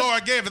know the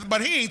Lord gave it,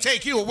 but He ain't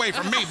take you away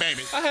from me,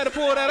 baby. I had to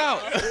pull that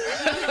out.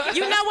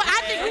 You know what?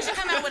 I think we should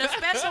come out with a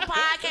special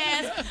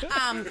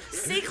podcast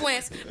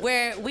sequence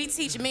where we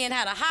teach men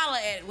how to holler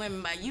at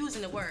women by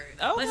using the word.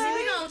 Okay. But see,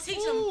 we gonna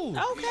teach them.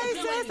 Okay,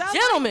 sis.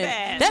 Gentlemen,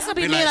 that's gonna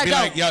be men I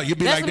don't. Yo, you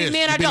be like this. You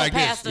be like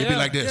this. Pastor. You be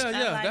like this.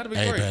 Yeah, that'd be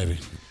Hey, great. baby,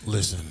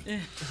 listen.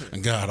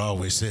 And God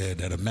always said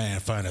that a man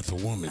findeth a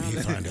woman, he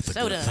findeth a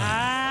So good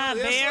done.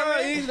 thing.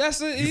 Very. That's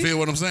it. You feel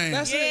what I'm saying?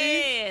 That's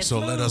it. So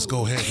let us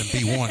go ahead and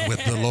be one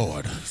with the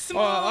Lord.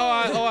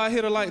 I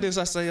hit her like this.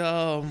 I say,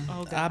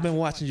 I've been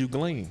watching you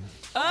glean.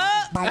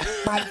 Come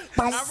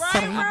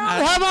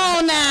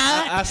on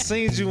now. I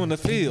seen you in the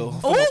field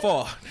from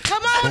afar.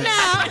 Come on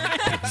now.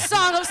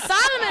 Song of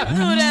Solomon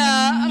through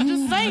there. I'm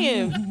just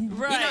saying.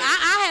 Right. You know,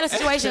 I had a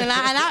situation, and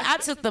I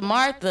took the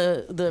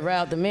Martha the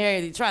route, the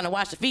Mary, trying to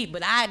wash the feet,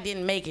 but I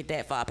didn't make it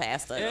that far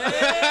past her.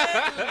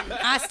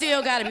 I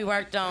still got to be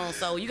worked on,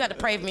 so you got to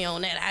pray for me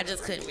on that. I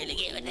just couldn't really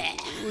get with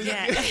that.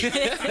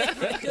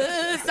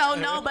 Yeah. So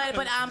no,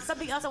 but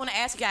something else I want to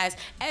ask you guys: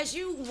 as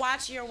you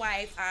watch your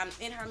wife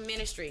in her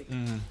ministry.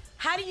 Mm-hmm.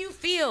 How do you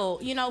feel?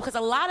 You know, because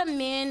a lot of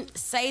men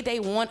say they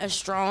want a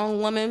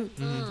strong woman.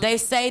 They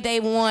say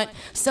they want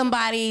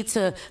somebody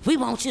we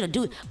want you to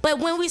do it. But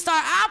when we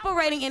start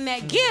operating in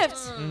that gift,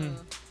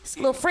 it's a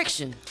little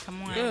friction.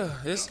 Come on. Yeah,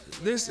 it's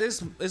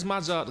my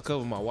job to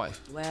cover my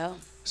wife. Well,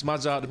 it's my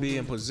job to be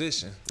in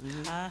position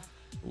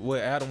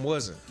where Adam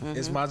wasn't.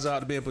 It's my job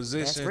to be in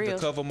position to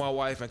cover my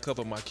wife and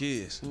cover my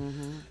kids.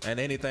 And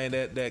anything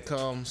that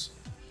comes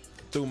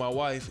through my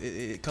wife,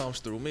 it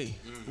comes through me,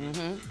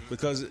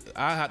 because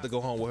I have to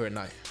go home with her at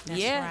night.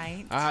 That's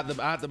right. I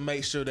have to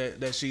make sure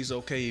that she's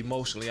okay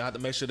emotionally. I have to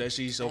make sure that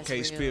she's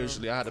okay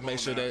spiritually. I have to make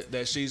sure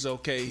that she's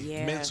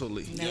okay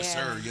mentally. Yes,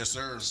 sir. Yes,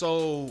 sir.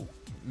 So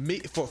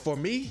for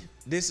me,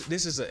 this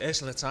is an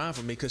excellent time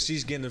for me because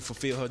she's getting to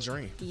fulfill her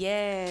dream.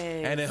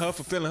 Yes. And in her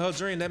fulfilling her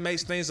dream, that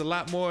makes things a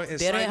lot more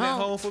exciting at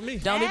home for me.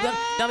 Don't be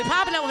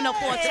popping up with no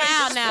fourth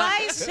child now.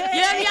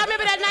 Y'all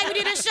remember that night we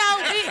did the show?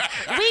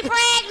 We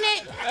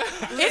pregnant.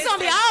 It's gonna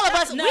be all of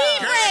us. We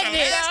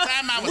pregnant. Last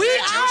time I was at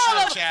your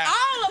show, child.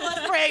 All of us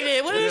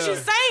pregnant. What is she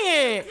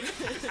saying?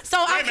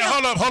 So wait a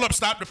minute, hold up,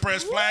 stop the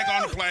press. Flag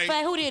on the play.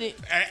 Who did it?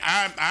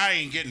 I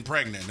ain't getting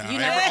pregnant now.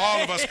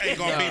 All of us ain't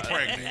gonna be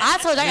pregnant. I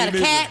told you I got a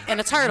cat and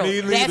a turtle.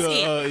 That's it.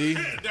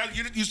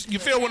 You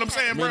feel what I'm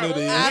saying, bro?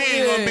 We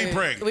ain't gonna be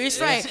pregnant. We're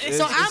straight. It's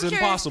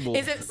impossible.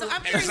 I'm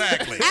curious.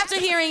 Exactly. After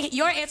hearing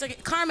your answer,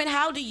 Carmen,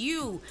 how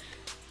you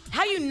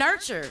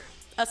nurture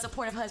a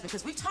supportive husband?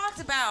 Because we talked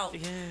about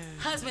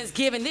husbands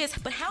giving this,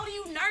 but how do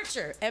you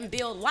nurture and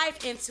build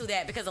life into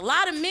that? Because a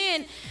lot of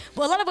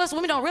us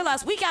women don't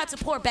realize we got to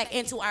pour back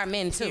into our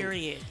men too.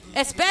 Period.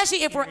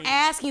 Especially if we're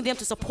asking them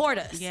to support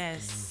us.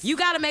 Yes. You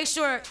got to make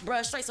sure,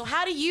 bro, straight. So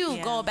how do you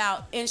go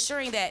about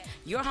ensuring that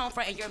your home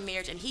front and your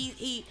marriage, and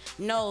he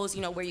knows,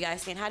 where you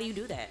guys stand? How do you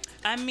do that?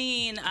 I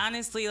mean,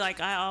 honestly,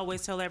 like I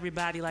always tell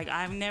everybody, like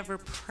I've never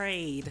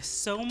prayed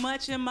so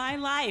much in my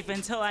life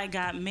until I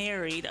got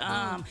married.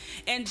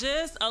 And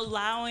just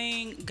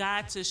allowing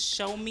God to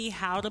show me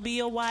how to be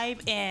a wife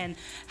and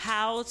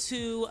how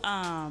to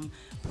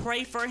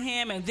pray for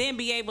him, and then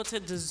be able to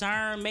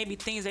discern maybe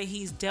things that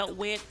he's dealt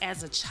with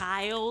as a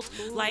child.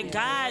 Like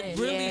God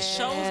really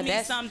shows me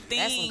something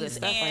That's some good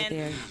stuff right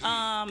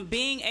there.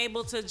 Being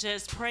able to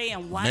just pray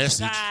and watch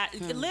Message.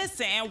 God,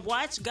 listen and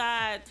watch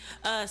God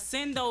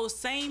send those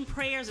same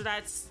prayers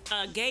that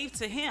I gave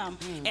to Him,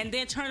 and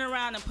then turn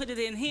around and put it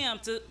in Him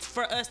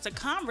for us to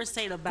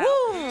conversate about.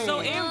 So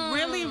it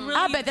really, really.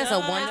 I bet that's a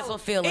does. wonderful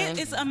feeling.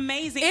 It's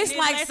amazing. It's It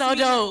like lets so me-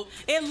 dope.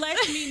 It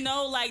lets me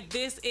know like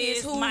this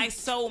is who- my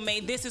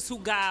soulmate. This is who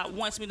God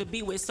wants me to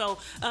be with. So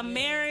a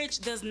marriage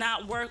does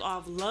not work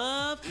off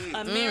love.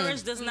 A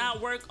marriage does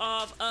not work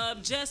off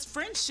just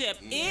friendship.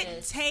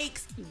 It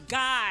takes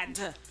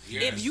God.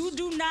 If you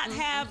do not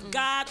have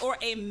God or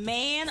a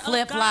man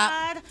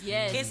Flip-flop. of God,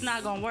 it's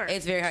not gonna work.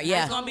 It's very hard. Yeah.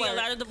 There's gonna be a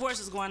lot of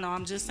divorces going on.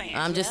 I'm just saying.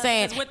 I'm just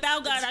saying. 'Cause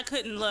without God, I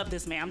couldn't love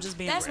this man. I'm just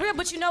being That's real,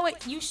 but you know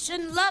what? You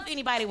shouldn't love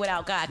anybody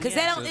without God, because it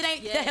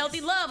ain't the healthy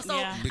love. So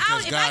Yeah.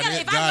 Because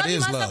God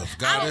is love.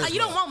 God is you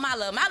don't love. want my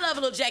love. My love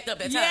a little jacked up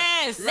at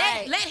times. Yes.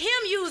 Let Him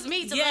use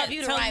me to love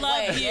you the to right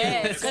love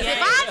way. you. Because if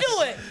I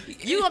do it,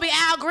 you gonna be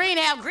Al Green,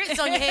 have grits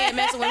on your head,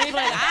 messing with me.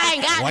 Like, I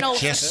ain't got What no.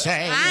 you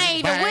say, I ain't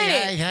even with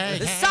it.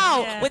 baby?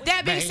 So with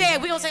that being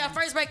said, we gonna take our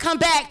first break. Come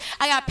back.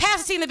 I got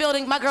Pastor T in the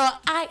building. My girl,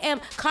 I am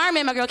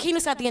Carmen. My girl, Keena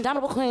Scott, the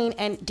Indomitable Queen,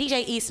 and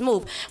DJ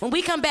Esmuve. When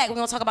we come back, we're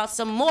gonna talk about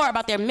some more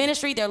about their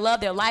ministry, their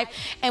love, their life,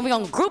 and we're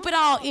gonna group it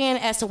all in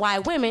as to why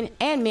women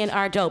and men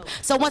are dope.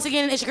 So once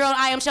again, it's your girl,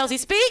 I am Chelsea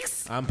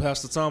Speaks. I'm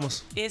Pastor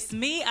Thomas. It's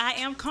me. I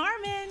am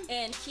Carmen.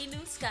 And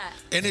Keanu Scott.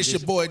 And it's your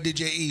boy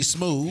DJ E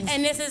Smooth.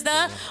 And this is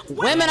the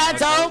Women Are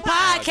Dope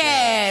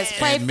podcast.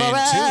 Pray And for men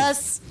too.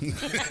 us.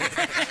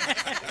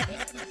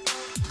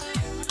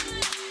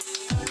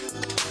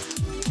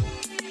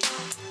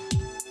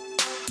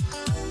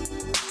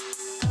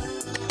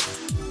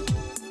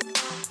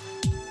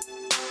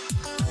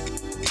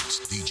 It's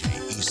DJ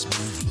E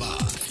Smooth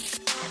live.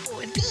 Oh,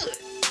 it's good.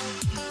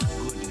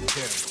 Good and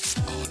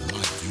terrible. On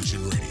My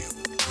Fusion Radio.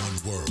 One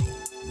world,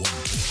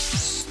 one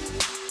voice.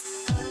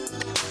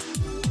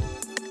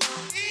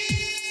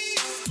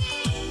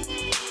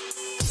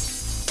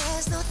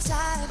 There's no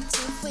time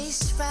to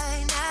waste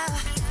right now.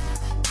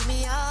 Give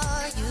me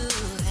all you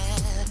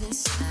have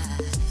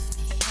inside.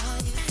 All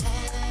you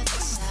have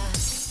inside.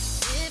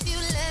 If you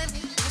let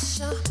me, I'll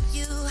show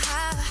you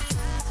how.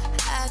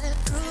 How to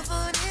prove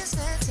on this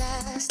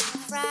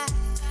fantastic ride.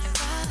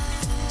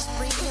 Just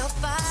bring your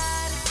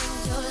body,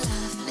 bring your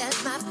love. Let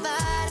my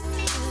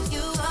body fill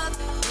you up.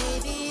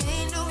 Baby,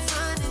 ain't no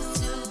running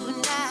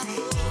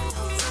tonight.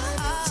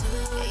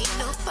 Ain't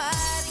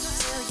nobody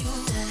gonna tell you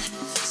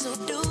nothing. So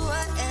do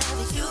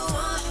whatever you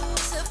want.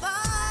 It's a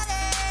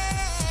party.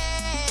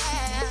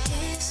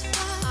 It's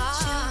what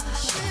you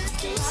should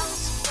do.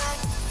 Bounce back,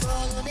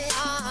 roll on it,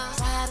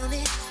 ride on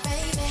it,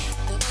 baby.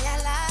 The way I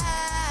like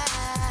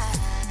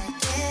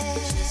it.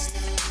 Just the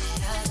way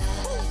I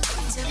like it.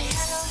 Tell me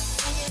hello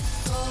when you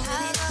go with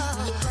it.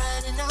 When you're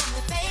grinding on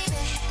me,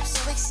 baby. I'm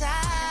so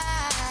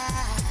excited.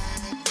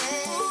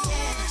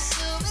 Yeah, I'm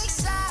so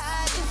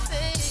excited,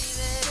 baby.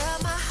 Girl,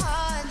 my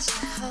heart,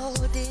 you're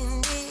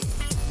holding it.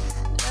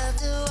 Love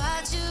to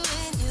watch you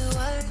when you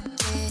work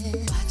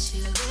it. Watch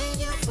you when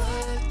you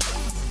work it.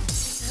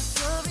 The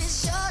floor is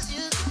yours,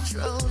 you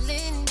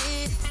controlling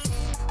it.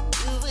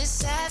 You a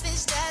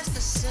savage, that's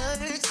for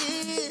certain.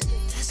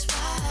 That's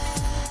right.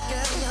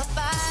 Girl, your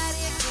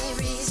body, I can't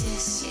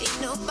resist. Ain't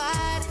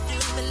nobody do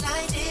me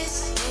like this.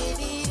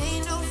 Baby,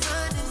 ain't no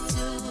running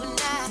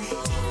tonight.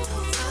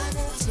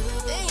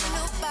 Ain't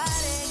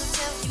nobody gonna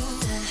tell you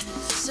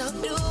nothing. So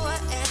do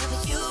whatever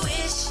you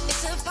wish.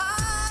 It's a party.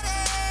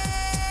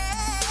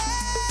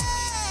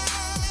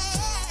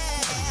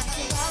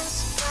 Bounce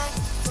back,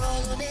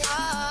 roll on it,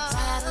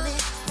 ride on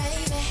it,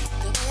 baby.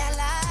 The way I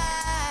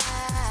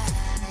like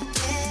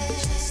it.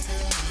 Just the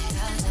way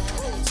I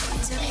like it.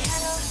 Tell me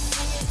hello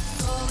when you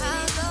go with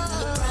it. When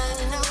you're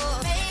grinding on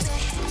me, baby.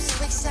 I'm so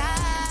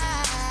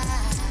excited.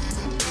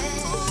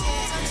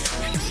 Yeah, I'm so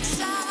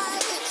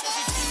excited.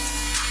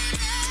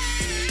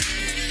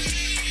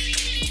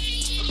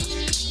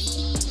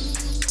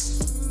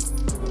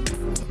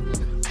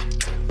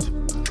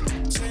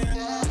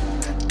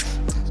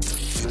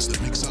 It's the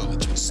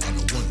mixologist on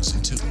the ones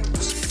and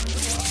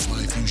twos. On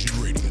My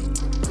Fusion Radio.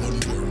 One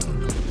world,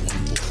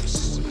 one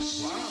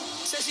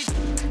voice.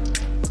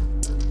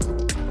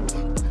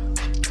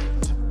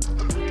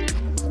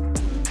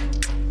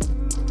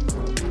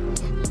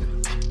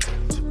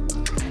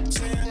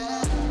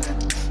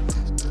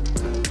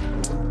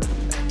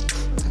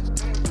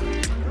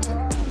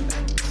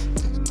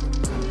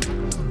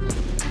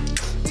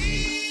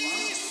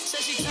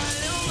 Said she got a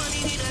little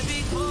money, need a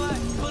big boy.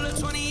 Pull up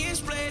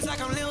 20-inch blades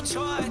like I'm Lil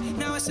Troy.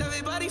 Now it's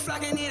everybody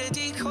flocking, need a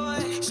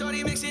decoy.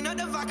 Shorty mixing up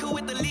the vodka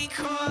with the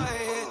liquor.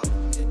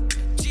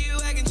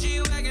 G-Wagon,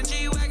 G-Wagon,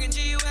 G-Wagon,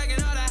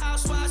 G-Wagon. All the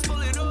housewives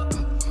pulling up.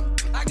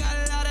 I got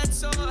a lot of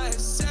toys.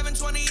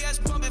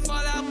 720S pumping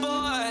Fallout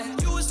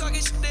Boy. You was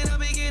talking shit in the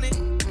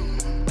beginning.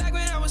 Back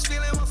when I was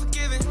feeling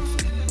unforgiving.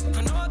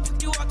 I know I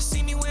picked you up to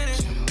see me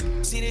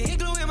winning. See the hit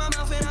glue in my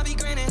mouth and I be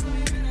grinning.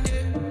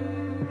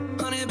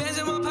 100 bands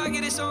in my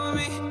pocket, it's on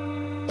me.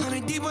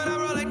 100 deep when I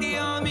roll like the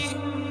army.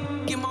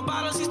 Get more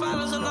bottles, these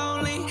bottles are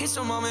lonely. It's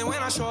a moment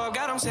when I show up,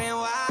 God, I'm saying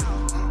why.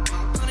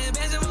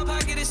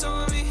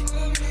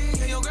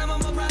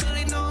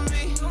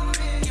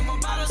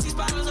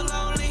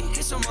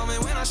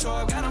 show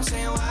up, God, I'm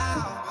saying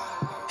wow.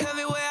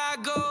 Everywhere I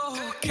go,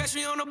 catch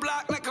me on the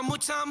block like a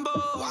Mutombo.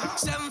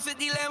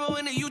 750 Lambo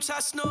in the Utah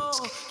snow.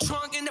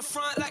 Trunk in the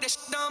front like the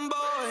Dumbo,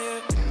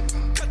 yeah.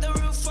 Cut the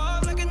roof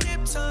off like a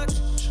nip tuck.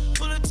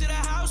 Pull up to the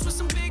house with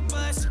some big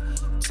butts.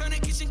 Turn the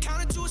kitchen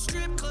counter to a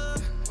strip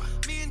club.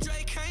 Me and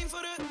Drake came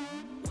for the...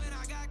 When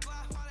I got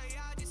quiet, all of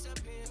y'all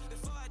disappear.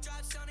 Before I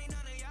drop Sony,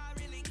 none of y'all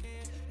really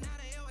care. Now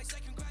they always say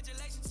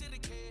congratulations to the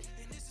kid.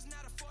 And this is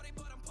not a 40,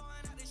 but I'm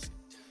pouring out this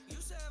shit.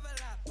 Used to have a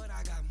lot, but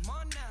I got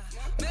more now.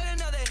 Made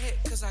another hit,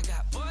 cause I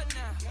got bored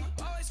now.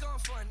 Always going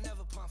for it,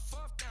 never pump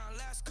fourth down.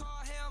 Last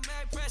call, Hail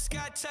Mary,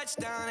 Prescott,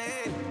 touchdown,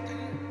 hey.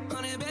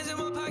 100 bands in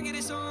my pocket,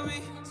 it's on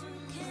me.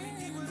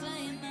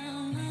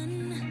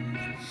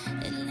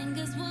 It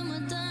lingers when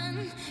we're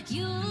done.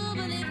 You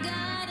believe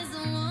God is a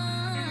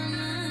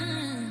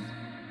woman.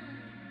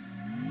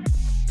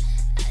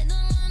 I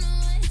don't wanna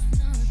waste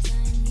no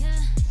time,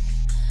 yeah.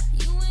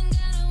 You ain't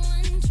got a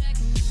one-track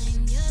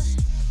mind, yeah.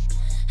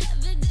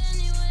 Have it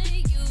any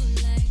way you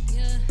like,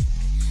 yeah.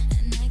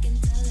 And I can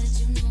tell that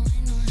you know I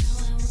know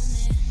how I want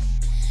it.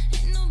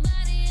 Ain't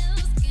nobody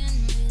else can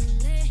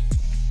relate.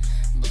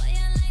 Boy,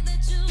 I like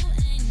that you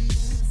ain't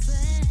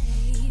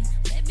afraid.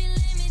 Baby,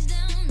 lay me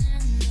down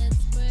and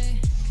let's pray.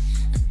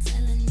 I'm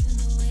telling you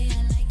the way I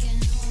like it,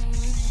 how I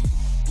want it.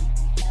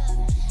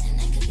 Yeah. And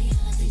I could be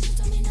all the things you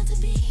told me not to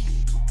be.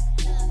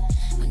 Yeah.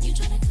 When you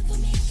try to cover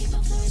me, I keep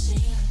on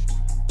flourishing.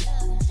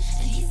 Yeah.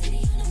 And he see the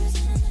universe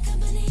and I'm the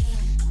company.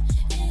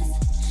 It's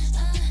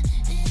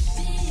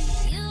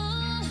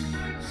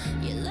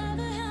you love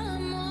it how I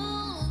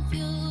move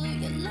you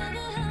love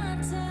it how I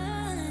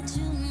touch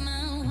you,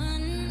 my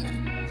one.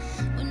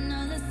 When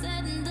all is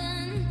said and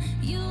done,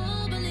 you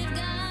believe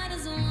God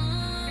is a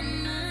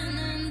woman,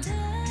 and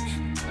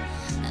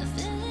I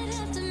feel it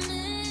after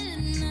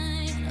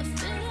midnight. I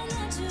feel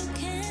that you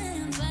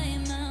can't fight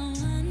my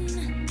one.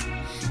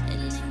 It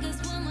lingers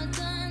when we're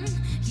done.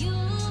 You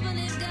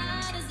believe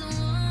God is a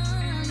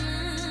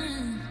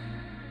woman.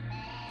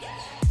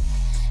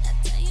 I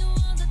tell you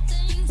all the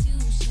things you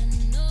should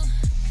know.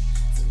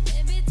 So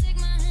baby, take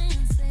my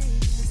hand, say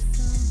yes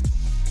so.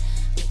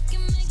 We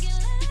can make it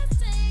last,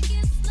 take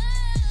it slow.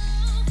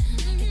 And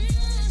I can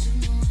tell that you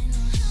know I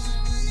know how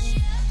I want it,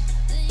 yeah.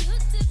 That you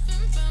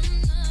different from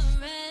the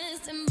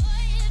rest. And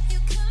boy, if you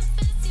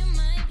confess, you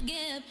might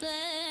get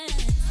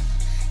blessed.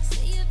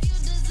 See if you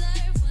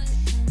deserve what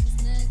comes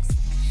next.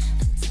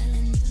 I'm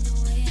telling you the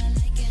way I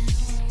like it,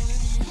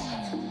 how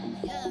I want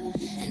it,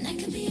 yeah. And I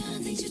could be all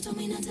the things you told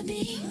me not to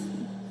be.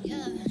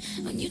 Yeah.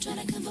 When you try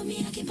to come for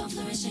me, I keep on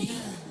flourishing.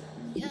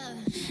 Yeah.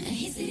 And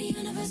he see the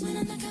universe when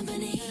I'm the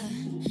company.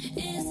 It's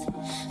me.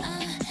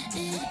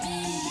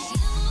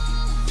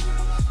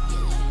 You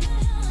love it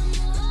how I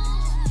move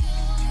you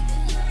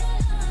love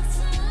it how I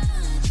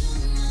touch you,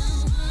 my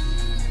one.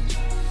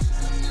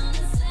 When all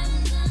is said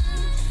and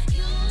done,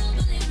 you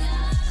believe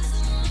God is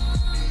a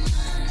woman,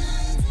 and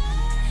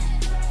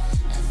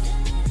I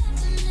feel it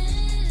after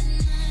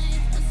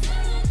midnight. I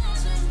feel it that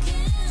you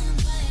can't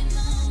fight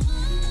my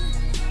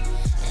one.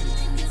 It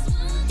lingers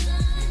when we're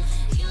done.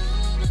 You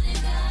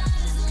believe God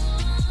is a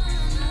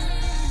woman.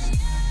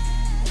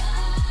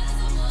 God is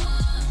a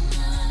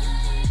woman.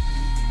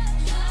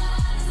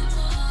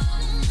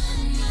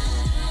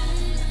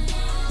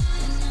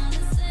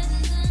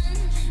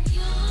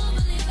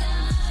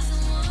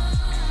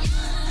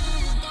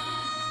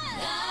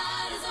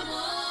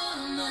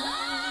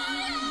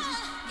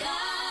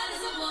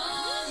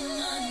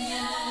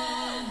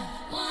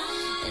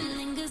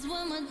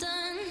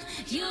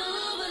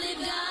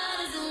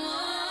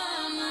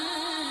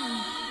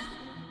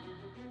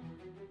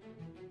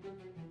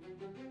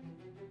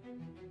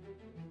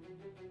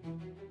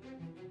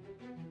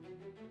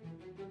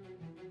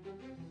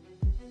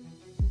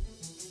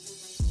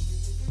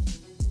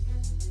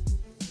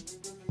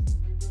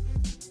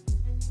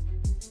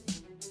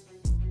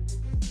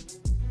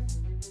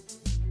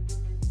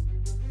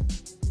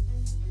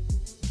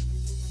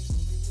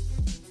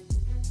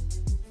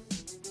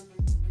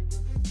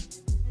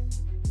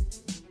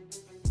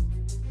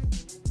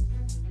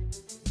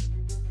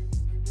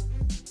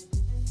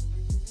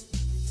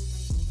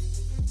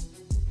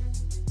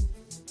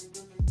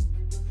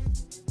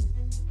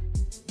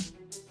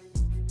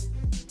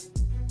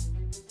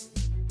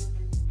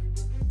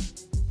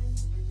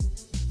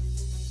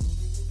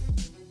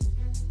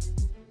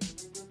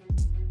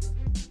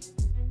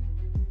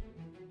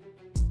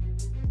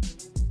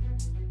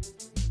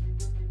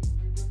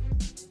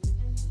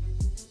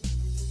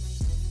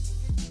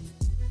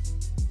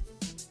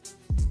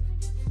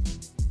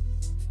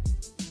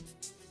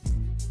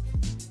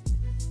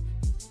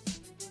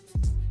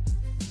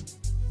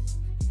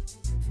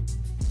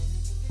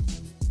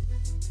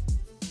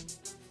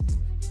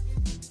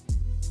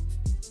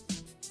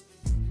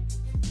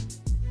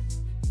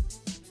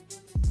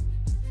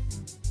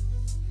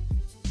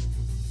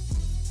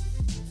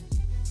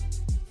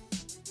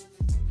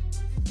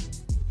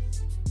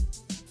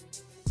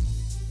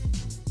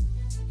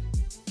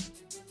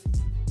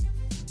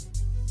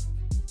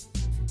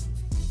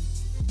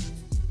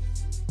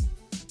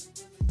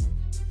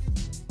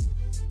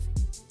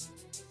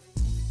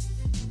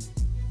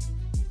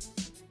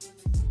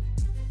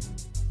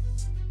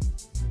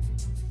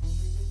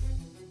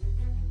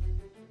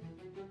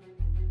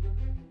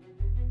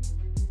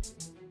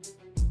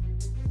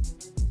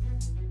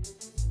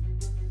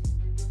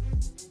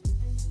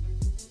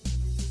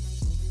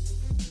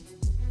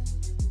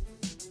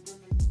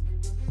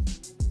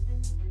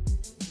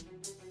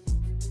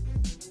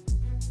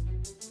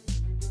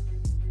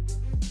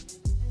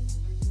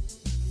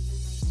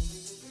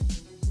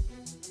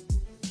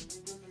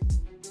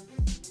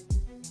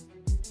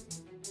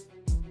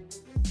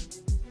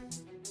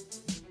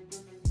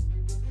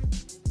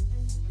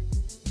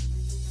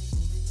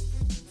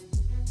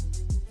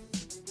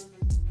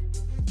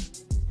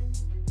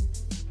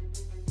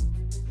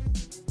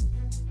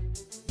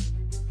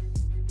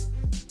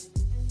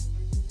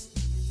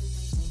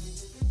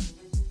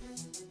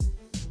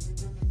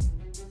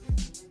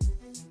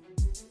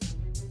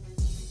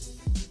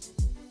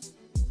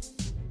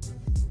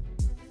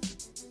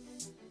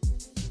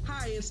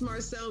 it's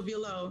Marcel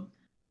Villo.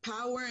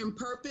 Power and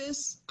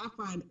purpose, I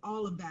find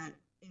all of that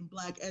in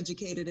Black,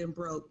 Educated, and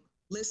Broke.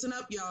 Listen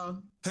up, y'all.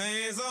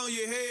 Hands on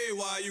your head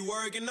while you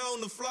working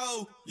on the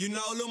floor. You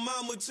know lil'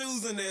 mama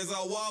choosing as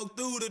I walk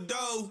through the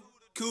door.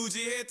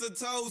 Coochie head to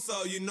toe,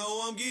 so you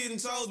know I'm getting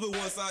chose. But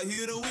once I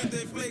hit her with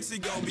that flex, she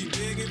gon' be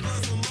begging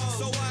for some more.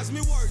 So watch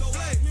me work, so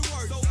watch me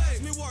work, so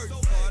watch me work.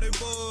 Party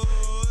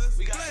boys,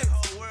 we got the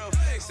whole world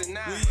flexing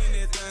now. We in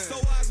that thing. So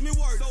watch me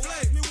work, so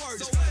watch me work.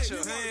 So put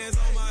your hands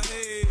on my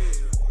head.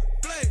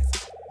 Flex,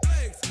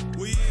 flex.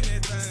 We in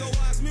that thing. So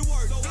watch me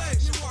work, so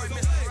watch me work,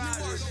 so watch me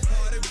work.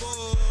 Party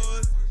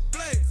boys,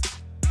 flex,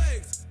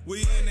 flex.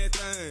 We in that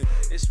thing.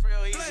 It's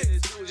real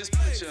easy to do. Just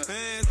put your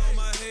hands on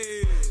my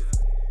head.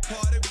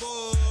 Party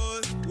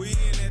boys, we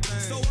in that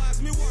thing. So watch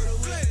me work,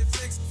 flex,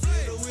 flex,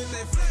 flex. With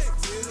that flex,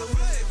 hit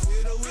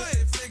her with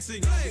that flex. She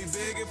gon' be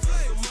begging for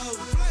some more.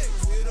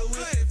 Hit her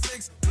with that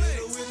flex, hit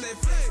her with that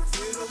flex.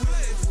 Hit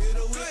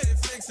her with that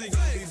flex. She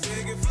gon' be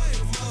begging for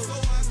some more. So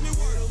watch me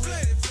work,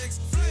 flex, flex,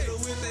 hit her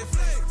with that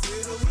flex.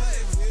 Hit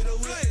her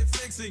with that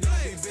flex. She gon'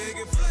 be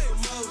begging for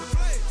some more.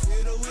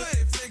 Hit her with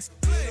that flex,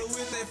 hit her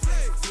with that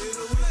flex.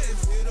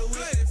 Hit her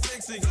with that flex.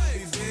 She gon'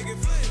 be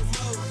begging for some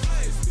more.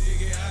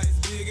 Biggie ice,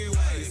 biggie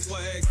white,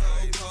 swag so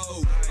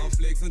cold. I'm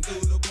flexing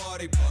through the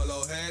party,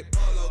 polo hat,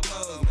 polo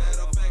clothes.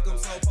 Matter of fact, I'm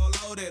so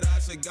polo that I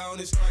should go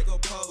and strike a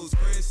pose.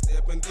 Chris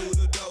stepping through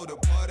the door, the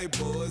party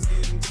boys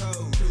getting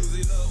told.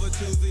 Choosy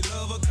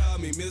lover, call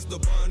me Mr.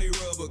 Barney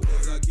Rubber.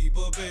 Cause I keep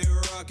up and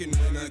rockin'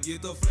 when I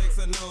get the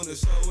flexing on the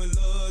showing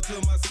love to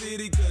my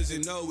city. Cause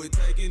you know we're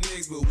taking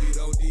nicks, but we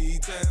don't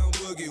need town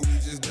boogie. We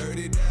just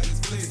dirty down this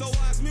flex. So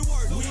watch me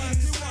work, watch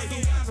me work,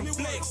 watch me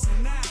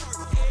flexing now.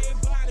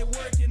 Everybody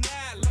working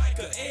out like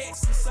an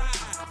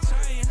exercise.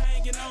 Chain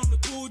hanging on the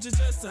coochie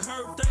just to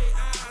hurt their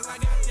eyes. I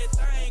got that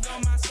thing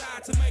on my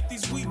side to make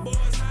these weak boys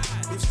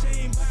hide. If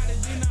she ain't bout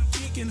it, then I'm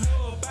kicking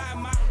her by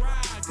my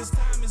ride. Cause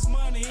time is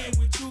money, and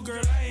with you,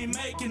 girl, I ain't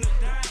making a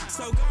dime.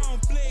 So go on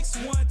flex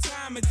one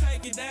time and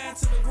take it down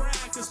to the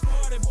ground. Cause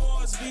party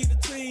boys be the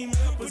team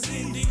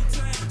representing these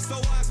times. So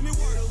watch me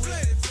work,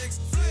 flex, flex,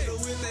 hit her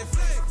with that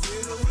flex.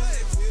 Hit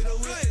her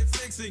with that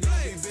flex. She gon'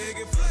 be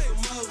begging for some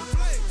more.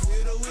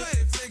 Hit her with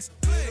that flex.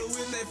 Hit her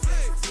with that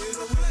flex. Hit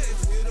her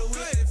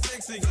with that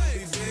flex. She gon'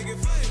 be begging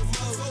for some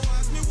more. So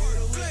watch me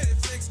work, flex,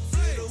 flex,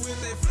 hit her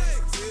with that flex.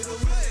 Hit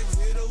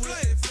her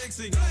with that flex.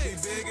 She gon' be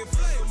begging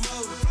for some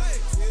more.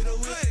 Hit her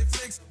with that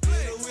flex.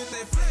 Hit her with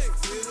that flex.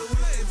 Hit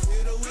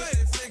her with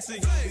that flex. She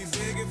gon' be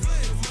begging for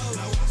some more.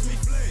 Now watch me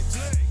flex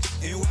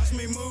and watch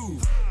me move.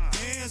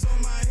 Hands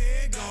on my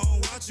head, gon'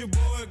 watch your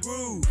boy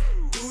groove.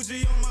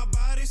 Gucci on my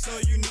body, so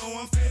you know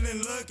I'm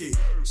feeling lucky.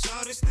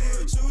 Shawty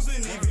still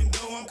choosing, even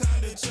though I'm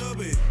kinda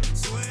chubby.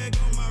 Swag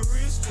on my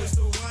wrist,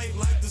 crystal white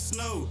like the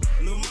snow.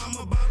 Lil'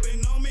 mama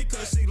bopping on me,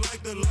 cause she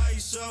like the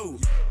light show.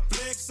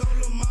 Flex on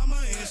lil' mama,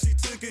 and she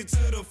took it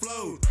to the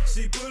floor.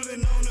 She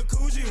pulling on the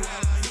coochie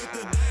while I hit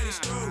the daddy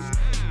stroke.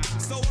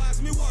 So watch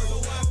me work,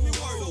 watch me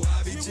work. So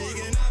I be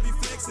jigging, I be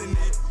flexing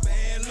it.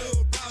 Bad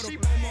little powder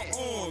on my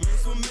arm,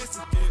 it's from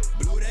Mexican.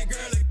 Blew that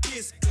girl a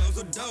kiss, close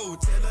the door,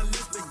 tell her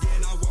let's begin.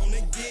 I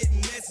wanna get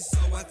messy, so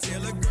I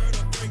tell a girl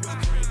to bring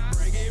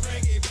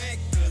it back,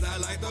 cause I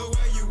like the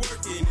way you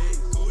working it.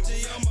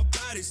 Gucci on my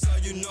body, so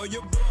you know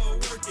your boy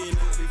working.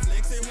 I be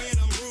flexing when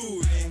I'm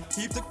grooving,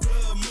 keep the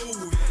club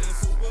moving. I'm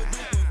super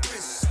duper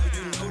fresh, so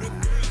you know the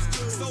girls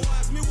too. So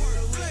watch me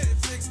work, flex,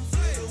 flex,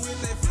 flex,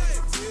 with that flex,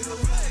 hit her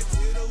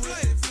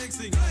with that flex,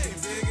 she gon' be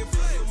begging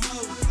for some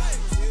more.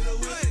 Hit her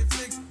with that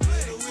flex,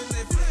 hit her with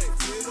that flex,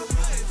 hit her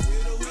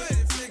with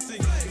that flex, she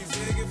gon' be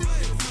begging for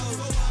some more.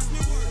 So watch me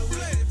work,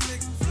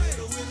 flex, flex, hit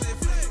her with that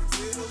flex,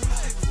 hit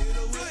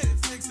her with that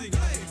flex, she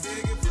gon' be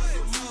begging for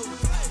some more.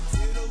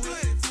 Hit her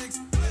with that flex, hit her with that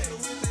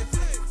flex,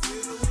 hit her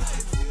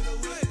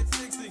with that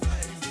flex, she gon'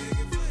 be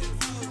begging for some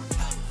more.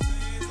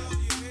 Hands on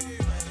your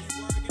head while you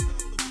working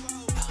on the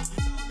floor. You know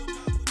the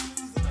mama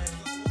choosing as I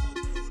walk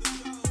through the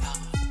door.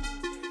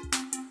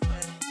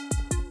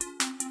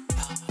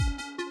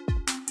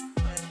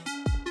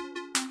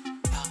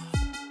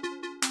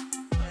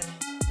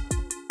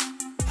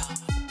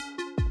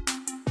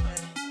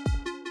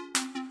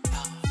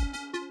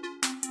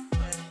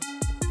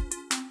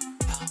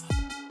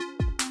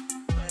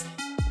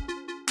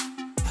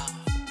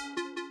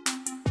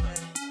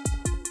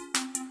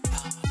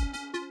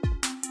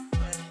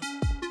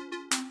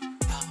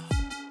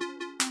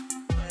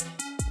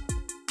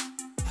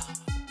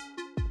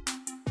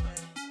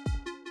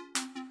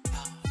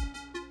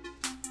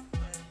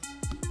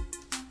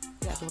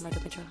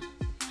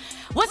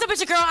 What's up with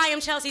your girl? I am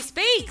Chelsea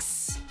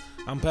Speaks.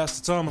 I'm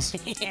Pastor Thomas.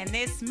 And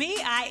it's me.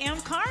 I am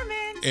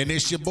Carmen. And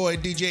it's your boy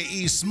DJ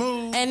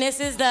Esmuve. And this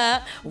is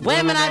the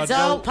Women Are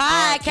Dope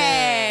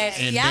podcast.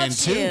 And Y'all then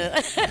too. chill.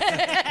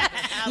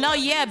 No,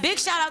 yeah, big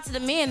shout out to the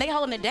men. They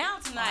holding it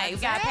down tonight.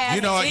 We got Pastor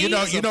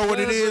You know what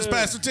it is,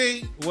 Pastor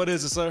T? What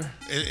is it, sir?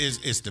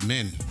 It's the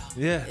men.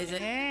 Yeah. Is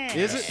it?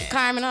 Is it?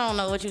 Carmen, I don't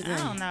know what you think.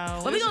 I don't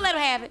know. But we gonna let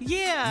him have it.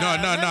 Yeah.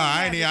 No.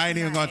 I ain't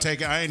even gonna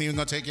take it. I ain't even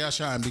gonna take y'all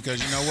shine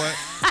because you know what?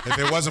 If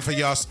it wasn't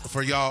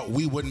for y'all,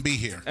 we wouldn't be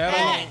here. At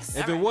all. Facts.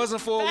 If it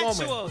wasn't for a woman.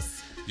 Factuals.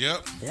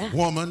 Yep. Yeah.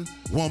 Woman.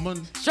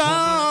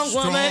 Strong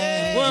woman.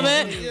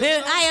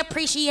 I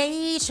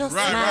appreciate your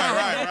smile.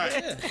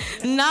 Right.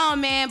 No,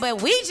 man,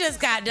 but we just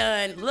got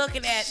done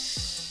looking at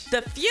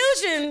the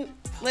fusion.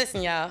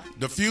 Listen, y'all.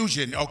 The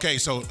fusion. Okay,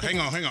 so hang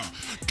on.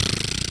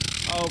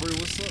 Aubrey,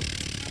 what's up?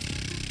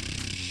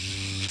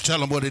 Tell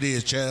them what it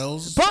is,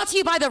 Charles. Brought to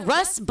you by the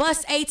Rust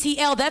Bus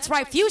ATL. That's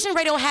right. Fusion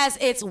Radio has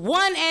its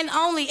one and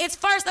only, its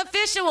first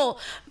official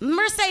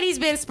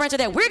Mercedes-Benz Sprinter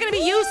that we're going to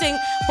be using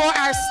for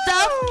our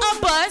Stuff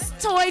a Bus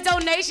toy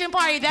donation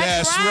party.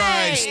 That's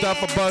right.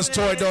 Stuff a bus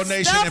toy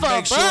donation. Stuff and a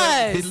make sure,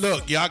 bus.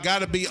 look, y'all got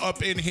to be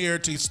up in here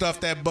to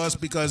stuff that bus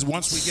because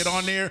once we get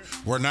on there,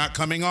 we're not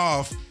coming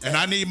off. And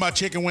I need my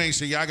chicken wings,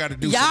 so y'all got to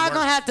do some Y'all work.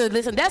 gonna have to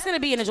listen. That's gonna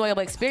be an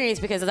enjoyable experience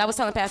because as I was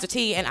telling Pastor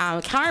T and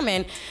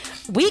Carmen,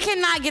 we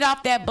cannot get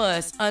off that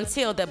bus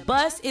until the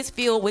bus is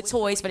filled with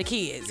toys for the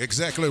kids.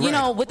 Exactly right. You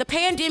know, with the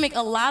pandemic,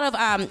 a lot of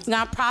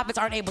nonprofits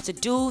aren't able to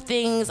do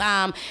things.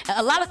 A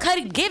lot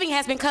of giving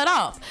has been cut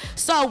off.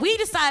 So we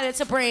decided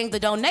to bring the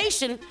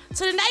donation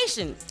to the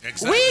nation.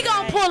 Exactly. We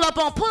gonna pull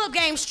up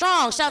game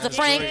strong. Shout out to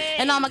Frank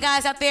and all my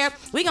guys out there.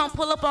 We gonna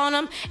pull up on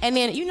them, and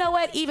then you know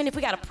what? Even if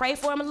we gotta pray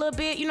for them a little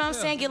bit, you know what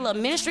I'm saying? Get a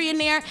little ministry in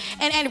there,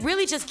 and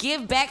really just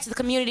give back to the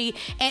community,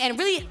 and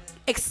really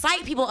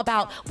excite people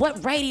about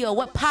what radio,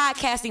 what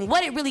podcasting,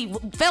 what it really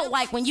felt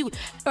like when you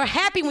are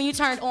happy when you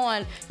turned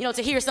on, you know,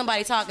 to hear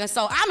somebody talking.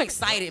 So I'm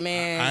excited,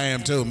 man. I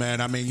am too,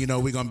 man. I mean, you know,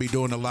 we're going to be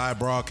doing a live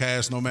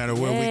broadcast no matter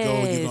where we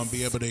go. You're going to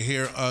be able to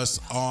hear us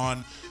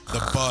on the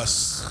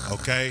bus,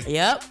 okay?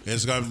 Yep.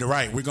 It's going to be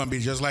right. We're going to be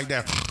just like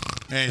that.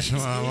 And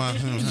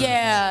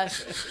Yeah.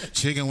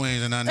 chicken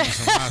wings and I need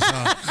some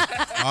hot sauce.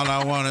 All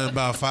I want is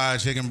about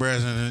 5 chicken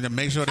breasts and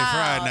make sure they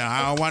fried now.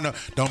 I don't want to.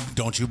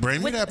 Don't you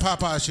bring me that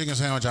Popeye's chicken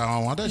sandwich? I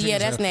don't want that. Yeah, chicken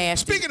that's sandwich.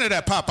 nasty. Speaking of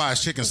that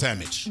Popeye's chicken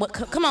sandwich. What?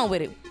 Come on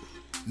with it.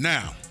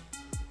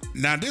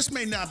 Now this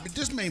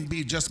may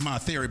be just my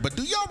theory, but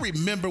do y'all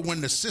remember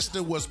when the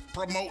sister was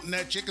promoting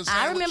that chicken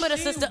sandwich? I remember the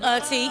sister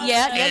auntie.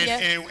 Yeah.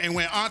 And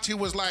when auntie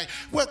was like,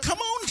 "Well, come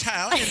on,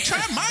 child, and try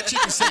my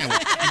chicken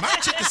sandwich. My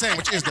chicken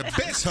sandwich is the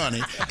best,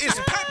 honey. It's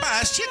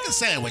Popeye's chicken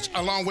sandwich,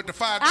 along with the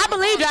 $5." I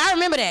believed her. I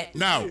remember that.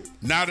 Now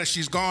that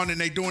she's gone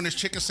and they doing this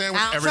chicken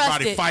sandwich, I don't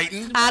everybody trust it.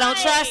 fighting. I don't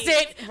trust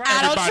it.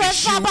 I don't Everybody trust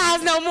shooting.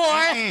 Popeyes no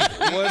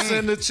more. What's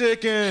in the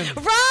chicken?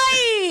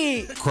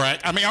 Right.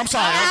 Crack. I mean, I'm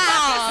sorry.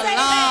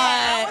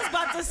 I was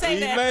about to say You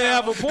that. may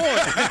have a point.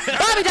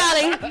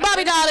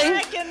 Bobby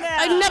darling.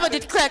 I never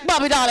did crack,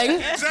 Bobby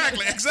darling.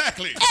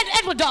 Exactly.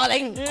 Edward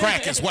darling.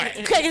 Crack is whack.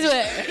 Crack is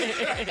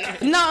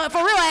whack. No, for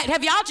real.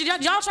 Have y'all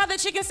tried that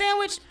chicken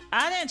sandwich?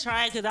 I didn't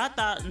try it because I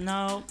thought,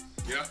 no.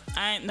 Yeah.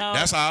 I ain't, no.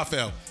 That's how I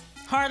felt.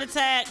 Heart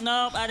attack,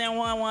 nope, I didn't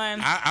want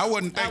one. I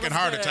wasn't thinking was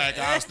heart good. attack.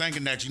 I was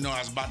thinking that, you know, I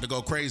was about to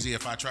go crazy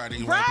if I tried to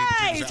eat Right,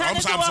 people. turn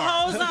into a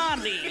whole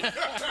zombie.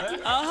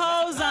 A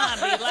whole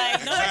zombie.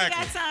 Like, nobody got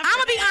time for I'm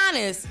gonna be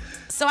honest.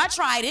 So I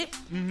tried it,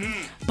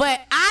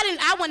 but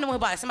I wasn't the one who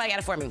bought it. Somebody got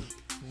it for me.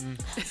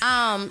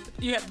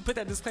 You have to put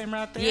that disclaimer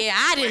out there. Yeah,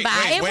 I didn't buy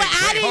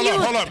it.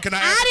 Hold up. Can I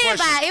ask I a didn't question?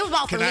 buy it. It was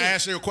about for Can I me.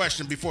 ask you a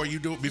question before you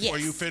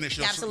Yes, finish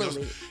your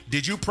absolutely.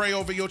 Did you pray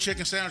over your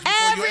chicken sandwich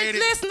before you ate it?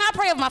 Listen, I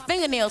pray over my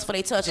fingernails before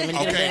they touch them and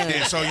get Okay, them done.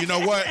 then. So you know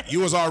what? You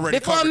was already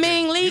Before covered.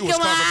 Ming then. Lee You was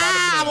come on, covered by the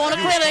I blood. want to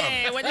You was quit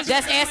covered. it.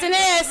 That's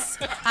S&S.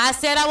 I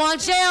said I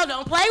want jail.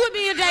 Don't play with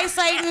me today,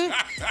 Satan.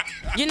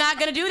 You're not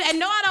gonna do that. And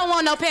no, I don't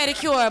want no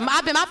pedicure.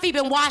 My feet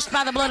been washed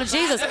by the blood of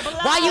Jesus.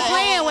 Why you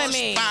playing with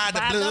me? By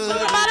the blood.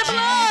 By the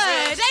blood.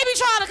 They be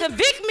trying to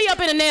convict me up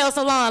in the nail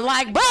salon.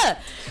 Like, bruh,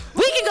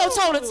 we can go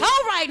toe to toe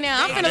right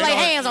now. I'm finna lay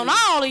hands on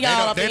all of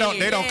y'all up They in don't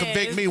here.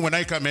 convict me when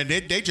they come in.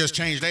 They just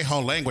change their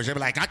whole language. They be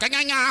like, Look, I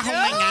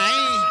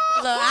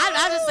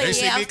just they say,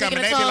 see yeah, me I'm coming.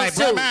 speaking They in be like, tongues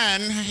bro, too.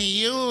 man,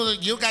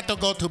 you got to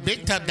go to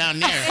Big Tub down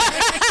there.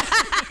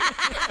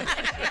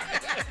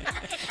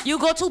 You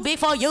go too big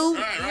for you.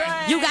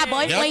 Right. You got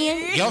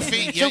boyfriend. Your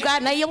feet. You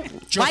got nail.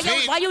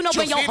 Why you know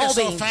when your feet whole are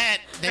so being?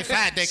 fat. They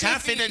fat. They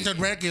can't fit into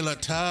regular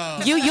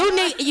tubs.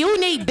 You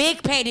need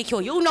big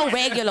pedicure. You know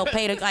regular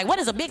pedicure. Like, what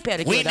is a big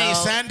pedicure? We need dog?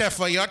 sander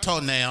for your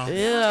toenail.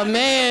 Yeah,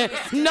 man.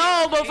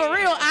 No, but for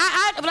real,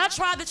 when I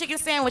tried the chicken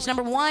sandwich,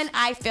 number one,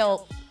 I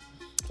felt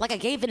like I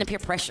gave in to peer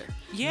pressure.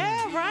 Yeah,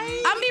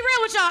 right. I'll be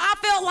real with y'all. I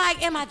felt like,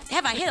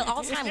 have I hit an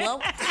all-time low?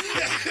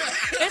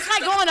 It's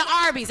like going to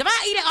Arby's. If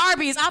I eat at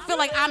Arby's, I feel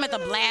like I'm at the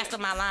blast of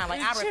my line.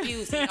 Like, I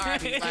refuse to eat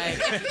Arby's. Like,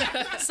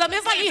 so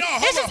it's like,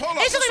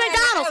 it's just like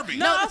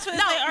McDonald's.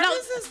 No,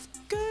 Arby's is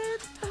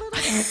good.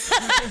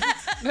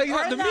 They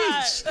got the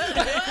meats.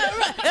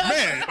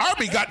 Man,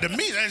 Arby got the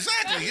meat,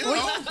 exactly. You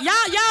know.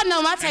 Y'all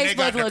know my taste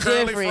buds a little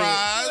different.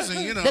 Fries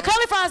and, you know. The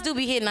curly fries do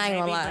be hitting, I ain't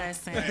gonna lie.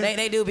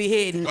 They do be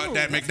hitting. But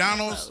that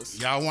McDonald's,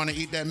 y'all want to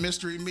eat that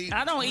mystery meat?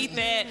 I don't eat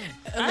that.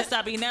 I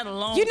stopped eating that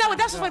alone. You know what?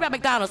 That's what's funny about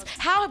McDonald's.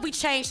 How have we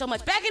changed so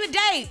much? Back in the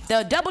day,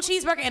 the double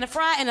cheeseburger and the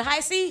fry and the high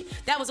C,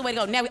 that was the way to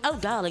go. Now,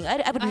 darling,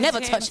 I would never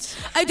touch.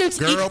 I don't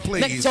Girl, eat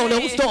please.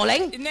 McDonald's,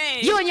 darling. Nay.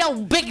 You and your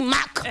Big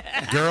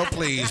Mac. Girl,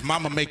 please.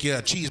 Mama make you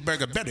a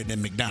cheeseburger better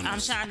than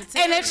McDonald's. I'm trying to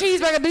tell And that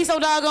cheeseburger be so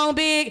doggone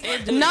big.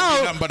 No.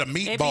 Nothing but a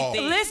meatball.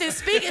 Listen,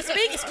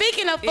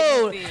 speaking of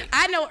food,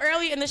 I know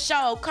earlier in the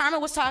show,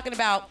 Carmen was talking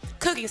about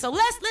cooking. So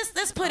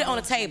let's put it on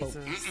the table.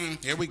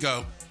 Here we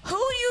go. Who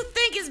do you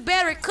think is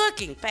better at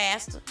cooking,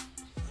 Pastor?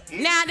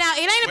 Now, it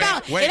ain't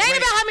about wait.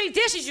 about how many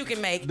dishes you can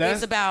make.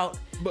 It's about.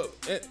 But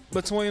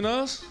between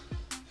us,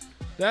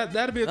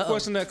 that'd be a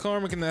question that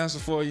Carmen can answer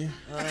for you.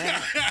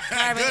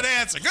 Good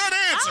answer,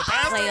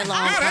 Pastor. Play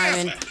along,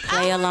 Carmen.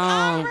 Play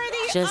along.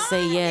 Just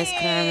say yes,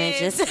 Carmen.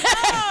 Just. No,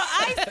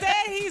 I said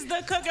he's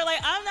the cooker. Like,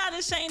 I'm not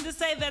ashamed to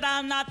say that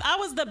I'm not. I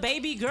was the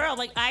baby girl.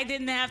 Like, I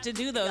didn't have to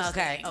do those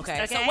things.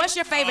 Okay. So what's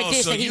your favorite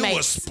dish that he you makes?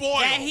 was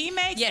spoiled. That he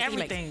makes Yes,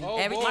 everything. he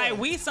makes everything. Like,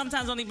 we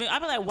sometimes don't even. I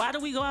be like, why do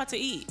we go out to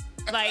eat?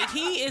 Like,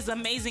 he is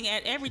amazing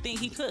at everything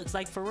he cooks.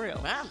 Like, for real.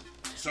 Wow.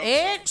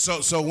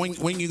 So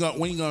when you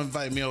gonna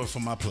invite me over for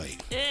my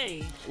plate?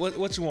 Hey.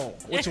 What you want?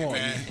 What you want?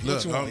 Man, What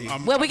look, you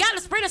want? Well, we got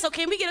the sprinter, so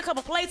can we get a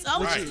couple plates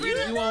over Right. the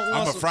sprinter? You want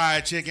I'm a some-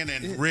 fried chicken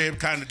and rib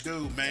kind of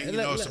dude, man. You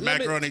know, some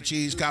macaroni,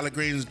 cheese, collard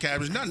greens, and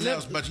cabbage, nothing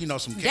else, but you know,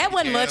 some. That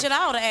wasn't much at at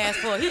all to ask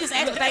for. He just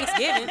asked for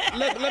Thanksgiving.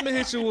 Let me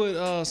hit you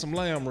with some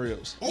lamb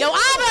ribs. Yo, I'm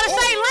about to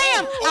say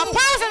lamb. I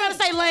promise I'm about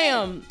to say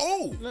lamb.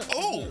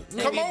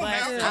 Come on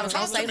now. I was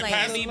gonna say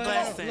lamb. Be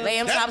blessed.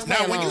 Lamb chops, Now,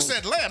 lamb when you long.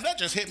 said lamb, that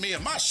just hit me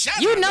in my shot.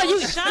 You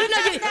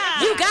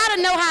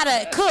gotta know how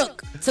to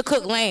cook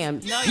lamb.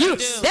 No, you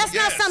do. That's not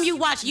Yes. something you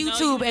watch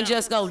YouTube and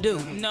just go do.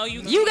 No,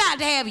 you You got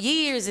to have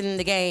years in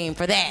the game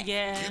for that.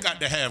 Yeah. You got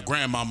to have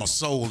grandmama's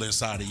soul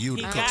inside of you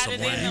to He cook got some it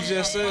in lamb. him. You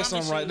just said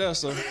something right there,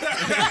 sir.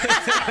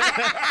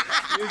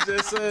 You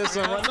just said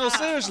something right. No,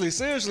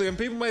 seriously. And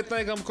people may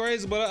think I'm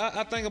crazy, but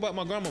I think about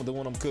my grandmother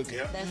when I'm cooking.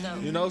 That's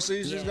dope. You know,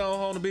 she's gone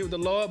home to be with the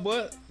Lord,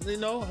 but you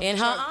know, In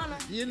her honor.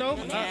 you know,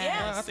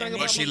 I think But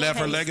about she my left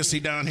her legacy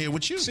down here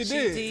with you. She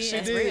did. did.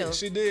 That's real.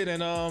 She did.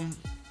 And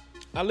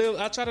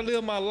I try to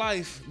live my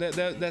life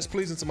that's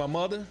pleasing to my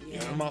mother,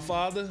 and my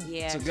father,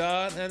 Yeah. to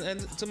God,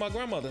 and to my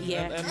grandmother.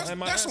 Yeah. And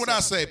my That's what I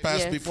say,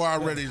 Pastor, Yeah. before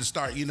I'm ready to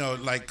start. You know,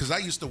 like, because I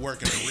used to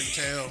work in the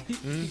retail,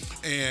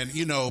 and,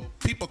 you know,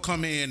 people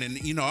come in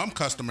and, you know, I'm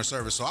customer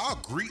service, so I'll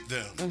greet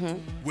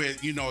them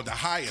with, you know, the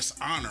highest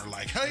honor,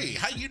 like, hey,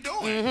 how you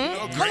doing? You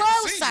know, great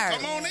Hello, to see sir. you.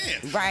 Come on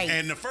in. Right.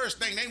 And the first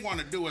thing they want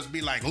to do is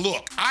be like,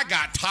 look, I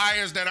got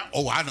tires that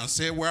I done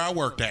said where I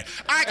worked at.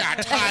 I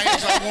got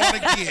tires I want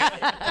to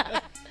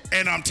get.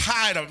 And I'm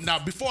tired of now.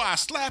 Before I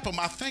slap them,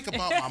 I think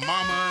about my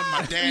mama,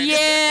 my dad.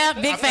 Yeah,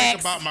 big I facts.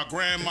 think about my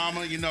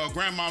grandmama. You know,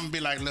 grandmama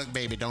be like, "Look,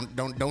 baby, don't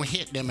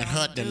hit them and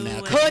hurt them now.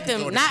 'cause you Hood can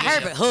go them, to not jail."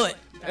 her, but hood.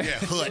 Yeah,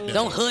 hood them.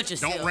 Don't hood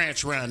yourself. Don't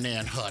ranch around there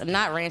and hood.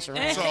 Not ranch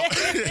around. So,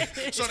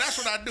 so that's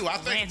what I do. I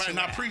think about it, and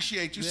I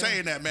appreciate you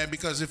saying that, man,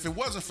 because if it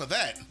wasn't for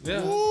that,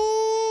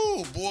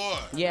 ooh, boy,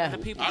 Yeah. I'd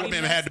have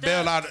been had to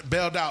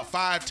bailed out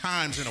 5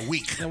 times in a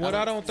week. And what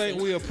I don't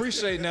think we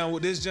appreciate now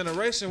with this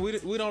generation,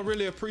 we don't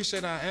really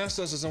appreciate our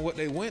ancestors and what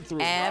they went through.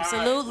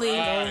 Absolutely.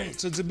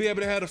 To be able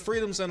to have the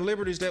freedoms and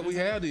liberties that we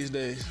have these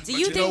days. Do But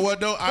you know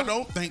what though? I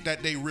don't think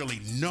that they really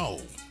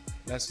know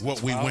That's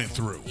what we powerful. went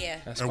through, Yeah.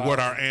 That's or what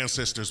our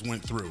ancestors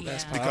went through.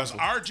 That's because powerful.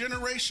 our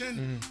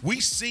generation,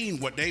 we seen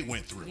what they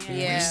went through.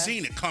 Yeah. We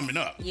seen it coming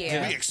up.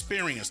 Yeah. We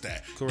experienced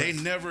that. Correct. They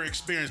never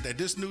experienced that.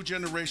 This new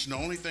generation, the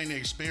only thing they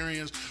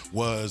experienced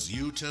was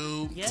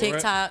YouTube,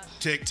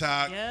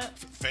 TikTok.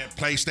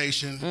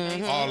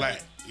 PlayStation, all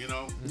that. You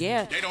know,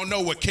 Yeah. they don't know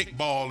what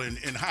kickball and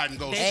hide and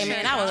go. Hey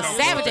man, I was Talk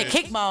savage about at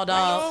that. kickball,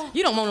 dog.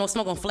 You don't want no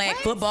smoke on flag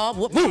football.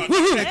 Woo, woo,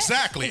 woo.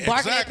 Exactly,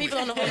 Barking at exactly. people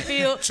on the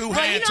field. Two Well,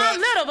 you hand know I'm touch.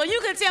 little, but you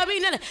couldn't tell me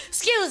nothing.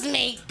 Excuse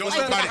me. Don't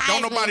Like, nobody, the don't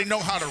Heisman. nobody know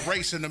how to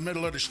race in the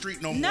middle of the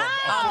street no more. No.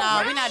 Oh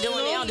no, we're not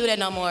doing. They don't do that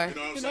no more. You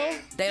know what I'm saying?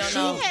 They don't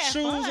know.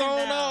 Shoes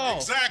on off.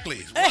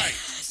 Exactly. Right.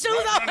 Shoes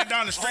on. Running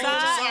down the street with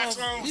your socks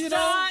on. You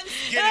know,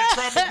 Get in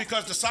trouble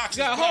because the socks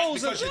Got is black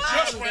holes in because you them.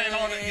 just ran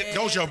on it.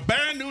 Those are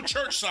brand new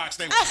church socks.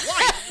 They were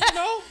white. you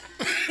know.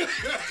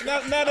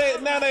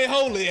 now they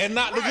holy and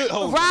not the good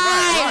holy.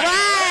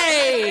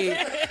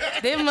 Right.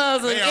 Them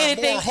mugs was They are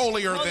anything. more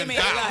holier than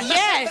thou.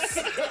 Yes,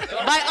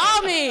 by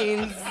all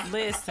means.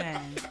 Listen.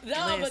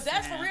 No, but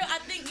that's for real. I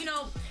think, you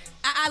know,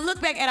 I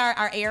look back at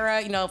our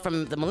era, you know,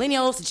 from the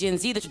millennials to Gen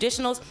Z, the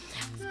traditionals.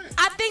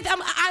 I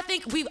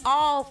think we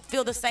all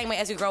feel the same way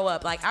as we grow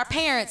up. Like our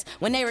parents,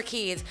 when they were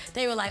kids,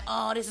 they were like,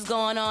 "Oh, this is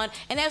going on,"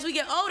 and as we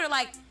get older,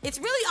 like it's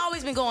really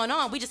always been going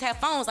on. We just have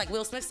phones, like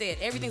Will Smith said.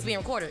 Everything's being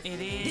recorded. It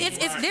is.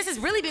 This has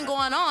really been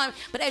going on,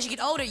 but as you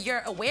get older,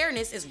 your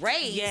awareness is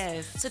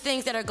raised to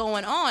things that are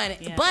going on.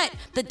 Yeah. But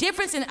the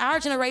difference in our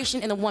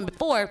generation and the one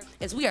before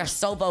is we are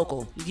so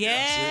vocal.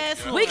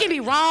 Yes. We can be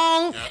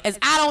wrong as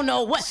I don't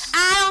know what.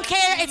 I don't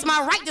care. It's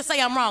my right to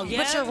say I'm wrong.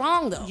 But you're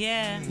wrong, though.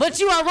 Yeah. But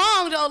you are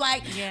wrong, though.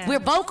 Like, we're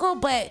vocal,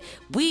 but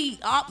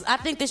I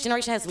think this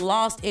generation has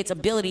lost its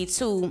ability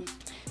to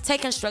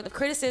take constructive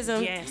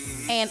criticism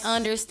and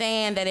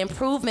understand that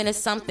improvement is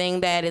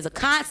something that is a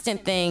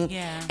constant thing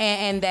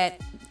and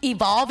that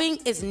evolving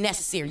is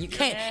necessary. You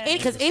can't,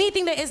 because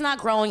anything that is not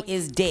growing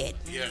is dead.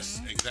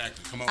 Yes,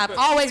 exactly. Come on. I've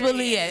always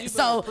believed it.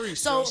 So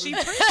she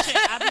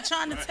preaching. I've been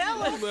trying to tell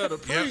her.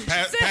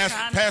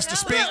 Pastor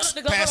Speaks.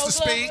 Pastor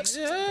Speaks.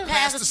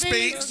 Pastor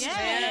Speaks.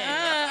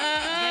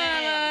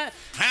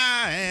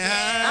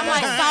 I'm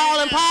like Saul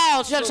and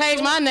Paul. Should have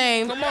changed my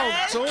name. Come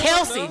on,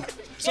 Kelsey.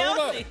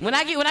 Kelsey. When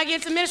I get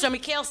into ministry, I'm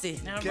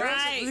Kelsey.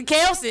 Right.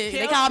 Kelsey.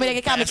 They call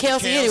me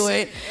Kelsey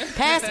anyway.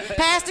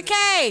 Pastor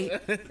K.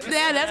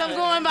 Yeah, that's what I'm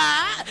going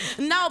by.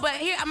 No, but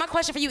here my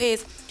question for you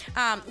is,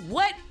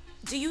 what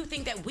do you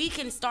think that we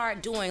can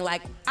start doing?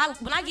 Like,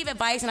 when I give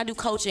advice and I do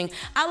coaching,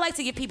 I like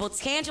to give people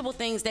tangible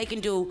things they can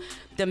do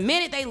the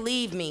minute they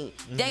leave me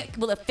that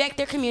will affect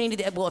their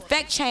community, that will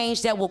affect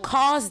change, that will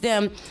cause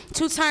them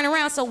to turn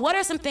around. So what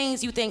are some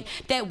things you think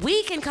that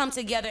we can come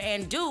together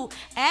and do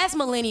as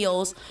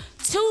millennials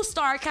to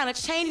start kind of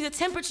changing the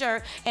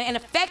temperature and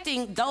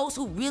affecting those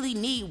who really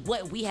need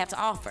what we have to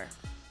offer?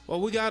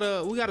 Well, we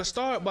gotta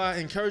start by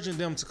encouraging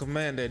them to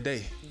command their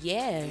day.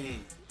 Yeah.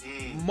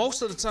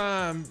 Most of the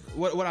time,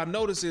 what I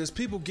notice is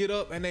people get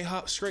up and they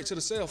hop straight to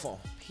the cell phone.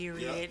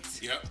 Period.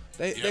 Yep.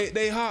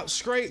 They hop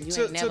straight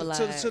to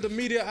the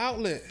media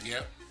outlet.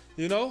 Yep.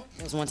 You know?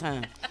 That was one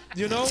time.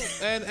 You know?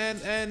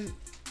 and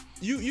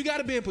you got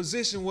to be in a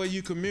position where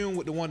you commune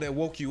with the one that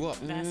woke you up.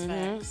 That's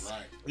facts.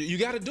 Right. You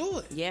got to do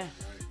it. Yeah.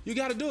 You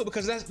got to do it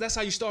because that's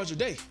how you start your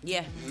day.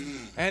 Yeah.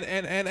 And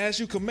as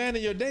you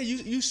commanding your day,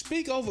 you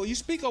speak over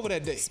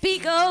that day.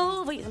 Speak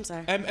over. I'm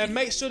sorry. And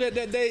make sure that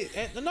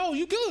day. No,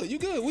 you good. You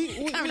good. We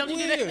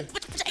here.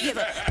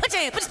 Put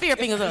your spirit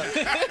fingers up.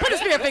 Put the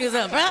spirit fingers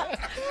up, bro.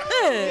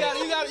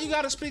 You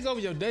got to speak over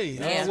your day.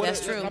 Yeah,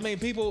 that's true. I mean,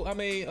 people. I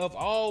mean, of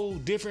all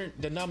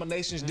different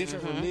denominations,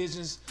 different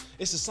religions,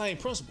 it's the same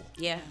principle.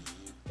 Yeah.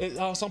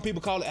 Some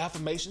people call it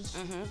affirmations.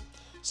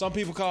 Some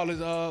people call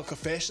it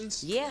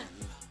confessions. Yeah.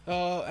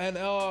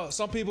 And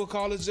some people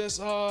call it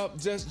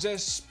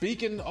just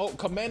speaking,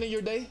 commanding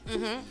your day.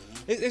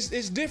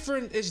 It's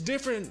different. It's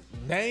different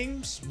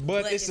names,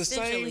 but it's the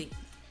same.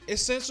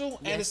 Essential,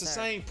 and it's the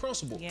same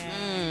principle.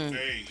 Yeah.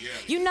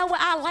 You know what?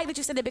 I like that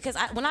you said that because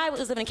when I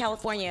was living in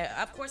California,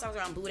 of course I was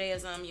around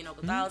Buddhism,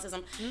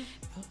 Catholicism.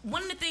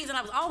 One of the things that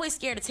I was always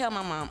scared to tell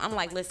my mom, I'm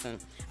like, listen,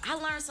 I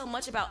learned so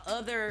much about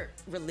other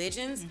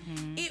religions.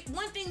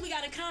 One thing we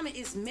got in common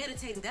is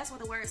meditating. That's what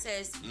the word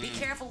says. Be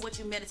careful what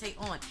you meditate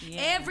on.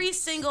 Every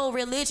single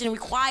religion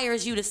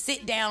requires you to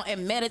sit down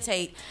and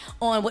meditate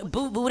on what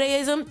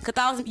Buddhism,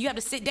 Catholicism, you have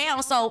to sit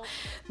down. So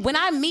when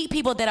I meet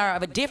people that are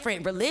of a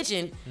different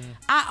religion,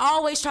 I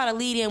always try to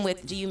lead in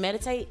with, do you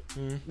meditate?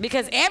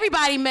 Because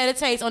everybody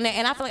meditates on that.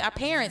 And I feel like our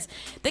parents,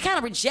 they kind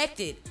of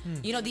rejected,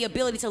 the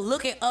ability to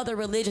look at other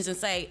religions and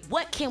say,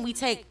 what can we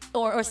take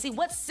or see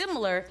what's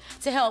similar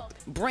to help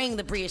bring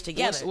the bridge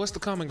together? What's the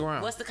common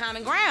ground? What's the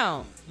common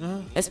ground?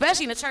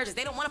 Especially in the churches,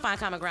 they don't want to find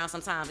common ground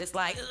sometimes. It's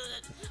like,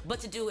 but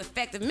to do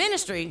effective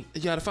ministry,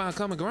 you got to find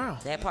common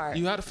ground. That part.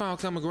 You got to find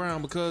common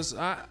ground because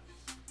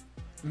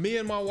me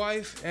and my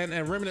wife and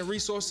Remnant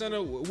Resource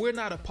Center, we're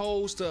not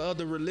opposed to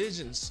other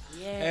religions.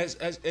 As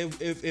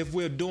if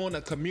we're doing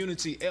a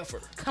community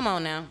effort. Come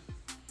on now.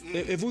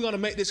 If we're gonna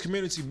make this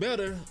community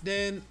better,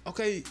 then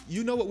okay,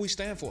 you know what we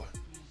stand for.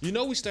 You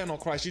know we stand on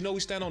Christ. You know we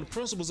stand on the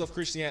principles of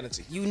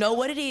Christianity. You know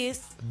what it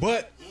is.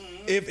 But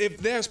if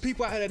there's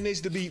people out there that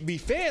needs to be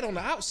fed on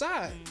the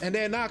outside and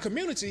they're in our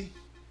community,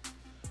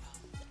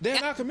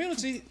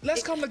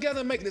 let's come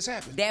together and make this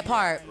happen. That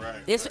part.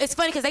 Right. It's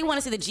funny because they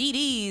want to see the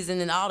GDs and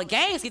then all the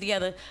gangs get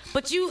together.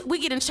 But we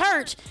get in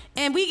church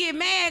and we get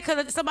mad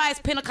because somebody's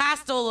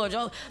Pentecostal or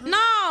Joe.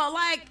 No,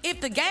 like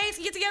if the gangs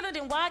get together,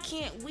 then why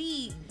can't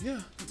we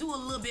do a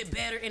little bit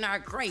better in our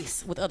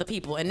grace with other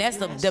people? And that's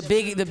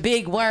the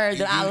big word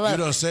that I love.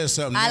 You done said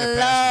something. I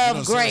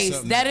love grace.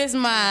 That is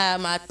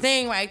my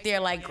thing right there.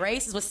 Like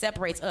grace is what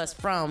separates us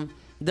from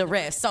the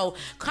rest. So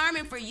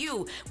Carmen, for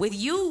you, with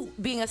you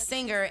being a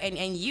singer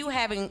and you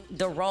having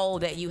the role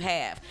that you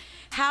have,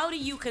 how do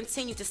you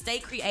continue to stay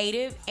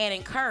creative and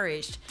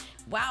encouraged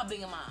while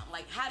being a mom?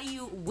 Like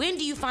when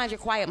do you find your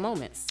quiet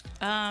moments?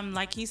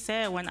 Like he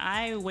said, when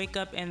I wake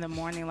up in the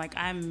morning, like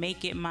I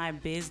make it my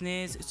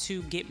business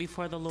to get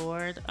before the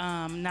Lord.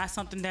 Not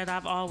something that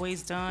I've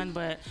always done,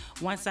 but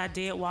once I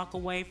did walk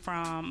away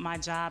from my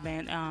job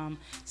and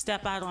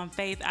step out on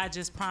faith, I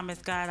just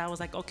promised God, I was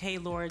like, okay,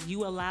 Lord,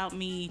 you allowed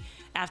me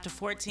after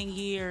 14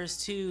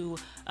 years to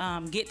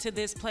get to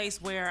this place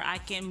where I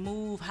can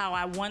move how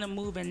I want to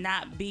move and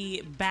not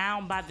be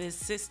bound by this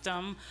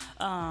system.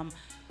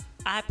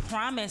 I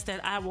promise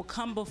that I will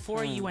come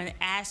before you and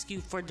ask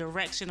you for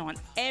direction on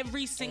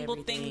every single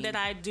thing that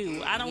I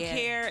do. I don't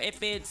care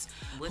if it's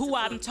who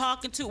I'm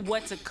talking to,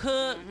 what to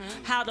cook,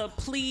 how to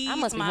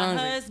please my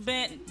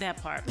husband,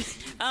 that part,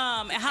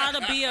 how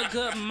to be a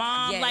good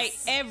mom, like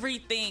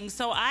everything.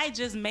 So I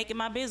just make it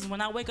my business.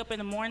 When I wake up in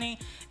the morning,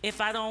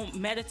 if I don't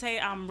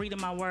meditate, I'm reading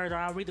my word, or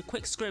I'll read a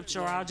quick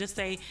scripture, or I'll just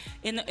say,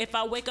 if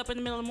I wake up in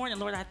the middle of the morning,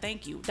 Lord, I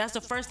thank you. That's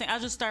the first thing. I'll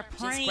just start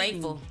praying, just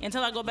grateful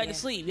until I go back to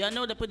sleep. Y'all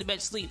know to put the bed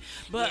to sleep.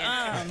 But wait.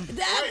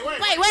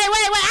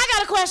 I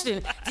got a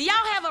question. Do y'all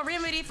have a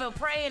remedy for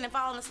praying and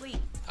falling asleep?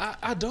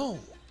 I don't.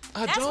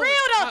 That's real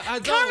though. I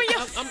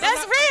don't.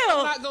 That's real.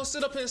 I'm not gonna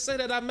sit up here and say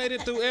that I made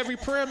it through every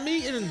prayer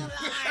meeting.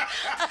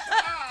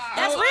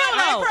 That's real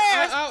though.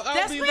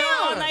 That's real.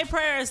 All night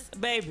prayers,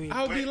 baby.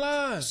 I'll be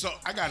lying. So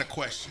I got a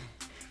question.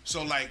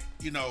 So like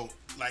I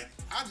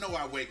know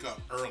I wake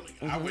up early.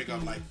 I wake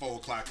up like 4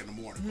 o'clock in the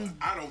morning, but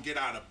I don't get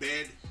out of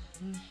bed.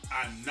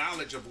 I'm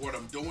knowledge of what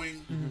I'm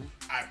doing.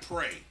 I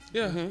pray.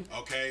 Yeah.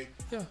 Okay.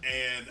 Yeah.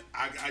 And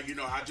I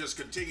just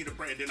continue to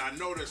pray, and then I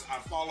notice I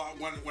fall out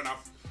when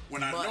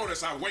I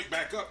notice I wake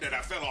back up that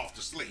I fell off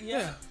to sleep.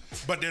 Yeah.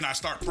 But then I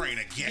start praying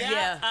again.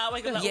 Yeah. I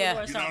wake up. You know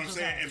what I'm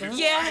saying? And before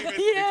I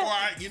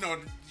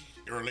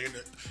early in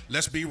the,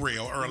 let's be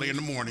real, early in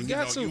the morning, you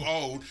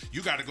old,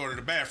 you got to go to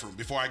the bathroom.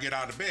 Before I get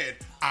out of bed,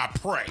 I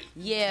pray.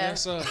 Yeah.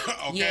 Yes, sir.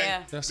 Okay?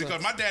 Yeah.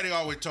 Because my daddy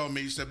always told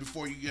me, he said,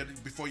 before your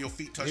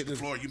feet touch the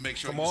floor, you make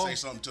sure you say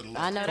something to the Lord.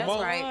 I know that's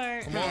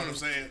right. You know what I'm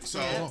saying? So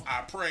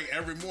I pray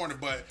every morning,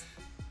 but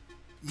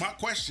my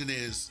question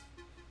is,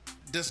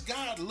 does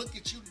God look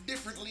at you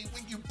differently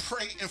when you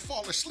pray and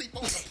fall asleep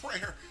on a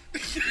prayer?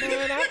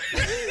 Man,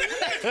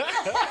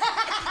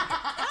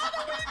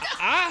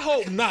 I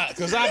hope not,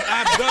 because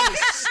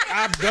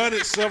I've done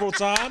it several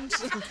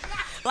times.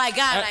 Like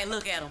God,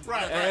 look at him.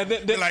 Right. And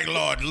then, like,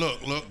 Lord,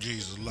 look,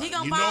 Jesus. He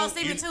gonna fall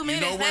asleep in 2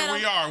 minutes. You know where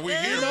we are.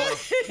 We're here.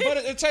 But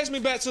it takes me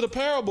back to the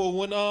parable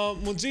when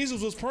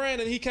Jesus was praying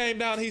and he came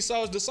down and he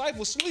saw his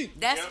disciples sleep.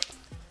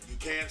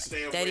 Can't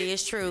stay away. That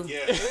is true.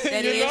 Yeah.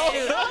 That is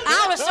true.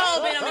 I was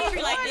so been on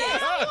me like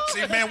this.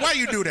 See, man, why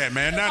you do that,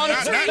 man? Look,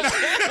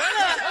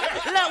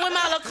 with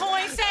my little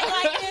coin sack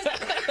like this.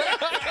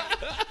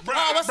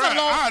 What's up,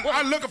 Lord?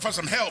 I'm looking for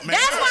some help, man.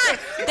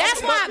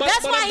 That's why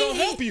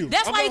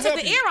he took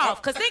the ear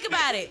off. Cause think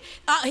about it.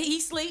 He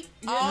sleep,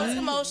 all his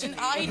commotion,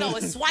 all he know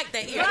is swipe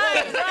that ear.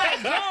 Think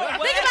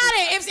about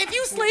it. If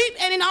you sleep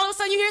and then all of a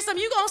sudden you hear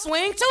something, you gonna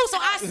swing too. So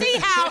I see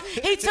how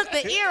he took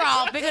the ear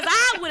off, because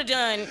I would have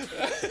done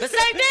the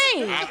same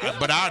thing.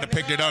 But I'd have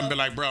picked it up and be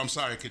like, bro, I'm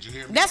sorry, could you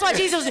hear me? That's why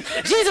Jesus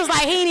was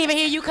like, he didn't even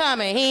hear you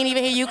coming. He didn't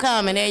even hear you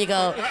coming. There you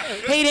go.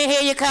 He didn't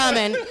hear you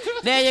coming.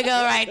 There you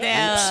go, right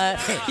there.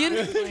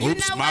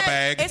 Oops, my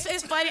bag.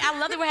 It's funny. I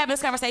love that we're having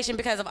this conversation,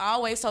 because I've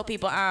always told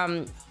people,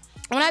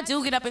 when I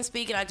do get up and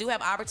speak and I do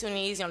have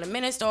opportunities, to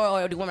minister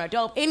or do women or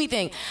dope,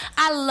 anything,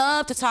 I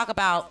love to talk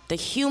about the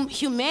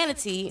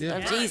humanity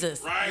of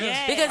Jesus. Right.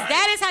 Yes. Because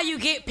that is how you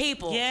get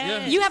people.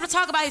 Yes. You have to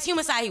talk about his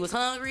human side. He was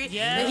hungry.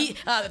 Yes.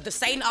 The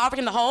Satan offered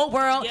him the whole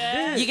world.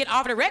 Yes. You get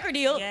offered a record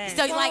deal. Yes.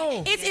 So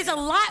it's a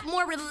lot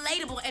more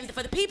relatable. And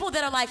for the people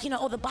that are like,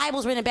 the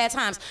Bible's written in bad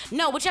times.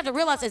 No, what you have to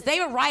realize is they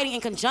were writing in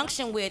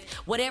conjunction with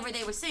whatever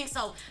they were seeing.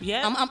 So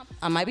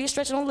I might be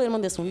stretching on a limb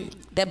on this one.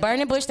 That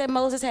burning bush that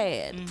Moses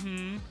had.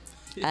 Mm-hmm.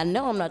 I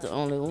know I'm not the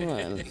only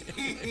one.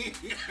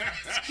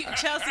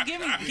 Chelsea,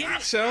 give me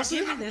this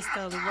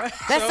story, bro.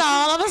 That's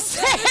all I'm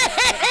saying.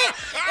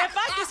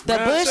 The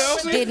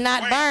bush did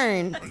not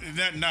burn.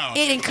 No.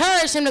 It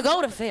encouraged him to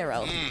go to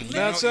Pharaoh.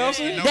 Now,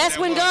 Chelsea? That's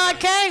when God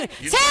came.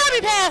 Tell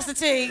me, Pastor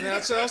T. Now,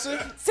 Chelsea?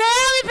 Tell me,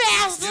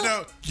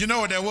 Pastor. You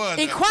know what that was?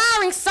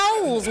 Inquiring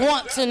souls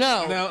want to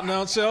know.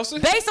 Now, Chelsea?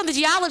 Based on the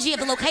geology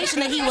of the location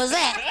that he was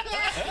at.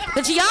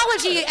 The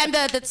geology and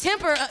the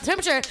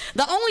temperature,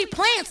 the only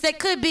plants that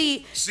could be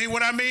see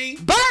what I mean?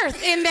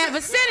 Birth in that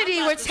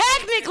vicinity were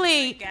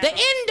technically the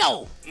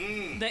endo.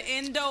 The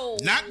endo.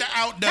 Not the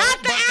outdoor.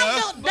 Not the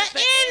outdoor. The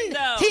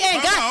endo.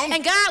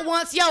 And God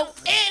wants your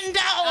endo.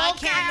 I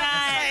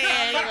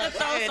cannot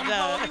throw some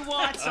holy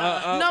water.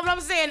 No, but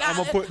I'm saying. I'm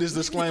going to put this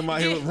disclaimer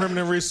out here with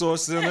Remnant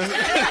Resource Center.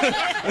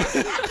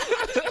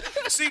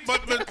 See, but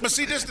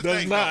see, this is the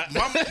thing. My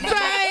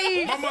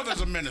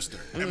mother's a minister,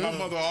 and my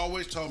mother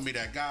always told me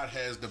that God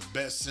has the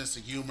best sense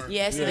of humor.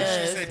 Yes, he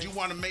does. She said, "You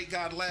want to make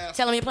God laugh?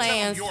 Tell him your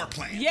plans. Tell him your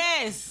plans."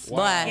 Yes.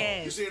 Wow.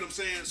 You see what I'm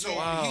saying? So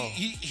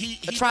he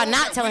try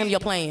not telling him your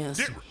plans.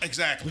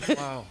 Exactly.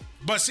 Wow.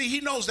 But see, he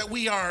knows that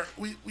we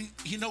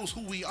he knows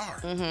who we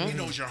are. Mm-hmm. He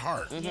knows your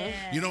heart. Mm-hmm. Yeah.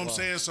 You know what I'm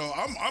saying? So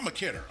I'm a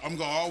kidder. I'm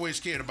gonna always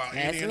kid about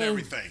any and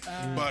everything.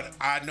 But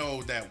I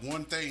know that the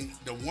one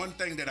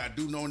thing that I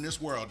do know in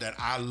this world, that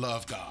I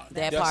love God.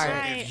 That part.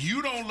 Right. If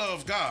you don't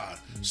love God,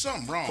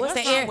 something wrong. What's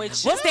the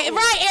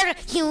right,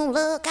 Erica? You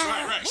love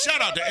God. Right.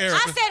 Shout out to Erica.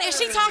 I said, is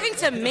she talking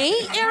to me,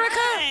 Erica?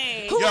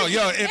 Hey.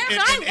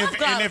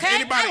 If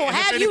anybody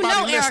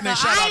listening,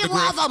 shout out to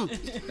Griff. I love him.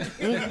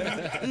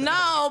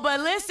 No, but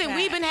listen,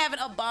 we've been having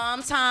having a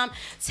bomb time.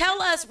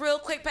 Tell us real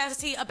quick, Pastor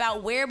T,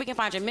 about where we can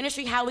find your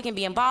ministry, how we can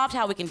be involved,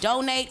 how we can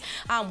donate,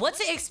 what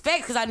to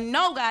expect, because I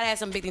know God has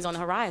some big things on the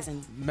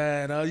horizon.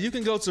 Man, you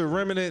can go to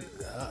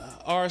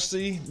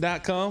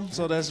remnantrc.com.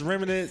 So that's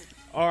remnantrc.com.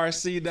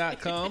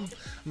 I'm going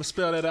to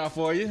spell that out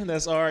for you.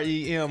 That's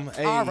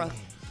REMA. Aura.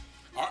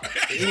 I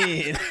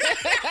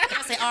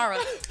say Aura.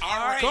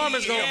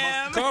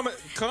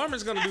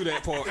 Carmen's gonna do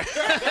that part.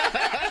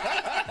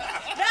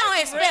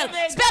 Don't spell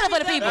it for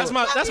the people. That's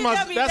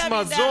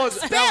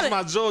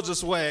my Georgia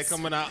swag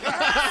coming out. Spell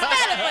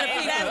it for the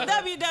people. That's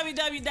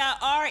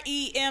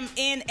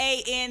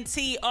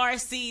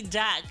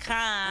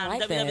www.remnantrc.com.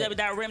 like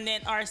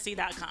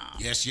www.remnantrc.com.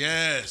 Yes.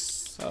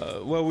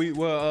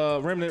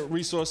 Remnant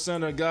Resource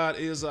Center, God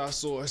is our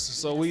source.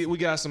 So we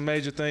got some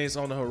major things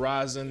on the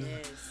horizon.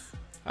 Yes.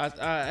 I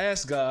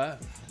asked God,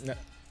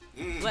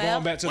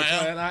 going back to the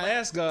plan, I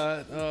asked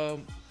God,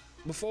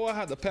 before I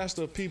have to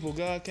pastor people,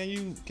 God, can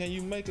you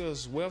make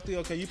us wealthy,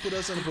 or can you put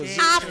us in a position?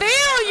 I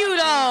feel you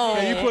though.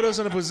 Can you put us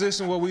in a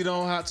position where we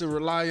don't have to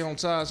rely on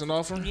tithes and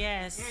offering?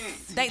 Yes.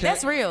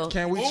 That's real.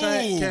 Can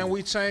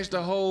we change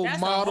the whole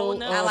model of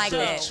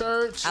the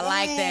church? I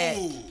like that.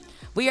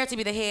 We are to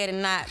be the head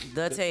and not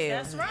the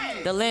tail. That's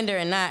right. The lender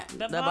and not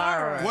the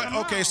borrower.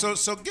 Okay, so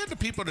give the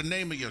people the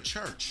name of your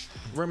church.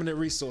 Remnant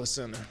Resource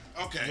Center.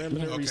 Okay.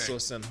 Remnant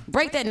Resource Center.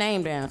 Break that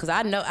name down, because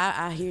I know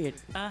I hear it.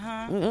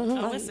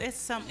 It's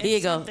something. Here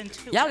you go. Something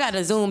to Y'all it. got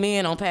to zoom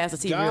in on Pastor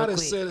T real God quick.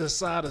 has set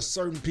aside a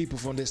certain people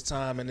from this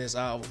time and this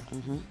hour.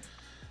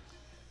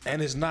 And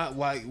it's not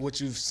like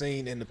what you've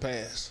seen in the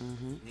past.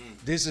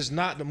 This is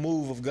not the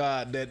move of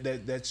God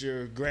that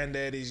your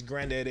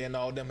granddaddy and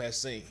all them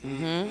has seen.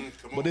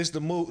 But it's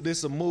the move. This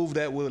is a move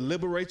that will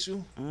liberate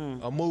you.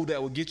 A move that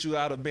will get you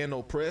out of being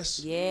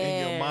oppressed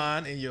in your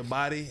mind, in your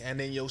body, and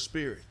in your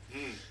spirit.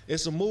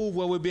 It's a move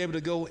where we'll be able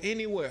to go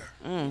anywhere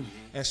and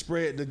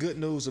spread the good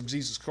news of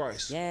Jesus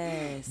Christ.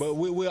 Yes. But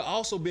we'll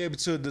also be able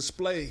to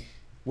display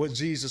what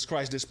Jesus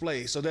Christ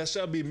displayed. So there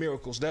shall be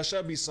miracles, there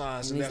shall be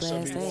signs, and there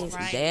shall be wonders.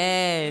 Right.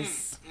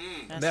 Yes.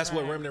 That's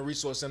what Remnant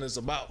Resource Center is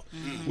about.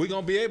 We're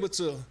going to be able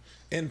to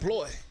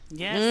employ.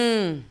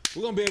 Yes.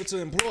 We're going to be able to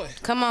employ.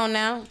 Come on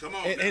now.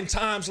 In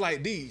times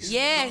like these.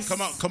 Yes.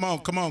 Come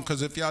on,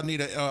 because if y'all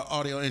need an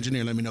audio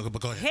engineer, let me know.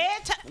 But go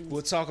ahead.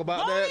 We'll talk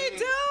about that.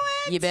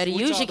 You better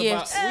use your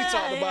gifts. We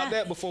talked about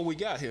that before we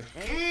got here.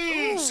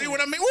 See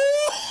what I mean?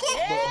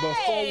 But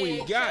before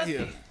we got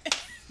here.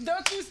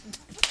 Don't you...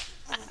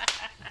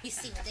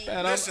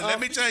 Listen, let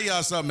me tell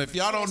y'all something. If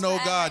y'all don't know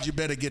God, you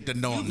better get to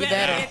know Him. You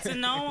better get to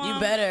know Him. You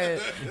better.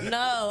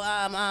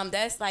 No,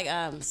 that's like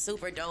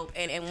super dope.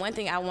 And one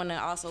thing I want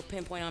to also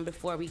pinpoint on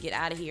before we get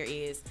out of here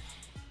is,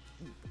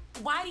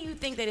 why do you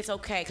think that it's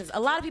okay? Because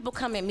a lot of people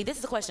come at me. This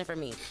is a question for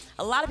me.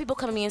 A lot of people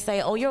come at me and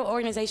say, "Oh, your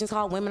organization's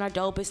called Women Are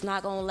Dope. It's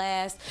not gonna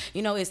last."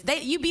 You know,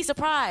 you'd be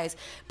surprised.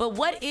 But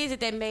what is it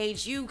that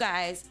made you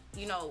guys?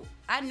 You know,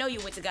 I know you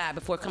went to God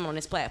before coming on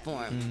this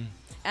platform.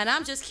 And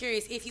I'm just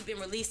curious if you've been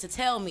released to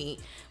tell me,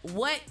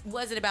 what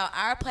was it about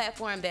our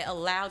platform that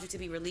allowed you to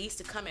be released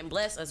to come and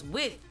bless us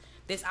with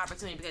this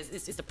opportunity? Because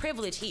it's a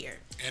privilege here.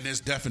 And it's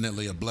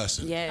definitely a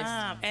blessing.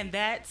 Yes. And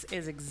that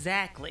is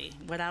exactly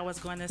what I was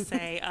going to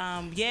say.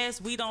 Yes,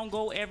 we don't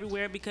go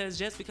everywhere, because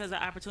just because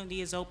the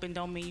opportunity is open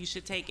don't mean you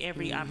should take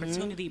every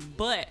opportunity.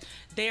 But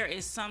there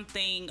is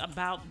something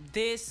about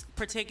this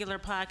particular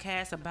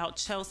podcast, about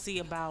Chelsea,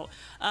 about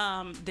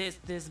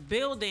this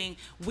building.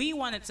 We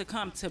wanted to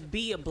come to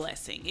be a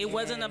blessing. It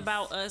wasn't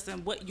about us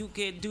and what you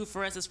could do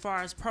for us as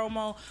far as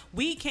promo.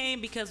 We came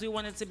because we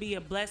wanted to be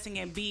a blessing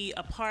and be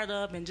a part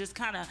of, and just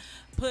kind of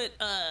put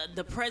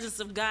the presence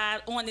of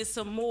God on it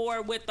some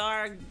more with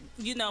our,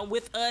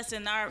 with us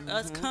and our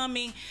us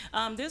coming.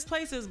 This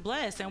place is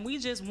blessed, and we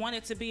just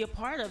wanted to be a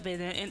part of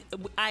it. And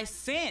I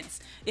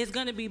sense it's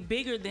going to be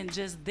bigger than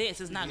just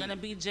this. It's not going to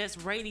be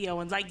just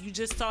radio. And like you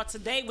just saw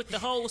today with the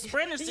whole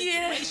Sprinter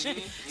situation.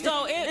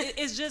 So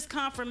it's just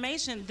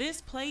confirmation. This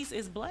place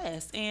is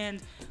blessed,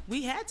 and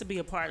we had to be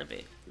a part of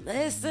it.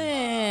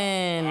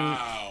 Listen.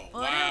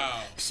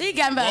 Wow. She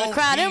got me by the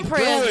crowd. Them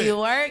prayers be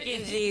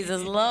working,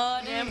 Jesus,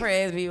 Lord. Them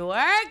prayers be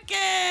working.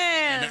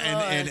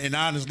 And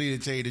honestly,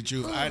 to tell you the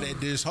truth,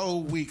 this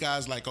whole week I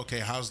was like, okay,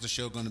 how's the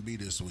show going to be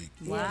this week?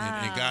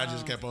 Wow. And God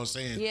just kept on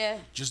saying,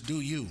 just do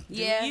you.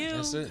 Yeah.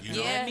 That's it. You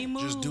know?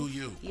 Yeah. Just do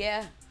you.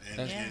 Yeah.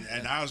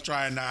 And I was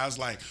trying, I was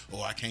like,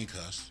 oh, I can't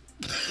cuss.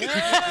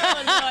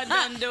 Lord,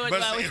 don't do it.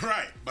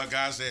 But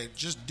God said,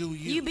 just do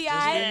you. You be all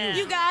right.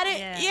 You got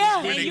it.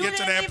 Yeah. When they get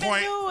to that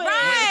point,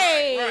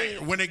 right.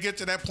 When they get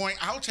to that point,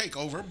 I'll take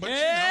over. But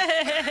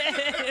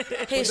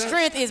His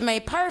strength is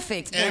made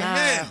perfect.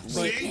 Amen.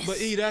 But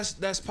E,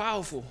 that's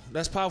powerful.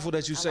 That's powerful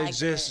that you say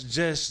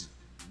just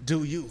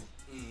do you.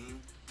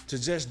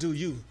 To just do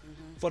you.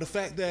 For the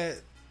fact that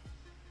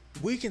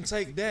we can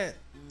take that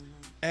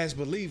as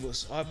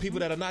believers, or people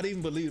that are not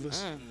even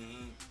believers,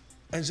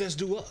 and just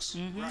do us.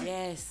 Right.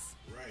 Yes.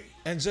 Right.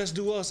 And just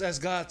do us as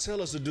God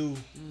tell us to do.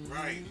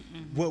 Right.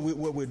 What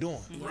we're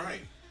doing. Right.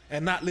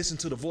 And not listen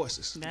to the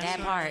voices. That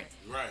part.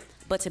 Right.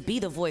 But to be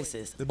the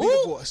voices. To be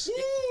the voice.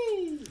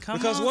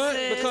 Because on, what?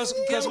 sis.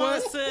 Because Come on,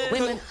 what? sis.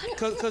 Women.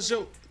 Because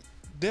your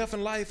death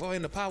and life are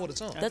in the power of the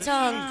tongue. The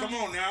tongue. Come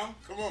on now.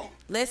 Come on.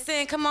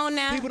 Listen, come on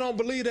now. People don't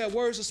believe that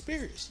words are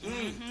spirits.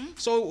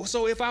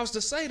 So if I was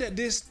to say that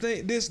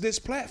this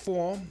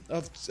platform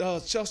of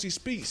Chelsea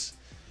Speaks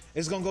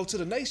is gonna go to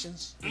the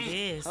nations, It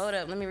is. Hold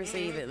up, let me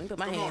receive it. Let me put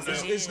my hands on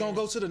in. now. it's gonna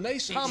go to the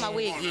nations, Hold my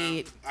wig, Come on now.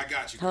 kid. I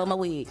got you. Hold my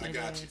wig. I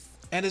got you.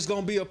 and it's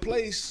gonna be a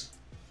place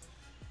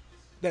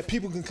that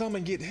people can come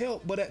and get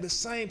help. But at the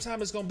same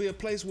time, it's gonna be a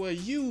place where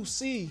you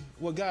see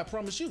what God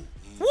promised you.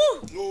 Woo!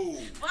 Ooh.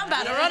 I'm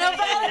about to run up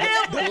out of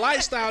here. The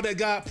lifestyle that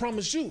God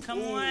promised you.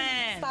 Come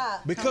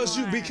on. Because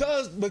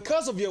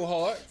because of your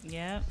heart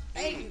Yep.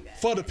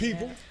 for the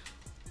people.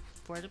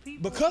 For the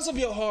people. Because of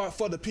your heart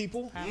for the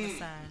people,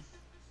 Prophesy.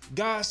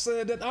 God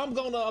said that I'm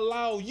gonna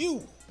allow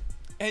you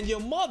and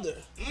your mother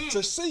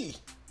to see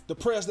the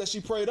prayers that she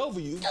prayed over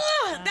you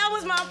That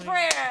was my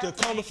prayer. to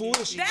come to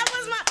fruition. That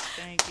was my.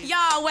 Thank you.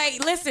 Y'all,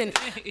 wait, listen.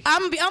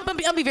 I'm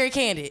gonna be very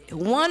candid.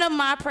 One of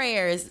my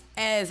prayers,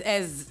 as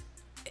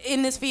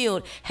in this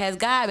field, has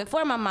God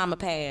before my mama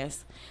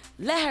passed.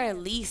 Let her at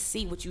least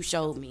see what you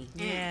showed me.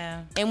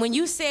 Yeah. And when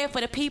you said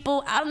for the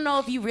people, I don't know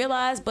if you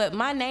realize, but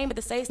my name at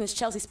the station is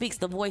Chelsea Speaks,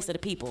 the voice of the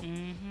people.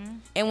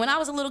 And when I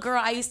was a little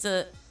girl, I used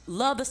to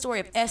love the story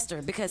of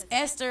Esther, because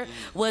Esther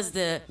was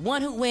the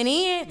one who went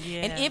in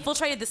and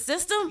infiltrated the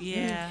system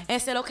and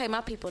said, okay,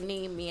 my people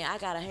need me. I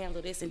got to handle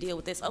this and deal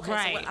with this. Okay,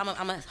 Right. so I'm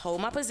going to hold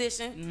my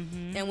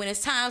position. And when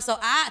it's time,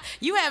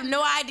 you have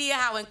no idea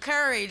how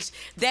encouraged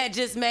that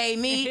just made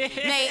me. And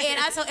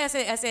I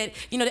said,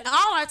 you know,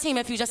 all our team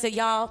at Future, I said,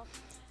 y'all,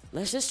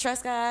 let's just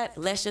trust God.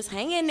 Let's just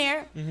hang in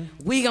there.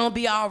 We gonna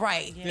be all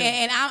right.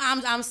 And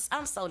I'm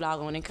so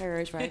doggone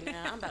encouraged right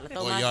now. I'm about to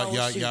throw my whole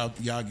shit.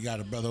 Y'all got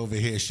a brother over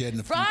here shedding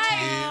a few Right.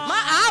 tears. My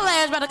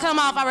eyelash about to come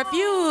off. I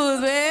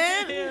refuse,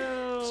 man.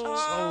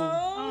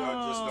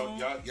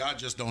 Y'all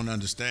just don't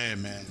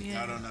understand, man.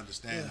 Y'all don't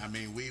understand. I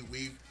mean,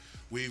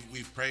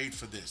 we've prayed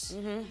for this.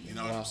 You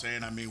know what I'm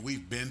saying? I mean,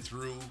 we've been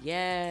through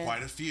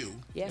quite a few.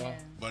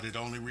 But it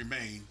only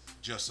remained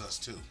just us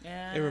two.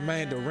 It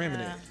remained a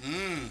remnant.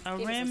 A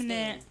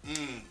remnant.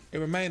 It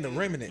remained a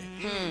remnant.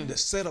 The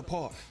set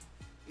apart.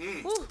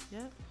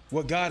 Yep.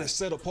 What God has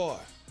set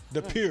apart.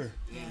 The pure.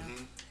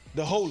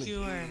 The holy.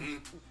 Sure.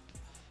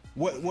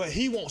 What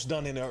He wants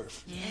done in the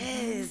earth.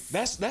 Yes.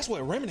 That's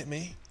what remnant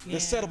mean.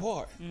 It's set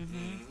apart.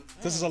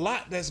 Because there's a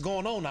lot that's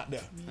going on out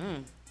there.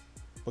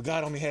 But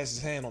God only has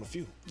His hand on a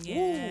few.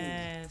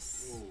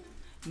 Yes.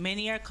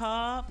 Many are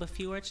called, but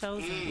few are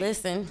chosen.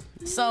 Listen,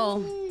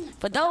 so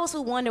for those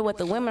who wonder what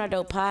the Women Are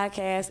Dope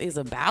podcast is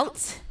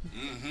about,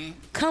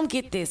 come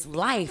get this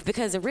life.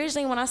 Because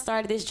originally when I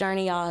started this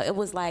journey, y'all, it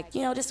was like,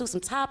 you know, just do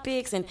some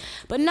topics.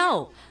 But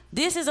no,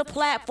 this is a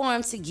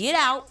platform to get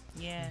out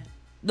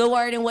the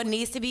word and what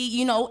needs to be,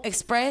 you know,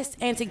 expressed,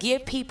 and to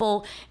give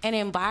people an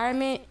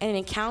environment and an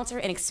encounter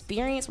and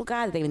experience with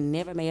God that they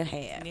never may have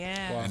had.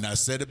 Yeah. And I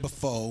said it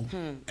before,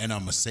 and I'm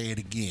going to say it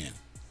again.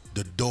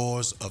 The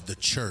doors of the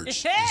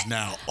church is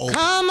now open.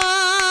 Come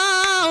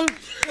on.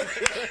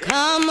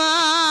 Come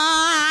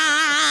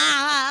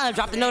on.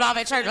 Drop the note off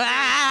at church.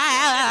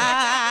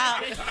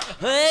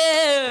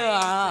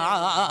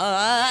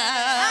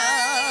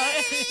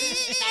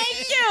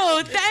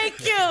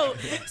 Thank you.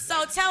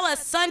 So tell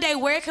us, Sunday,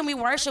 where can we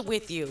worship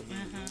with you?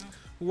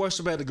 We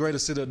worship at the Greater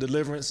City of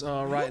Deliverance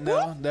right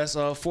now. That's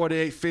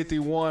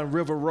 4851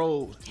 River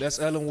Road. That's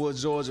Ellenwood,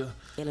 Georgia.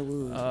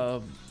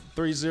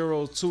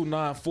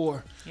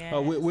 30294.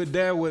 We're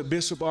there with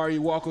Bishop R.E.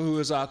 Walker, who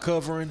is our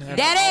covering. And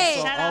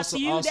Daddy! Shout out to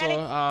you,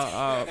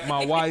 Daddy.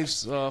 My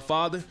wife's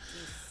father.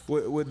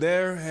 We're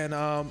there, and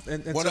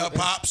what up,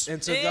 Pops?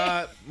 Until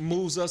God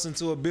moves us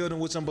into a building,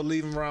 which I'm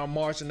believing around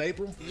March and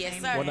April. Yes,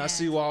 sir. When I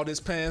see where all this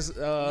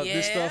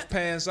stuff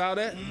pans out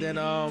at, then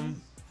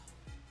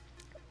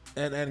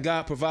and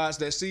God provides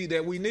that seed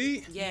that we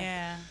need.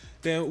 Yeah.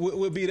 Then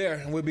we'll be there,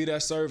 and we'll be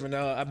there serving.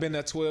 I've been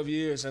there 12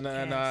 years, and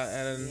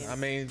I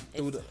mean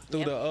through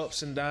the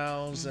ups and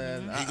downs,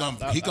 and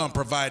He gonna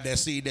provide that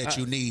seed that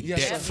you need,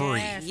 debt free.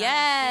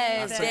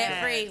 Yes,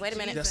 debt free. Wait a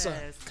minute. Yes, sir.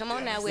 Come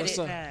on now with Yes, it.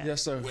 sir.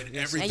 Yes, sir. With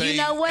Yes, everything, And you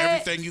know what?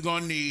 everything you're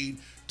gonna need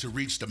to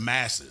reach the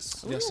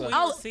masses. Yes, sir.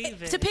 Oh,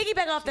 receive it. to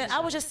piggyback off that, I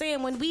was just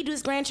saying, when we do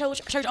this grand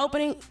church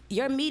opening,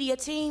 your media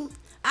team,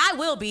 I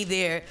will be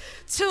there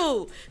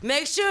to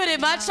make sure that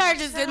my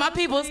churches and my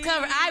people is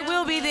covered. I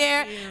will be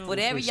there.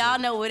 Whatever y'all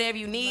know, whatever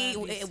you need,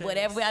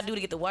 whatever I do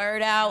to get the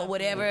word out,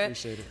 whatever.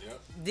 Appreciate it.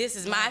 This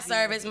is my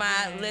service,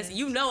 listen,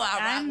 you know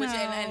I rock with you,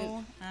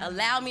 and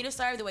allow me to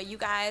serve the way you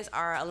guys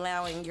are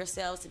allowing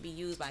yourselves to be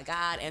used by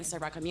God and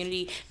serve our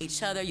community,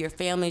 each other, your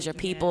families, your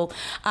people.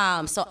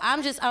 So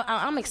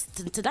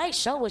today's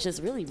show was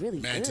just really, really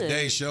Man, good.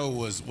 today's show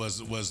was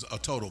a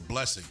total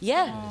blessing.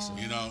 Yeah.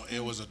 You know,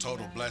 it was a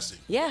total blessing.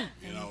 Yeah.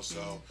 You know,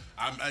 so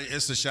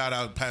it's a shout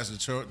out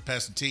to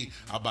Pastor T.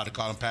 I'm about to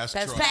call him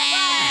Pastor Troy.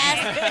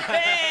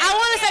 I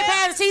want to say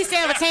Pastor T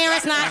stand for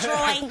Terrence, not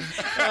Troy.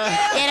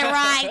 Get it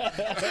right.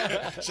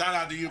 Shout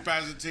out to you,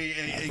 Pastor T,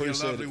 and your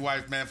lovely it.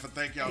 wife, man.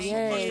 Thank y'all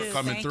so much for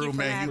coming Thank through, you for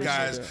man. You having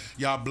guys,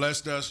 y'all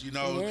blessed us. You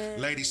know,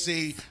 Lady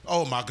C.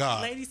 Oh my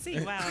God. Lady C,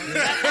 wow.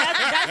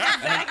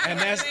 And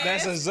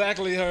that's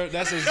exactly her.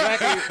 That's her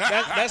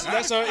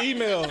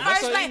email. That's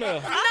First her lady.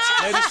 email.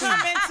 Lady C.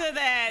 Into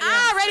that.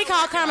 I already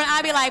called Carmen.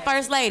 I be like,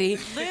 First Lady.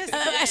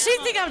 She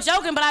think I'm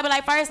joking, but I be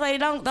like, First Lady,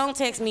 don't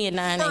text me at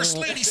 9 a.m. First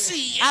Lady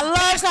C. I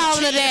love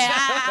calling her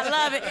that. I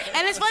love it.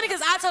 And it's funny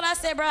because I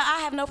said, bro,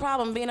 I have no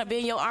problem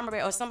being your armor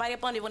bearer or somebody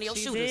up under one of your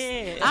shooters.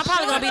 did. I'm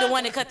probably going to be the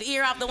one to cut the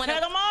ear off the one.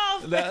 Cut them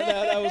off.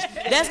 That was.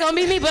 That's going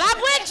to be me, but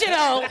I'm with you,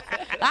 though.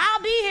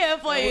 I'll be here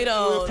for you,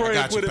 though. I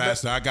got you,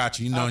 Pastor. I got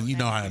you. You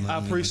know how I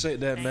appreciate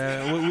that,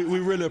 man. We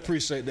really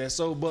appreciate that.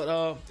 So,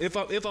 but if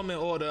I'm in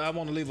order, I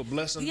want to leave a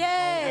blessing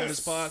on this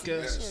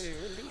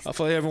podcast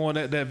for everyone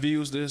that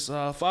views this.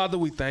 Father,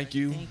 we thank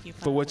you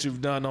for what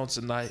you've done on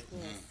tonight.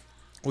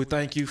 We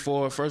thank you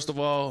for, first of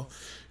all,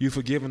 you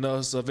forgiving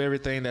us of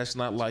everything that's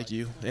not like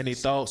you. Any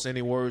thoughts,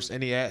 any words,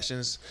 any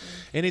actions,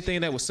 anything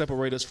that would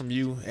separate us from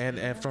you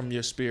and from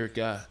your spirit,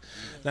 God.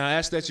 Now, I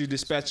ask that you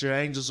dispatch your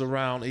angels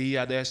around E.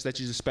 I ask that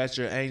you dispatch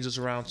your angels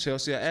around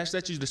Chelsea. I ask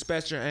that you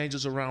dispatch your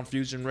angels around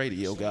Fusion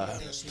Radio, God.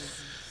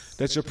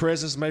 That your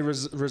presence may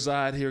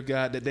reside here,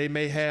 God, that they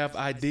may have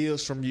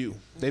ideas from you.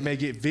 They may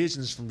get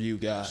visions from you,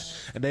 God,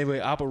 and they may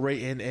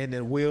operate in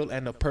the will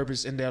and the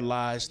purpose in their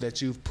lives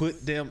that you've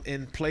put them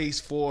in place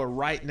for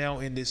right now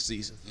in this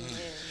season.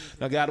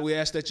 Now, God, we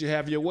ask that you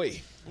have your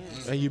way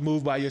and you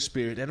move by your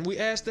spirit. And we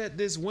ask that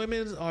this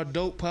Women Are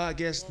Dope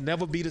podcast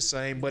never be the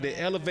same, but it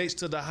elevates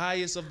to the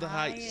highest of the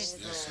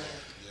heights.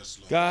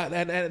 God,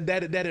 and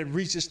that it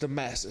reaches the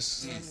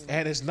masses.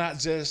 And it's not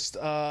just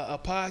a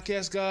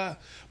podcast, God,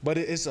 but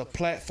it's a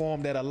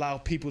platform that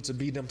allows people to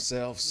be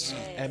themselves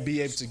and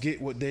be able to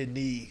get what they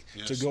need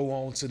to go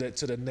on to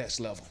the next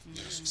level.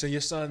 So in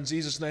your son,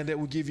 Jesus' name, that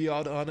we give you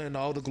all the honor and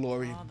all the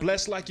glory.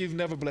 Bless like you've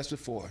never blessed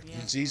before.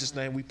 In Jesus'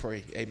 name we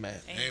pray. Amen.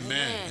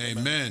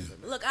 Amen.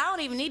 Look, I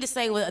don't even need to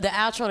say the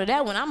outro to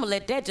that one. I'm going to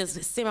let that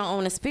just simmer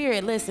on the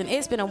spirit. Listen,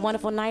 it's been a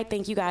wonderful night.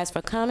 Thank you guys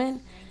for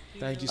coming.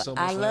 Thank you so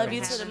much. I love you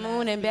to the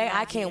moon and back.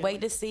 I can't wait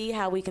to see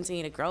how we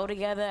continue to grow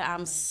together.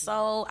 I'm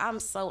so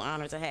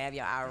honored to have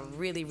y'all. I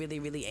really,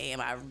 really, really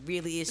am.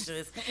 It's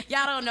just,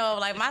 y'all don't know,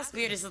 like my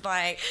spirit is just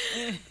like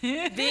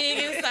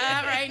big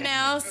inside right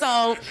now.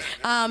 So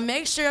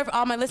make sure for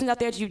all my listeners out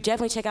there, you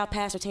definitely check out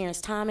Pastor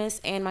Terrence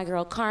Thomas and my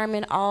girl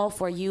Carmen, all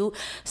for you,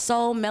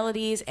 Soul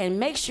Melodies, and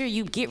make sure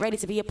you get ready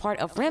to be a part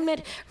of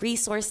Remnant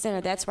Resource Center.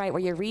 That's right,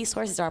 where your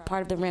resources are a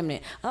part of the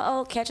Remnant.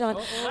 Catch on.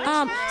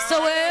 No,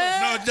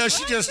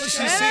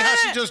 she see how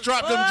she just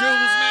dropped them jewels,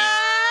 man?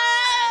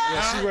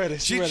 Yeah, she ready.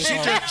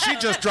 She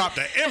just dropped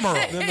the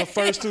emerald. Then the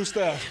first two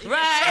steps.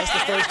 Right. That's the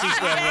first two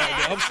steps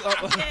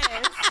right there.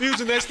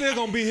 Fusion, they're still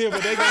gonna be here,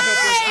 but they gonna help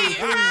us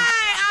too. Please.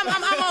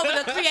 I'm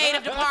over the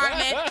creative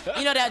department.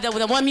 You know,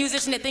 the one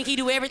musician that think he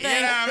do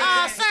everything.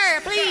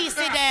 Sir, please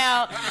sit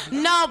down.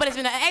 No, but it's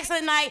been an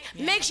excellent night.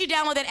 Make sure you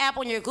download that app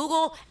on your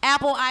Google,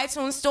 Apple,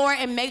 iTunes store,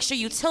 and make sure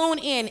you tune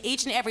in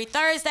each and every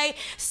Thursday,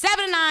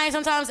 7 to 9,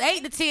 sometimes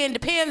 8 to 10,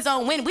 depends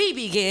on when we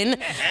begin.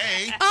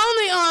 Hey.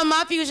 Only on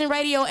My Fusion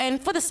Radio,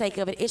 and for the sake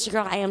of it, it's your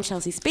girl, I am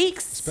Chelsea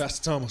Speaks. It's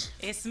Pastor Thomas.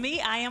 It's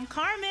me, I am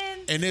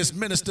Carmen. And it's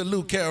Minister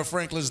Luke Carroll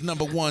Franklin's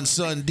 #1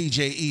 son,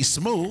 DJ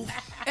Esmuve.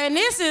 And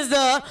this is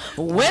the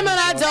Women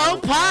Are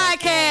Dope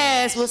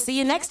podcast. We'll see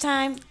you next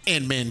time.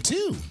 And men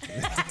too.